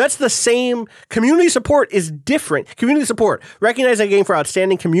Siege. That's the same. Community support is different. Community support. Recognize a game for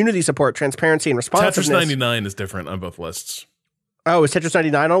outstanding community support, transparency, and responsiveness. Tetris 99 is different on both lists. Oh, is Tetris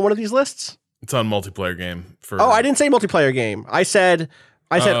 99 on one of these lists? It's on multiplayer game. I didn't say multiplayer game. I said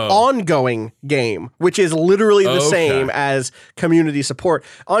ongoing game, which is literally the same as community support.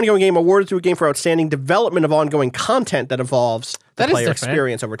 Ongoing game awarded to a game for outstanding development of ongoing content that evolves the player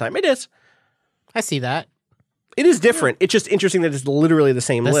experience over time. It is. I see that. It is different. It's just interesting that it's literally the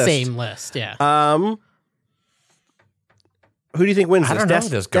same list. The same list, yeah. Who do you think wins this? I don't know who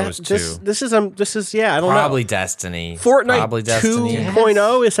this goes to. This is I don't know. Probably Destiny. Fortnite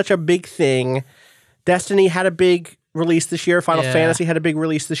 2.0 is such a big thing. Destiny had a big release this year. Final Fantasy had a big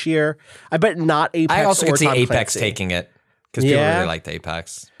release this year. I bet not Apex. I also could see Tom Apex Clancy. taking it because people really liked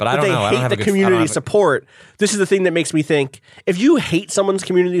Apex. But I don't know. They hate the community support. This is the thing that makes me think if you hate someone's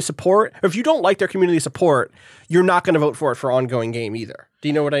community support, or if you don't like their community support, you're not going to vote for it for ongoing game either. Do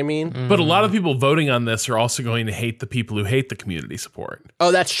you know what I mean? But a lot of people voting on this are also going to hate the people who hate the community support.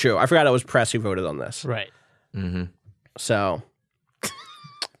 Oh, that's true. I forgot it was press who voted on this. Right. Mm-hmm. So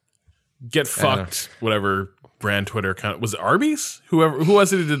get fucked. Whatever brand Twitter account was it Arby's? Who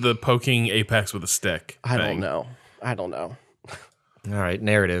was it who did the poking Apex with a stick? I don't know. All right,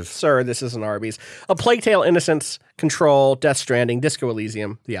 narrative. Sir, this isn't Arby's. A Plague Tale, Innocence, Control, Death Stranding, Disco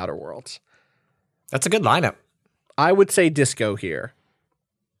Elysium, The Outer Worlds. That's a good lineup. I would say Disco here.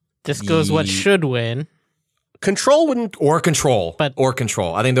 Disco's what should win. Control wouldn't... Or Control. Or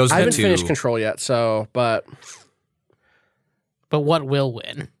Control. I think those are the two. I haven't finished Control yet, so, but... But what will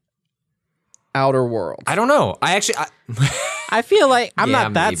win? Outer Worlds. I don't know. I feel like I'm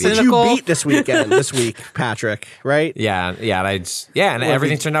not that cynical. But you beat this week, Patrick, right? Yeah, and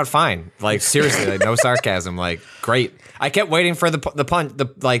everything turned out fine. Like seriously, like no sarcasm. Like great. I kept waiting for the punch,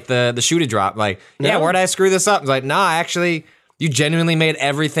 the shoe to drop. Like, where'd I screw this up? I was like, nah, actually, you genuinely made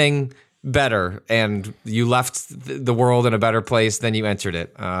everything better, and you left the world in a better place than you entered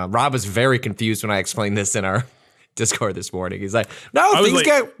it. Rob was very confused when I explained this in our Discord this morning. He's like, no, things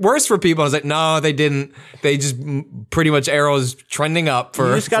get worse for people. I was like, no, they didn't. They just pretty much arrows trending up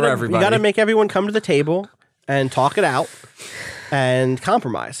for everybody. You got to make everyone come to the table and talk it out and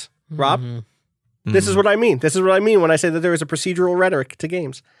compromise. Rob, this is what I mean. This is what I mean when I say that there is a procedural rhetoric to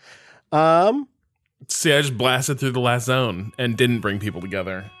games. See, I just blasted through the last zone and didn't bring people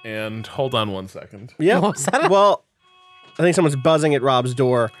together. And hold on 1 second. Yeah. Well, I think someone's buzzing at Rob's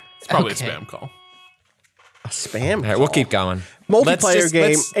door. It's probably a spam call. A spam call? All right, we'll keep going. Multiplayer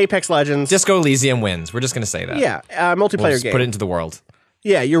game, Apex Legends. Disco Elysium wins. We're just going to say that. Yeah, multiplayer game. Put it into the world.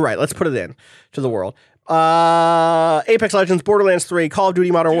 Yeah, you're right. Let's put it in to the world. Apex Legends, Borderlands 3, Call of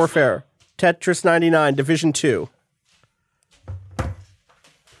Duty Modern Warfare, Tetris 99, Division 2.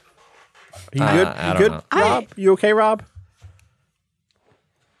 Are you good? You good, Rob? You okay, Rob?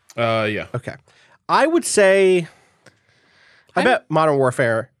 Yeah. Okay. I would say I bet Modern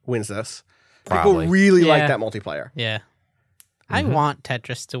Warfare wins this. Probably. People really like that multiplayer. Yeah. I want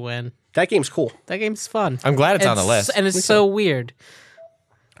Tetris to win. That game's cool. That game's fun. I'm glad it's on the list. And it's so weird.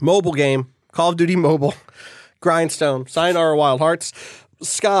 Mobile game, Call of Duty Mobile, Grindstone, Sayonara Wild Hearts,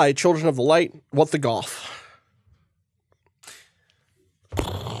 Sky, Children of the Light, What the Golf.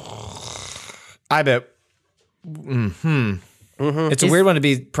 I bet. It's a weird one to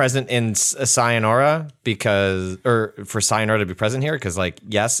be present in Sayonara for Sayonara to be present here because, like,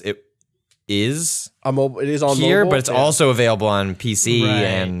 yes, it is it is on here, mobile, but it's also available on PC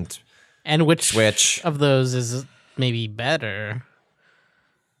and which Switch of those is maybe better.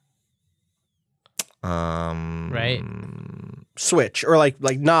 Right. Switch or like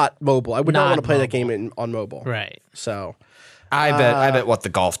not mobile. I would not want to play that game on mobile. Right. So. I bet What the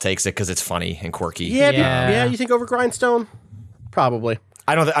Golf takes it because it's funny and quirky. Yeah. You think over Grindstone? Probably.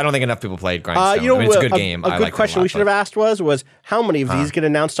 I don't think enough people played Grindstone. It's a good game. A good question we should have asked was how many of these get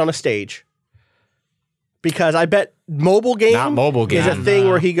announced on a stage? Because I bet mobile game is a thing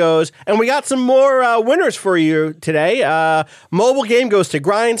where he goes, and we got some more winners for you today. Mobile game goes to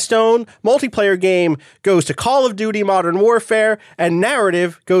Grindstone, multiplayer game goes to Call of Duty Modern Warfare, and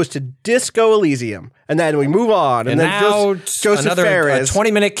narrative goes to Disco Elysium. And then we move on. And then now Joseph another Fares.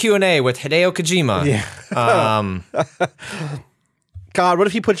 20-minute Q&A with Hideo Kojima. Yeah. God, what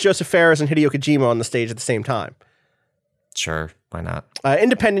if he puts Joseph Fares and Hideo Kojima on the stage at the same time? Sure, why not?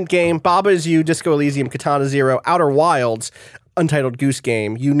 Independent game, Baba Is You, Disco Elysium, Katana Zero, Outer Wilds, Untitled Goose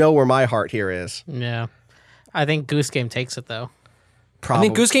Game. You know where my heart here is. Yeah. I think Goose Game takes it, though. Probably. I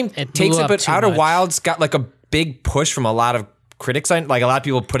mean, Goose Game takes it, but Outer Wilds got like a big push from a lot of critics. Like a lot of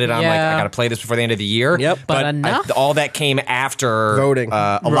people put it on like, I got to play this before the end of the year. Yep. But enough? All that came after voting.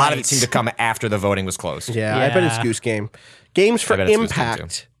 A lot of it seemed to come after the voting was closed. Yeah, I bet it's Goose Game. Games for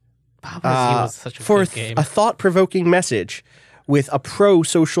Impact. Was such a for good game. a thought-provoking message. with a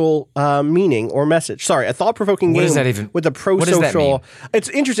pro-social meaning or message. Sorry, a thought-provoking game does that even, with a pro-social. It's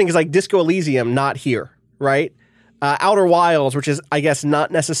interesting because like Disco Elysium, not here, right? Outer Wilds, which is I guess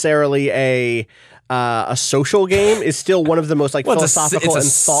not necessarily a social game, is still one of the most like philosophical and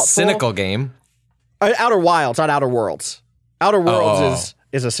thoughtful. Cynical game. Outer Wilds, not Outer Worlds. Outer Worlds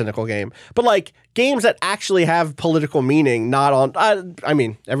is a cynical game, but like games that actually have political meaning, not on. I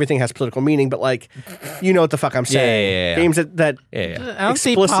mean, everything has political meaning, but like, you know what the fuck I'm saying. Yeah. Games that I don't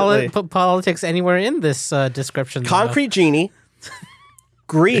see politics anywhere in this description. Concrete Genie,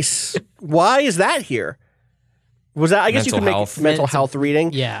 Grease. Why is that here? Was that? I guess you could make mental health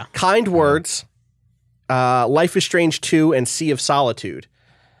reading. Yeah. Kind Words, Life is Strange 2, and Sea of Solitude.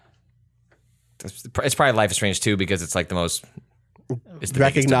 It's probably Life is Strange 2 because it's like the most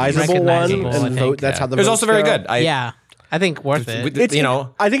recognizable one. And that's how the It was also very good. I think worth it. I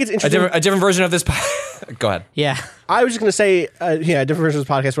think it's interesting. A different version of this. Go ahead. Yeah. I was just going to say, a different version of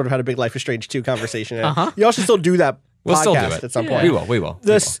this podcast would have had a big Life is Strange 2 conversation. You also still do that we'll podcast still do it. at some point. We will.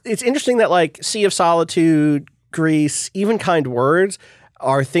 It's interesting that like Sea of Solitude, Grease, even Kind Words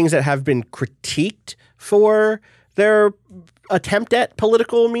are things that have been critiqued for their attempt at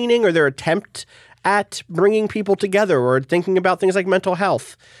political meaning or their attempt at bringing people together or thinking about things like mental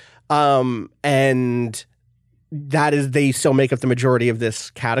health. And that is, they still make up the majority of this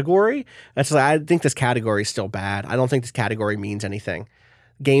category. That's I think this category is still bad. I don't think this category means anything.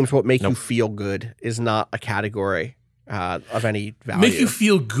 Games what make you feel good is not a category of any value. Make you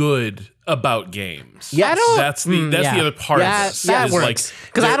feel good about games. Yes. That's the other part of this. That works.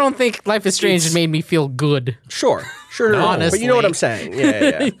 Because I don't think Life is Strange made me feel good. Sure. Honestly. But you know what I'm saying.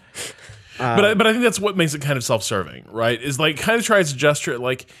 Yeah. But I think that's what makes it kind of self-serving, right? Is like kind of tries to gesture at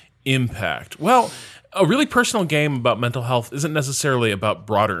like impact. Well, a really personal game about mental health isn't necessarily about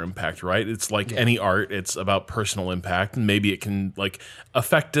broader impact, right? It's like any art, it's about personal impact, and maybe it can like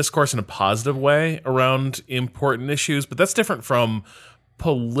affect discourse in a positive way around important issues, but that's different from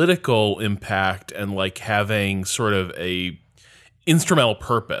political impact and like having sort of a instrumental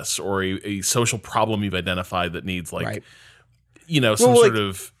purpose or a social problem you've identified that needs like some sort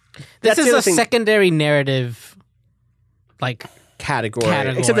of. This is a secondary narrative, like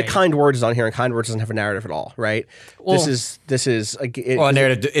category. Except that Kind Words is on here, and Kind Words doesn't have a narrative at all, right? Well, this is a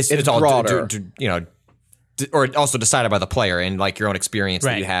narrative. It's all broader. Or also decided by the player and like your own experience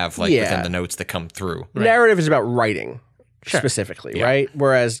that you have like within the notes that come through. Right. Narrative is about writing specifically, right?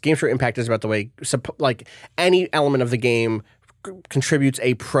 Whereas Games for Impact is about the way like any element of the game contributes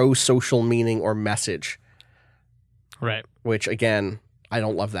a pro-social meaning or message. Right. Which again, I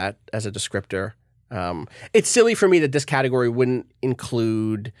don't love that as a descriptor. It's silly for me that this category wouldn't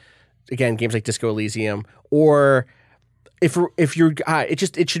include, again, games like Disco Elysium, or if you're,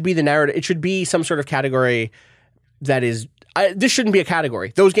 it should be the narrative. It should be some sort of category that is. This shouldn't be a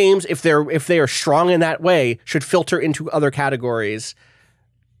category. Those games, if they are strong in that way, should filter into other categories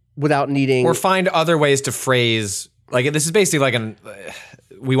without needing, or find other ways to phrase. Like this is basically like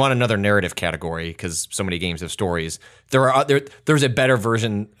we want another narrative category because so many games have stories. There's a better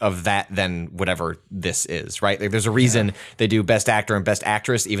version of that than whatever this is, right? Like there's a reason they do Best Actor and Best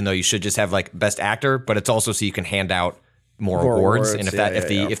Actress, even though you should just have like Best Actor, but it's also so you can hand out more awards. And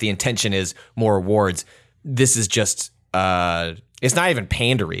if the intention is more awards, this is just it's not even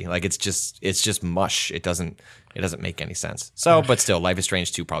pandery. Like it's just mush. It doesn't make any sense. So, but still, Life is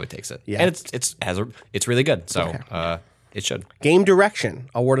Strange 2 probably takes it. Yeah, and it's really good. So. It should. Game Direction,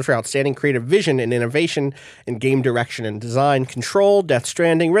 awarded for outstanding creative vision and innovation in game direction and design. Control, Death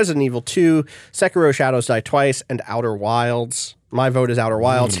Stranding, Resident Evil 2, Sekiro Shadows Die Twice, and Outer Wilds. My vote is Outer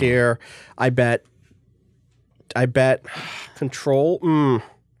Wilds here. I bet Control.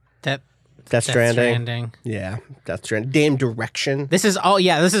 Death Stranding. Yeah, Death Stranding. Game Direction. This is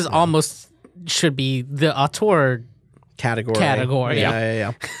almost should be the auteur category.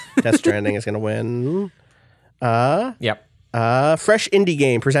 Yeah. Death Stranding is going to win. Yep. Fresh indie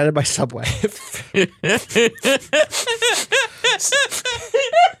game presented by Subway.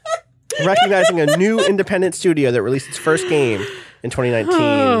 Recognizing a new independent studio that released its first game in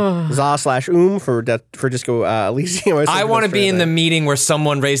 2019. for Disco Elysium. I want to be in the meeting where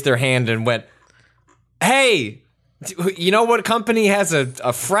someone raised their hand and went, "Hey, you know what company has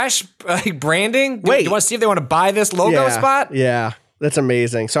a fresh branding? Do you want to see if they want to buy this logo spot?" Yeah. That's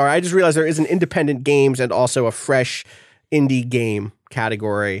amazing. Sorry, I just realized there is an independent games and also a fresh indie game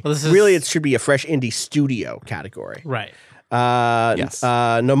category. Well, it should be a fresh indie studio category. Right. Yes.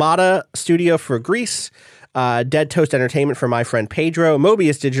 Nomada Studio for Grease, Dead Toast Entertainment for My Friend Pedro,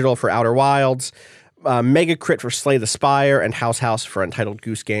 Mobius Digital for Outer Wilds, Mega Crit for Slay the Spire, and House for Untitled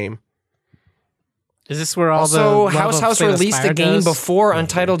Goose Game. Is this where all also, the House released a game before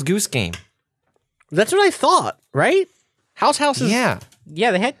Untitled Goose Game. That's what I thought, right? House is... Yeah,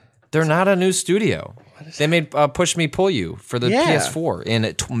 They're not a new studio. They made Push Me Pull You for the PS4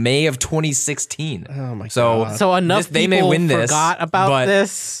 in May of 2016. Oh my god! So enough people they may win forgot about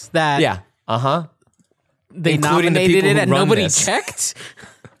this that they including nominated it and nobody this. checked.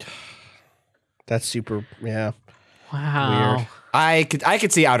 That's super. Yeah. Wow. Weird. I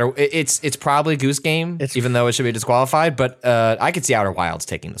could see Outer. It's probably Goose Game, even though it should be disqualified. But I could see Outer Wilds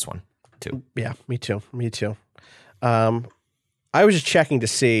taking this one too. Yeah, me too. I was just checking to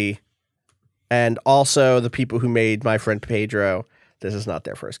see, and also the people who made My Friend Pedro, this is not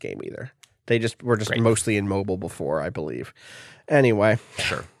their first game either. They were mostly in mobile before, I believe. Anyway,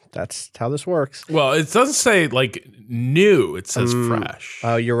 sure, that's how this works. Well, it doesn't say like new; it says fresh.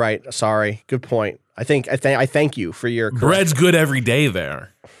 Oh, you're right. Sorry. Good point. I thank you for your bread's good every day.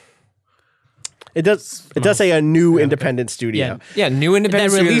 There, it does say a new independent studio. Yeah, new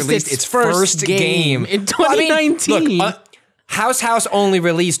independent studio released its first game in 2019. Look, House only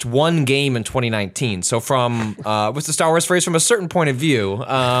released one game in 2019. So from what's the Star Wars phrase? From a certain point of view,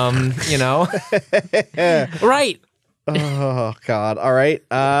 right. Oh God! All right.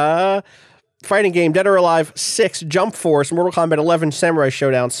 Fighting game: Dead or Alive 6, Jump Force, Mortal Kombat 11, Samurai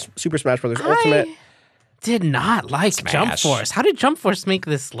Showdown, Super Smash Bros. Ultimate. Did not like Jump Force. How did Jump Force make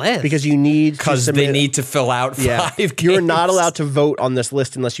this list? Because they need to fill out 5 games. You're not allowed to vote on this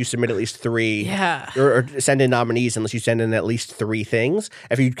list unless you submit at least 3. Yeah. Or send in nominees unless you send in at least 3 things.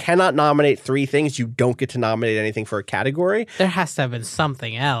 If you cannot nominate 3 things, you don't get to nominate anything for a category. There has to have been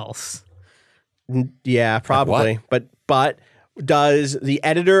something else. Yeah, probably. Like but does the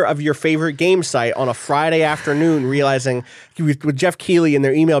editor of your favorite game site on a Friday afternoon realizing with Jeff Keighley in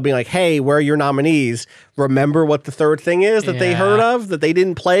their email being like, hey, where are your nominees? Remember what the third thing is that they heard of that they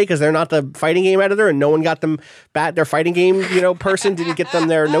didn't play because they're not the fighting game editor and no one got them back. Their fighting game, person didn't get them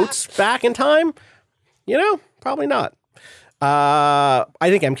their notes back in time. Probably not. I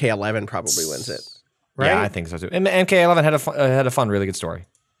think MK11 probably wins it. Right? Yeah, I think so too. And MK11 had a fun, really good story.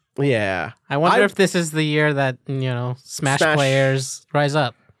 Yeah. I wonder if this is the year that, Smash players rise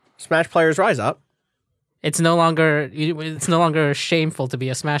up. Smash players rise up. It's no longer shameful to be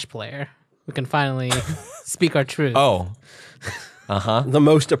a Smash player. We can finally speak our truth. Oh. The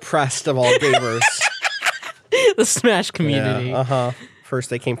most oppressed of all gamers. The Smash community. Yeah, First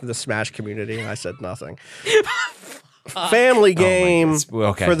they came from the Smash community and I said nothing. Family game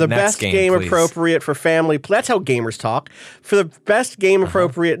for the best game appropriate for family. That's how gamers talk. For the best game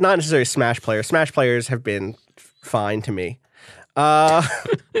appropriate, not necessarily Smash players. Smash players have been fine to me. For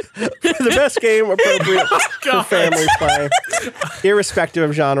the best game appropriate for family play, irrespective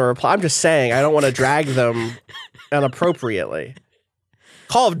of genre or play. I'm just saying, I don't want to drag them inappropriately.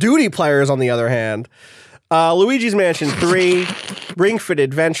 Call of Duty players, on the other hand, Luigi's Mansion 3, Ring Fit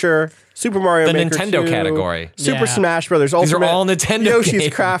Adventure, Super Mario Maker Nintendo 2, Category. Super Smash Brothers Ultimate. These are all Nintendo Yoshi's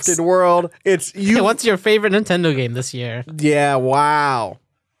games. Crafted World. Hey, what's your favorite Nintendo game this year? Yeah, wow.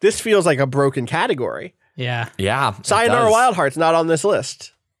 This feels like a broken category. Yeah. Yeah. Sayonara Wild Heart's not on this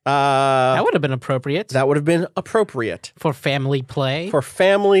list. That would have been appropriate. That would have been appropriate. For family play? For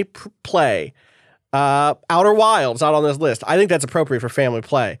family play. Outer Wilds not on this list. I think that's appropriate for family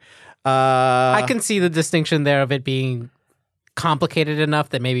play. I can see the distinction there of it being complicated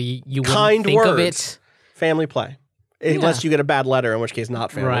enough that maybe you wouldn't think of it. Family play. Unless you get a bad letter, in which case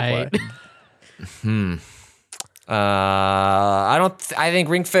not family play. I think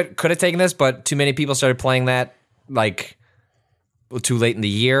Ring Fit could have taken this, but too many people started playing that too late in the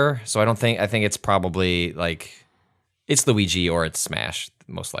year. So I think it's probably it's Luigi or it's Smash,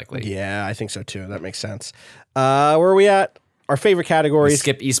 most likely. Yeah, I think so too. That makes sense. Where are we at? Our favorite categories.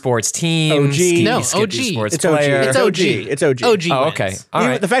 Skip esports team. OG. Skip OG. esports It's player. OG. It's OG. It's OG. OG. Oh, okay. All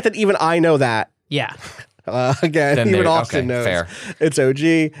right. The fact that even I know that. Yeah. Again, Then even there- Austin okay, knows. fair. It's OG.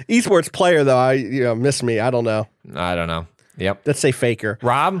 Esports player though, miss me. I don't know. I don't know. Yep. Let's say Faker.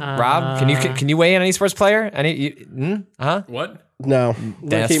 Rob, can you weigh in on esports player? What? No.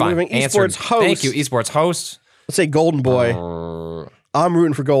 That's Keep fine. moving. Answered. Esports host. Thank you, esports host. Let's say Golden Boy. I'm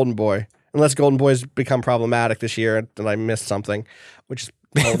rooting for Golden Boy. Unless Golden Boy's become problematic this year and I missed something, which is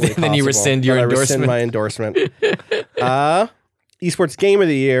totally Then you possible. rescind your Then endorsement. I rescind my endorsement. Esports Game of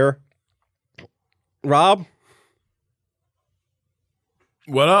the Year. Rob?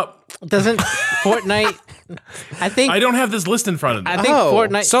 What up? Doesn't Fortnite... I don't have this list in front of me. I think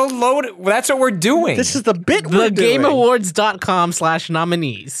Fortnite... So load. That's what we're doing. This is the bit we're doing.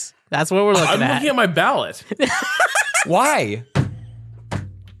 TheGameAwards.com/nominees. That's what we're looking I'm at. looking at my ballot Why?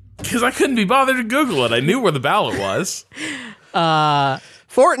 because I couldn't be bothered to Google it. I knew where the ballot was.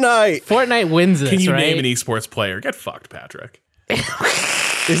 Fortnite wins this, Can you right? name an esports player? Get fucked, Patrick.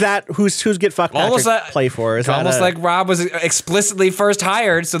 Is that who's get fucked Patrick Almost like, play for? Is almost that like Rob was explicitly first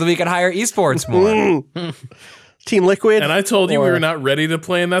hired so that we could hire esports more. Team Liquid? And I told you we were not ready to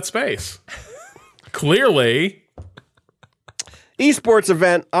play in that space. Clearly. Esports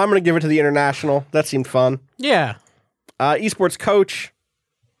event. I'm going to give it to the International. That seemed fun. Yeah. Esports coach.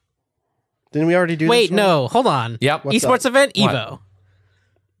 Didn't we already do this? Wait, no. Hold on. Yep. Esports event, Evo.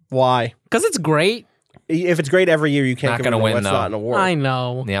 Why? Because it's great. If it's great every year, you can't Not give gonna it win, It's though. not an award. I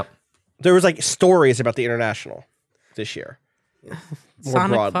know. Yep. There was like stories about the International this year. More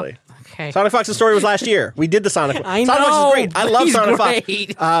Sonic broadly. Okay. Sonic Fox's story was last year. We did the Sonic Fox. I Sonic Fox know, is great. I love he's Sonic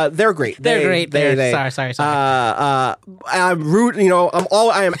great. Fox. They're great. They're great. Sorry. I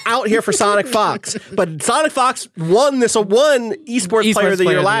am out here for Sonic Fox, but Sonic Fox won esports player of the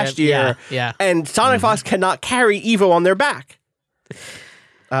year last year. Yeah. And Sonic Fox cannot carry Evo on their back.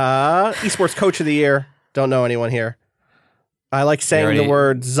 Esports coach of the year. Don't know anyone here. I like saying the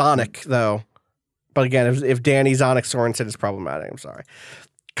word Zonic though. But again, if Danny Zonic Sorensen is problematic, I'm sorry.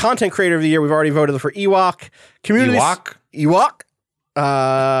 Content creator of the year, we've already voted for Ewok. Ewok?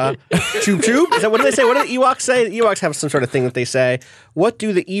 Choop Choop? Is that, what do they say? What do the Ewoks say? The Ewoks have some sort of thing that they say. What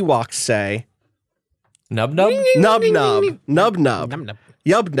do the Ewoks say? Nub Nub? Nub Nub. Nub Nub. Nub.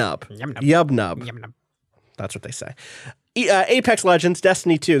 Yub Nub. Yub Nub. That's what they say. Apex Legends,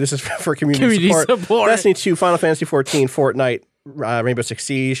 Destiny 2. This is for community support. Destiny 2, Final Fantasy 14, Fortnite, Rainbow Six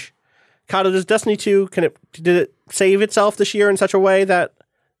Siege. Kato, does Destiny 2, did it save itself this year in such a way that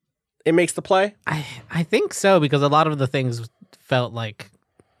it makes the play? I think so, because a lot of the things felt like,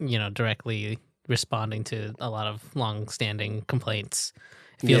 directly responding to a lot of long-standing complaints.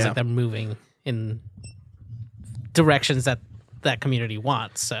 It feels like they're moving in directions that community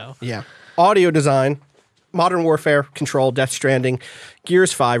wants. So yeah, audio design, Modern Warfare, Control, Death Stranding,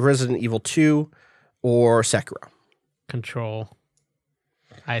 Gears 5, Resident Evil 2, or Sekiro. Control.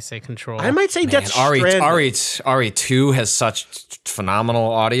 I say Control. I might say Death Stranding. RE2 has such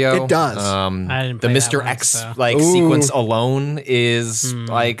phenomenal audio. It does. I didn't the play Mr. that one, X so. sequence alone is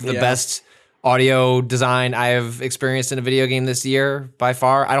the best audio design I have experienced in a video game this year by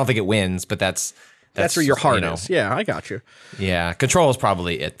far. I don't think it wins, but that's where your heart is. Yeah, I got you. Yeah, Control is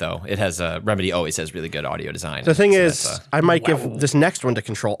probably it though. It has Remedy always has really good audio design. The thing is, I might give this next one to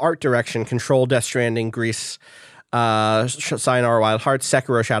Control. Art direction, Control, Death Stranding, Grease, Sayonara Wild Hearts,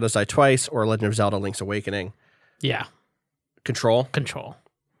 Sekiro Shadows Die Twice, or Legend of Zelda Link's Awakening. Yeah. Control.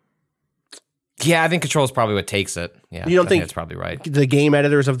 Yeah, I think Control is probably what takes it. Yeah, you don't think that's probably right. The game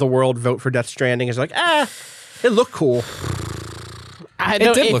editors of the world vote for Death Stranding is like, it looked cool.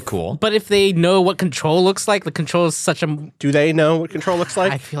 It did look cool. But if they know what Control looks like, the Control is such a... Do they know what Control looks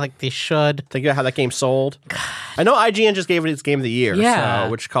like? I feel like they should. Think about how that game sold. I know IGN just gave it its Game of the Year,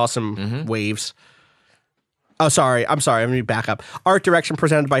 which caused some waves. Oh, sorry. I'm sorry. I'm going to back up. Art direction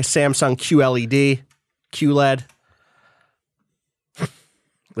presented by Samsung QLED.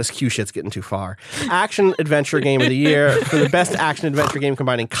 This Q shit's getting too far. Action adventure game of the year for the best action adventure game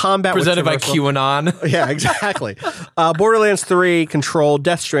combining combat presented with by QAnon. Yeah, exactly. Borderlands 3, Control,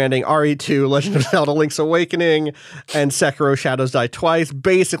 Death Stranding, RE2, Legend of Zelda: Link's Awakening, and Sekiro: Shadows Die Twice.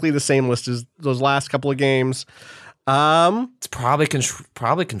 Basically the same list as those last couple of games. It's probably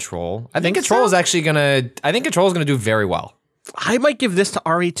Control. I think Control is actually gonna. I think Control is gonna do very well. I might give this to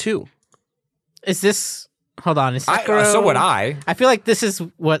RE2. Is this? Hold on. Is Sekiro, so would I. I feel like this is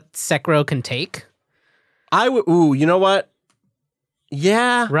what Sekiro can take. I would. Ooh, you know what?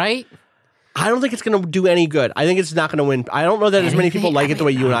 Yeah. Right? I don't think it's going to do any good. I think it's not going to win. I don't know that as many people like it the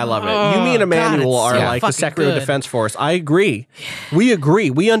way you and I love it. You, me, and Emmanuel are like the Sekiro Defense Force. I agree. We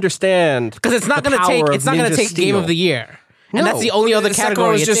agree. We understand because it's not going to take. It's not going to take Game of the Year, and that's the only other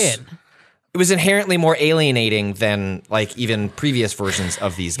category it's in. It was inherently more alienating than like even previous versions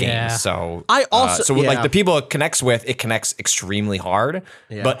of these games. Yeah. So I also like the people it connects with, it connects extremely hard.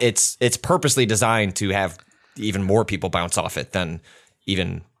 Yeah. But it's purposely designed to have even more people bounce off it than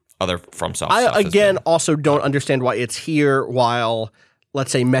even other FromSoft. I again also don't understand why it's here while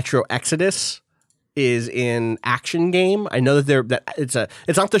let's say Metro Exodus is in action game. I know that it's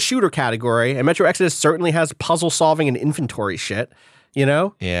not the shooter category, and Metro Exodus certainly has puzzle solving and inventory shit. You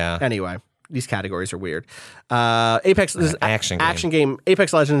know? Yeah. Anyway. These categories are weird. Apex is action game.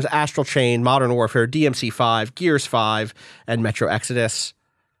 Apex Legends, Astral Chain, Modern Warfare, DMC5, Gears 5, and Metro Exodus.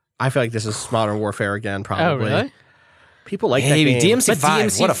 I feel like this is Modern Warfare again, probably. Oh, really? People like that game.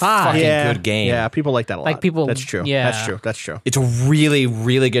 DMC5, what a fucking good game. Yeah, people like that a lot. Like people, that's true. Yeah. That's true. It's a really,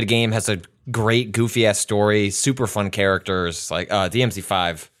 really good game. Has a great, goofy-ass story, super fun characters. Like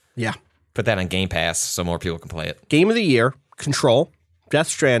DMC5. Yeah. Put that on Game Pass so more people can play it. Game of the Year, Control. Death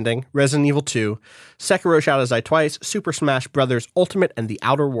Stranding, Resident Evil 2, Sekiro Shadows Die Twice, Super Smash Bros. Ultimate, and The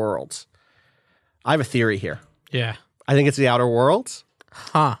Outer Worlds. I have a theory here. Yeah. I think it's The Outer Worlds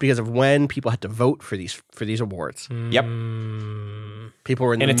because of when people had to vote for these awards. Yep. People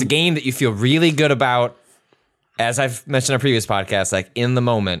were in and it's a game that you feel really good about, as I've mentioned on previous podcasts, like in the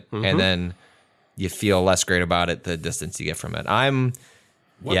moment, and then you feel less great about it the distance you get from it. I'm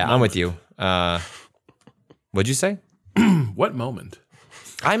with you. What'd you say? What moment?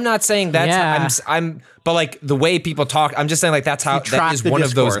 I'm not saying that's but like the way people talk, I'm just saying like that's how that is one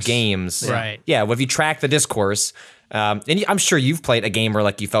of those games. Right. Yeah. Well, if you track the discourse, and I'm sure you've played a game where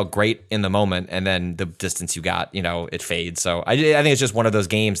like you felt great in the moment and then the distance you got, it fades. So I think it's just one of those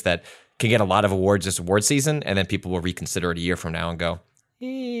games that can get a lot of awards this award season, and then people will reconsider it a year from now and go,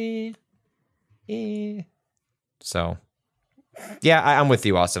 So, yeah, I'm with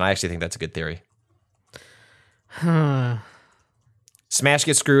you, Austin. I actually think that's a good theory. Smash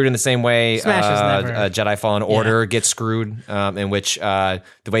gets screwed in the same way Jedi Fallen Order gets screwed, in which the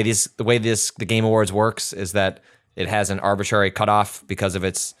way the Game Awards works is that it has an arbitrary cutoff because of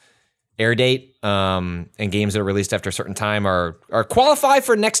its air date, and games that are released after a certain time are qualified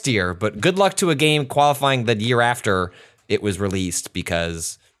for next year, but good luck to a game qualifying the year after it was released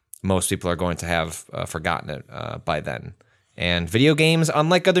because most people are going to have forgotten it by then. And video games,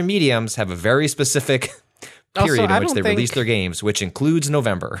 unlike other mediums, have a very specific period in which they release their games, which includes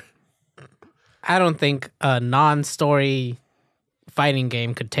November. I don't think a non-story fighting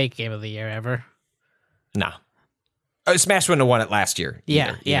game could take Game of the Year ever. Nah. Smash wouldn't have won it last year.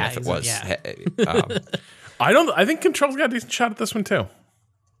 Either, even if it was. I think Control's got a decent shot at this one too.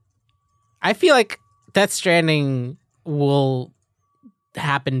 I feel like Death Stranding will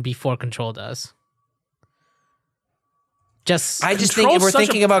happen before Control does. I just think if we're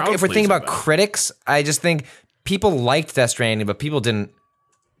thinking about critics, I just think people liked Death Stranding, but people didn't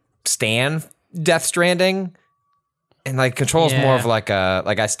stan Death Stranding. And like Control's more of like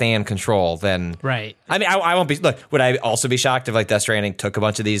I stand Control than right. I mean, I won't be. Look, would I also be shocked if like Death Stranding took a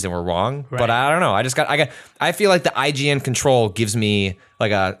bunch of these and were wrong? Right. But I don't know. I feel like the IGN Control gives me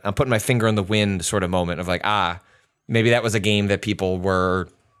like I'm putting my finger in the wind sort of moment of like maybe that was a game that people were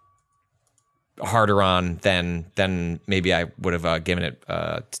harder on than maybe I would have given it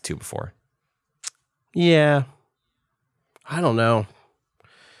to before. Yeah, I don't know.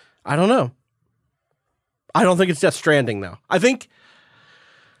 I don't think it's Death Stranding, though. I think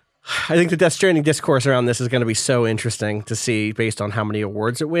the Death Stranding discourse around this is going to be so interesting to see based on how many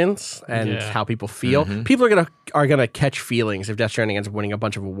awards it wins and how people feel. Mm-hmm. People are gonna catch feelings if Death Stranding ends up winning a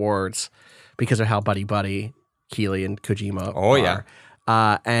bunch of awards because of how buddy Keighley and Kojima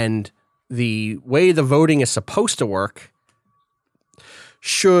are. And the way the voting is supposed to work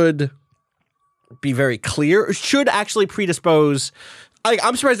should be very clear. It should actually predispose.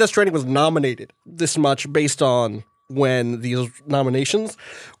 I'm surprised Death Stranding was nominated this much based on when these nominations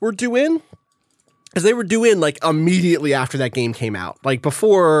were due in. Because they were due in like immediately after that game came out. Like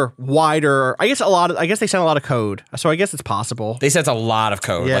before wider, I guess they sent a lot of code. So I guess it's possible. They sent a lot of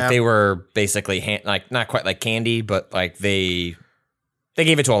code. Yeah. Like they were basically not quite like candy, but like they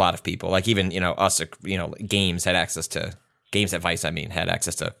gave it to a lot of people. Like even, us, Games had access to Games at Vice, had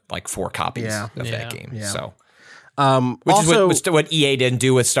access to like 4 copies of that game. Yeah. So which is what EA didn't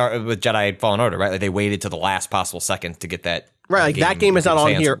do with Jedi Fallen Order, right? Like they waited to the last possible second to get that. Right, like that game is not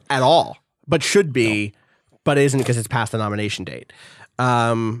on here at all, but should be, but isn't because it's past the nomination date.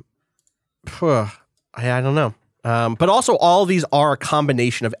 I don't know. But also all these are a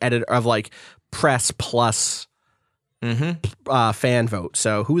combination of like press plus fan vote.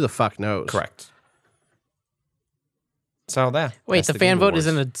 So who the fuck knows? Correct. So wait, the fan vote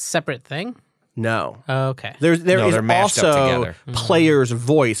isn't a separate thing? No. Oh, okay. There is also player's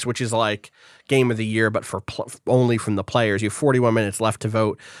voice, which is like Game of the Year, but for only from the players. You have 41 minutes left to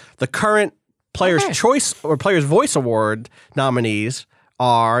vote. The current Player's Choice or Player's Voice Award nominees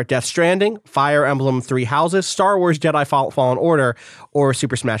are Death Stranding, Fire Emblem 3 Houses, Star Wars Jedi Fallen Order, or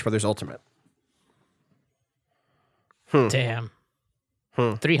Super Smash Bros. Ultimate. Damn.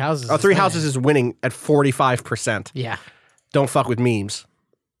 3 Houses. Oh, 3 Houses is winning at 45%. Yeah. Don't fuck with memes.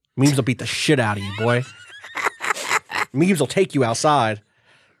 Memes will beat the shit out of you, boy. Memes will take you outside.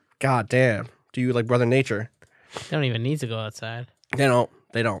 God damn. Do you like Brother Nature? They don't even need to go outside. They don't.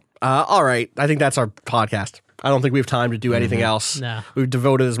 All right. I think that's our podcast. I don't think we have time to do anything else. No. We've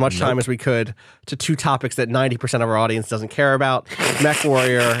devoted as much time as we could to 2 topics that 90% of our audience doesn't care about. Mech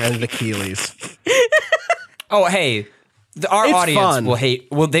Warrior and the Keighleys. Oh, hey. Our audience will hate.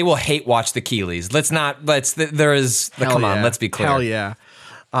 Well, they will hate watch the Keighleys. Let's be clear. Hell yeah.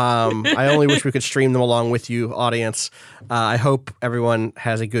 I only wish we could stream them along with you, audience. I hope everyone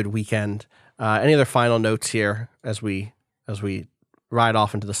has a good weekend. Any other final notes here as we ride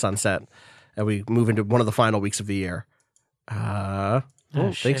off into the sunset and we move into one of the final weeks of the year? I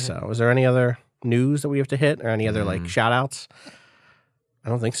don't think so. Is there any other news that we have to hit or any other like shout outs? I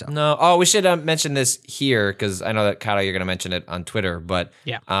don't think so. No. Oh, we should mention this here because I know that, Kato, you're going to mention it on Twitter, but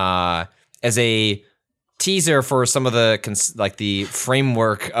as a teaser for some of the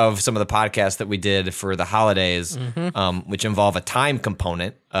framework of some of the podcasts that we did for the holidays, which involve a time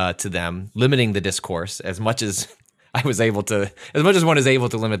component to them, limiting the discourse as much as one is able to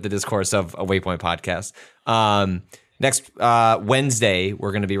limit the discourse of a Waypoint podcast. Next Wednesday,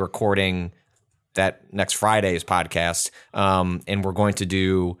 we're going to be recording that next Friday's podcast, and we're going to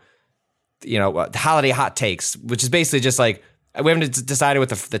do, the holiday hot takes, which is basically just like, we haven't decided what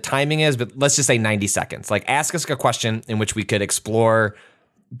the timing is, but let's just say 90 seconds. Like, ask us a question in which we could explore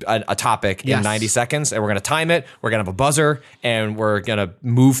a topic in 90 seconds, and we're going to time it. We're going to have a buzzer, and we're going to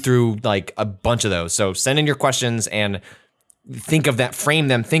move through like a bunch of those. So send in your questions and think of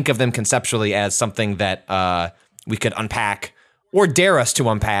them conceptually as something that we could unpack or dare us to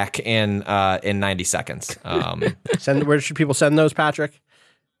unpack in 90 seconds. Where should people send those, Patrick?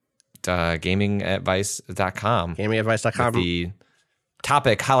 Gamingadvice.com. Gamingadvice.com. The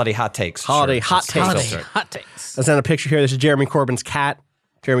topic, holiday hot takes. Holiday hot takes. I sent a picture here. This is Jeremy Corbyn's cat.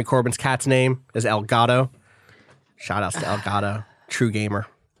 Jeremy Corbyn's cat's name is Elgato. Shout outs to Elgato. True gamer.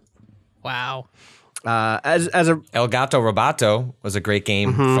 Wow. As a El Gato Roboto was a great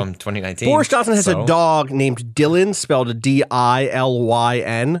game from 2019. Boris Johnson has a dog named Dylan, spelled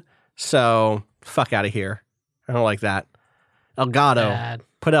Dilyn. So fuck out of here. I don't like that. Elgato. Bad.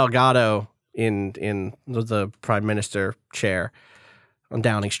 Put Elgato in the prime minister chair on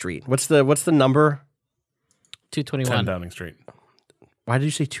Downing Street. What's the number? 221. 10 Downing Street. Why did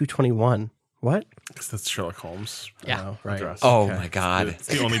you say 221? What? Because that's Sherlock Holmes' address. Oh, my God. It's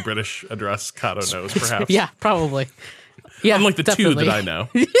the only British address Kato knows, perhaps. Yeah, probably. Yeah, unlike the definitely. two that I know.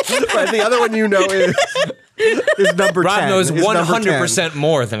 Right, the other one you know is number 10. Rob knows 100%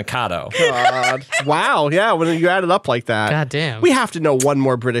 more than Kato. God. Wow, yeah, when you add it up like that. God damn. We have to know one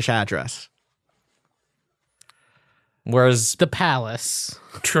more British address. Where's the Palace?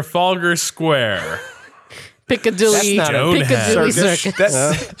 Trafalgar Square. Piccadilly. Piccadilly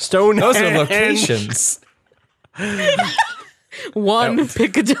Circus. Stonehenge. Those are locations. 1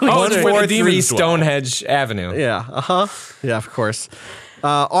 Piccadilly. 143 Stonehenge Avenue. Yeah. Yeah, of course.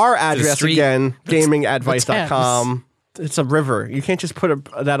 Our address again, gamingadvice.com. It's a river. You can't just put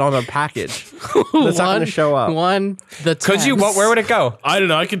that on a package. That's not going to show up. Could you? Where would it go? I don't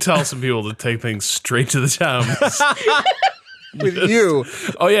know. I can tell some people to take things straight to the Thames. With you.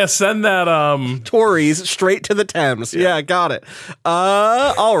 Oh, yeah. Send that Tories straight to the Thames. Yeah, got it.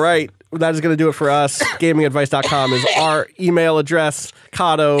 All right. That is going to do it for us. Gamingadvice.com is our email address.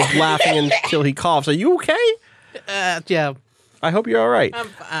 Kato laughing until he coughs. Are you okay? Yeah. I hope you're all right. I'm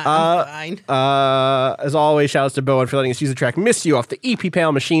fine. As always, shout outs to Bowen for letting us use the track Miss You off the EP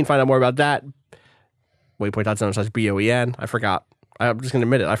Panel Machine. Find out more about that. Waypoint.zone/BOEN. I forgot. I'm just going to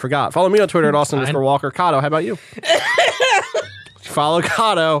admit it. I forgot. Follow me on Twitter at Austin_Walker. Kato, how about you? Follow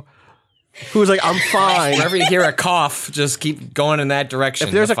Kato, who's like, I'm fine. Whenever you hear a cough, just keep going in that direction.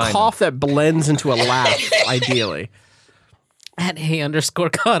 If there's a cough that blends into a laugh, ideally. At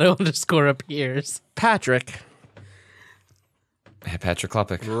 @Kato_ appears. Patrick. Patrick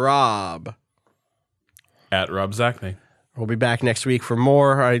Klopik. Rob. At Rob Zachney. We'll be back next week for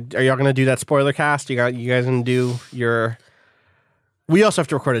more. Are y'all going to do that spoiler cast? You guys going to do your... We also have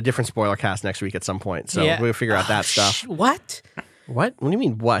to record a different spoiler cast next week at some point, so we'll figure out that stuff. What? What? What do you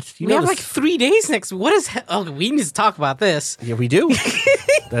mean, what? We have like 3 days next. What is... we need to talk about this. Yeah, we do.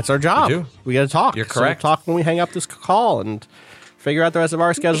 That's our job. We got to talk. You're correct. So we'll talk when we hang up this call and figure out the rest of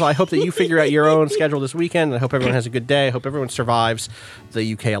our schedule. I hope that you figure out your own schedule this weekend. I hope everyone has a good day. I hope everyone survives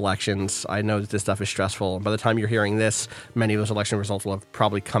the UK elections. I know that this stuff is stressful. By the time you're hearing this, many of those election results will have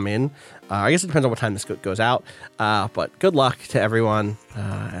probably come in. I guess it depends on what time this goes out. But good luck to everyone.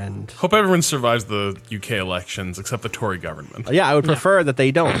 And hope everyone survives the UK elections, except the Tory government. Yeah, I would prefer that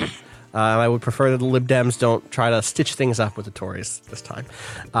they don't. I would prefer that the Lib Dems don't try to stitch things up with the Tories this time.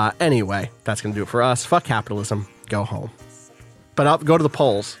 Anyway, that's going to do it for us. Fuck capitalism. Go home. But go to the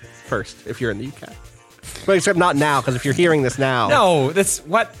polls first if you're in the UK. But except not now, because if you're hearing this now... No, that's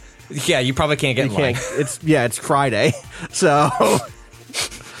what... Yeah, you probably can't get in line. It's Friday. So...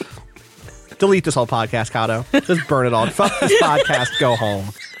 delete this whole podcast, Kato. Just burn it all. Fuck this podcast. Go home.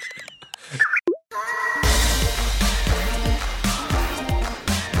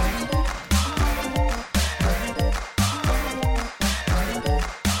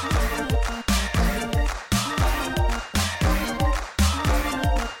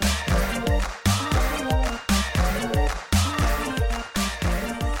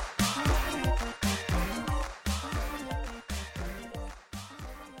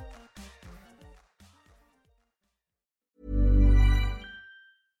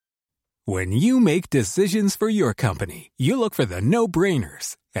 When you make decisions for your company, you look for the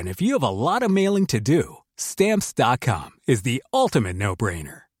no-brainers. And if you have a lot of mailing to do, Stamps.com is the ultimate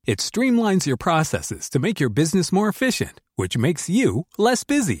no-brainer. It streamlines your processes to make your business more efficient, which makes you less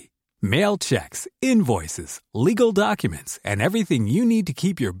busy. Mail checks, invoices, legal documents, and everything you need to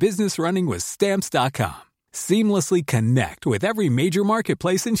keep your business running with Stamps.com. Seamlessly connect with every major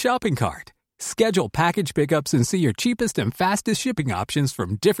marketplace and shopping cart. Schedule package pickups and see your cheapest and fastest shipping options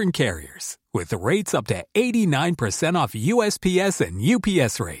from different carriers, with rates up to 89% off USPS and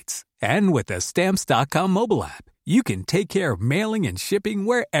UPS rates. And with the Stamps.com mobile app, you can take care of mailing and shipping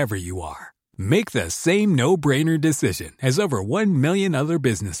wherever you are. Make the same no-brainer decision as over 1 million other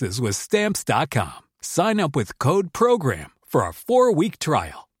businesses with Stamps.com. Sign up with code PROGRAM for a 4-week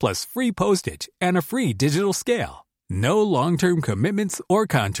trial, plus free postage and a free digital scale. No long-term commitments or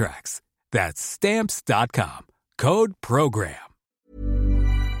contracts. That's Stamps.com. Code PROGRAM.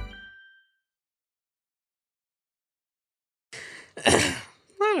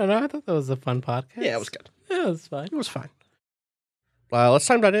 I don't know. I thought that was a fun podcast. Yeah, it was good. Yeah, it was fine. It was fine. Let's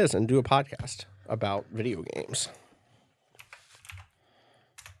time that is and do a podcast about video games.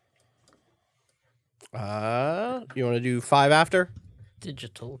 You want to do 5 after?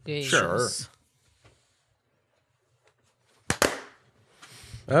 Digital games. Sure.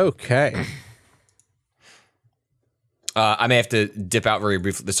 Okay. I may have to dip out very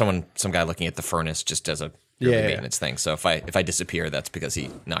briefly. There's some guy looking at the furnace just as a maintenance thing. So if I disappear, that's because he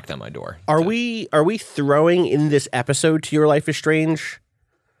knocked on my door. Are we throwing in this episode to Your Life is Strange?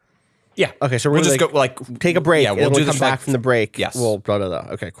 Yeah. Okay, so we'll just go take a break. Yeah, we'll do come back from the break. Yes. We'll blah, blah,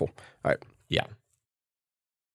 blah. Okay, cool. All right. Yeah.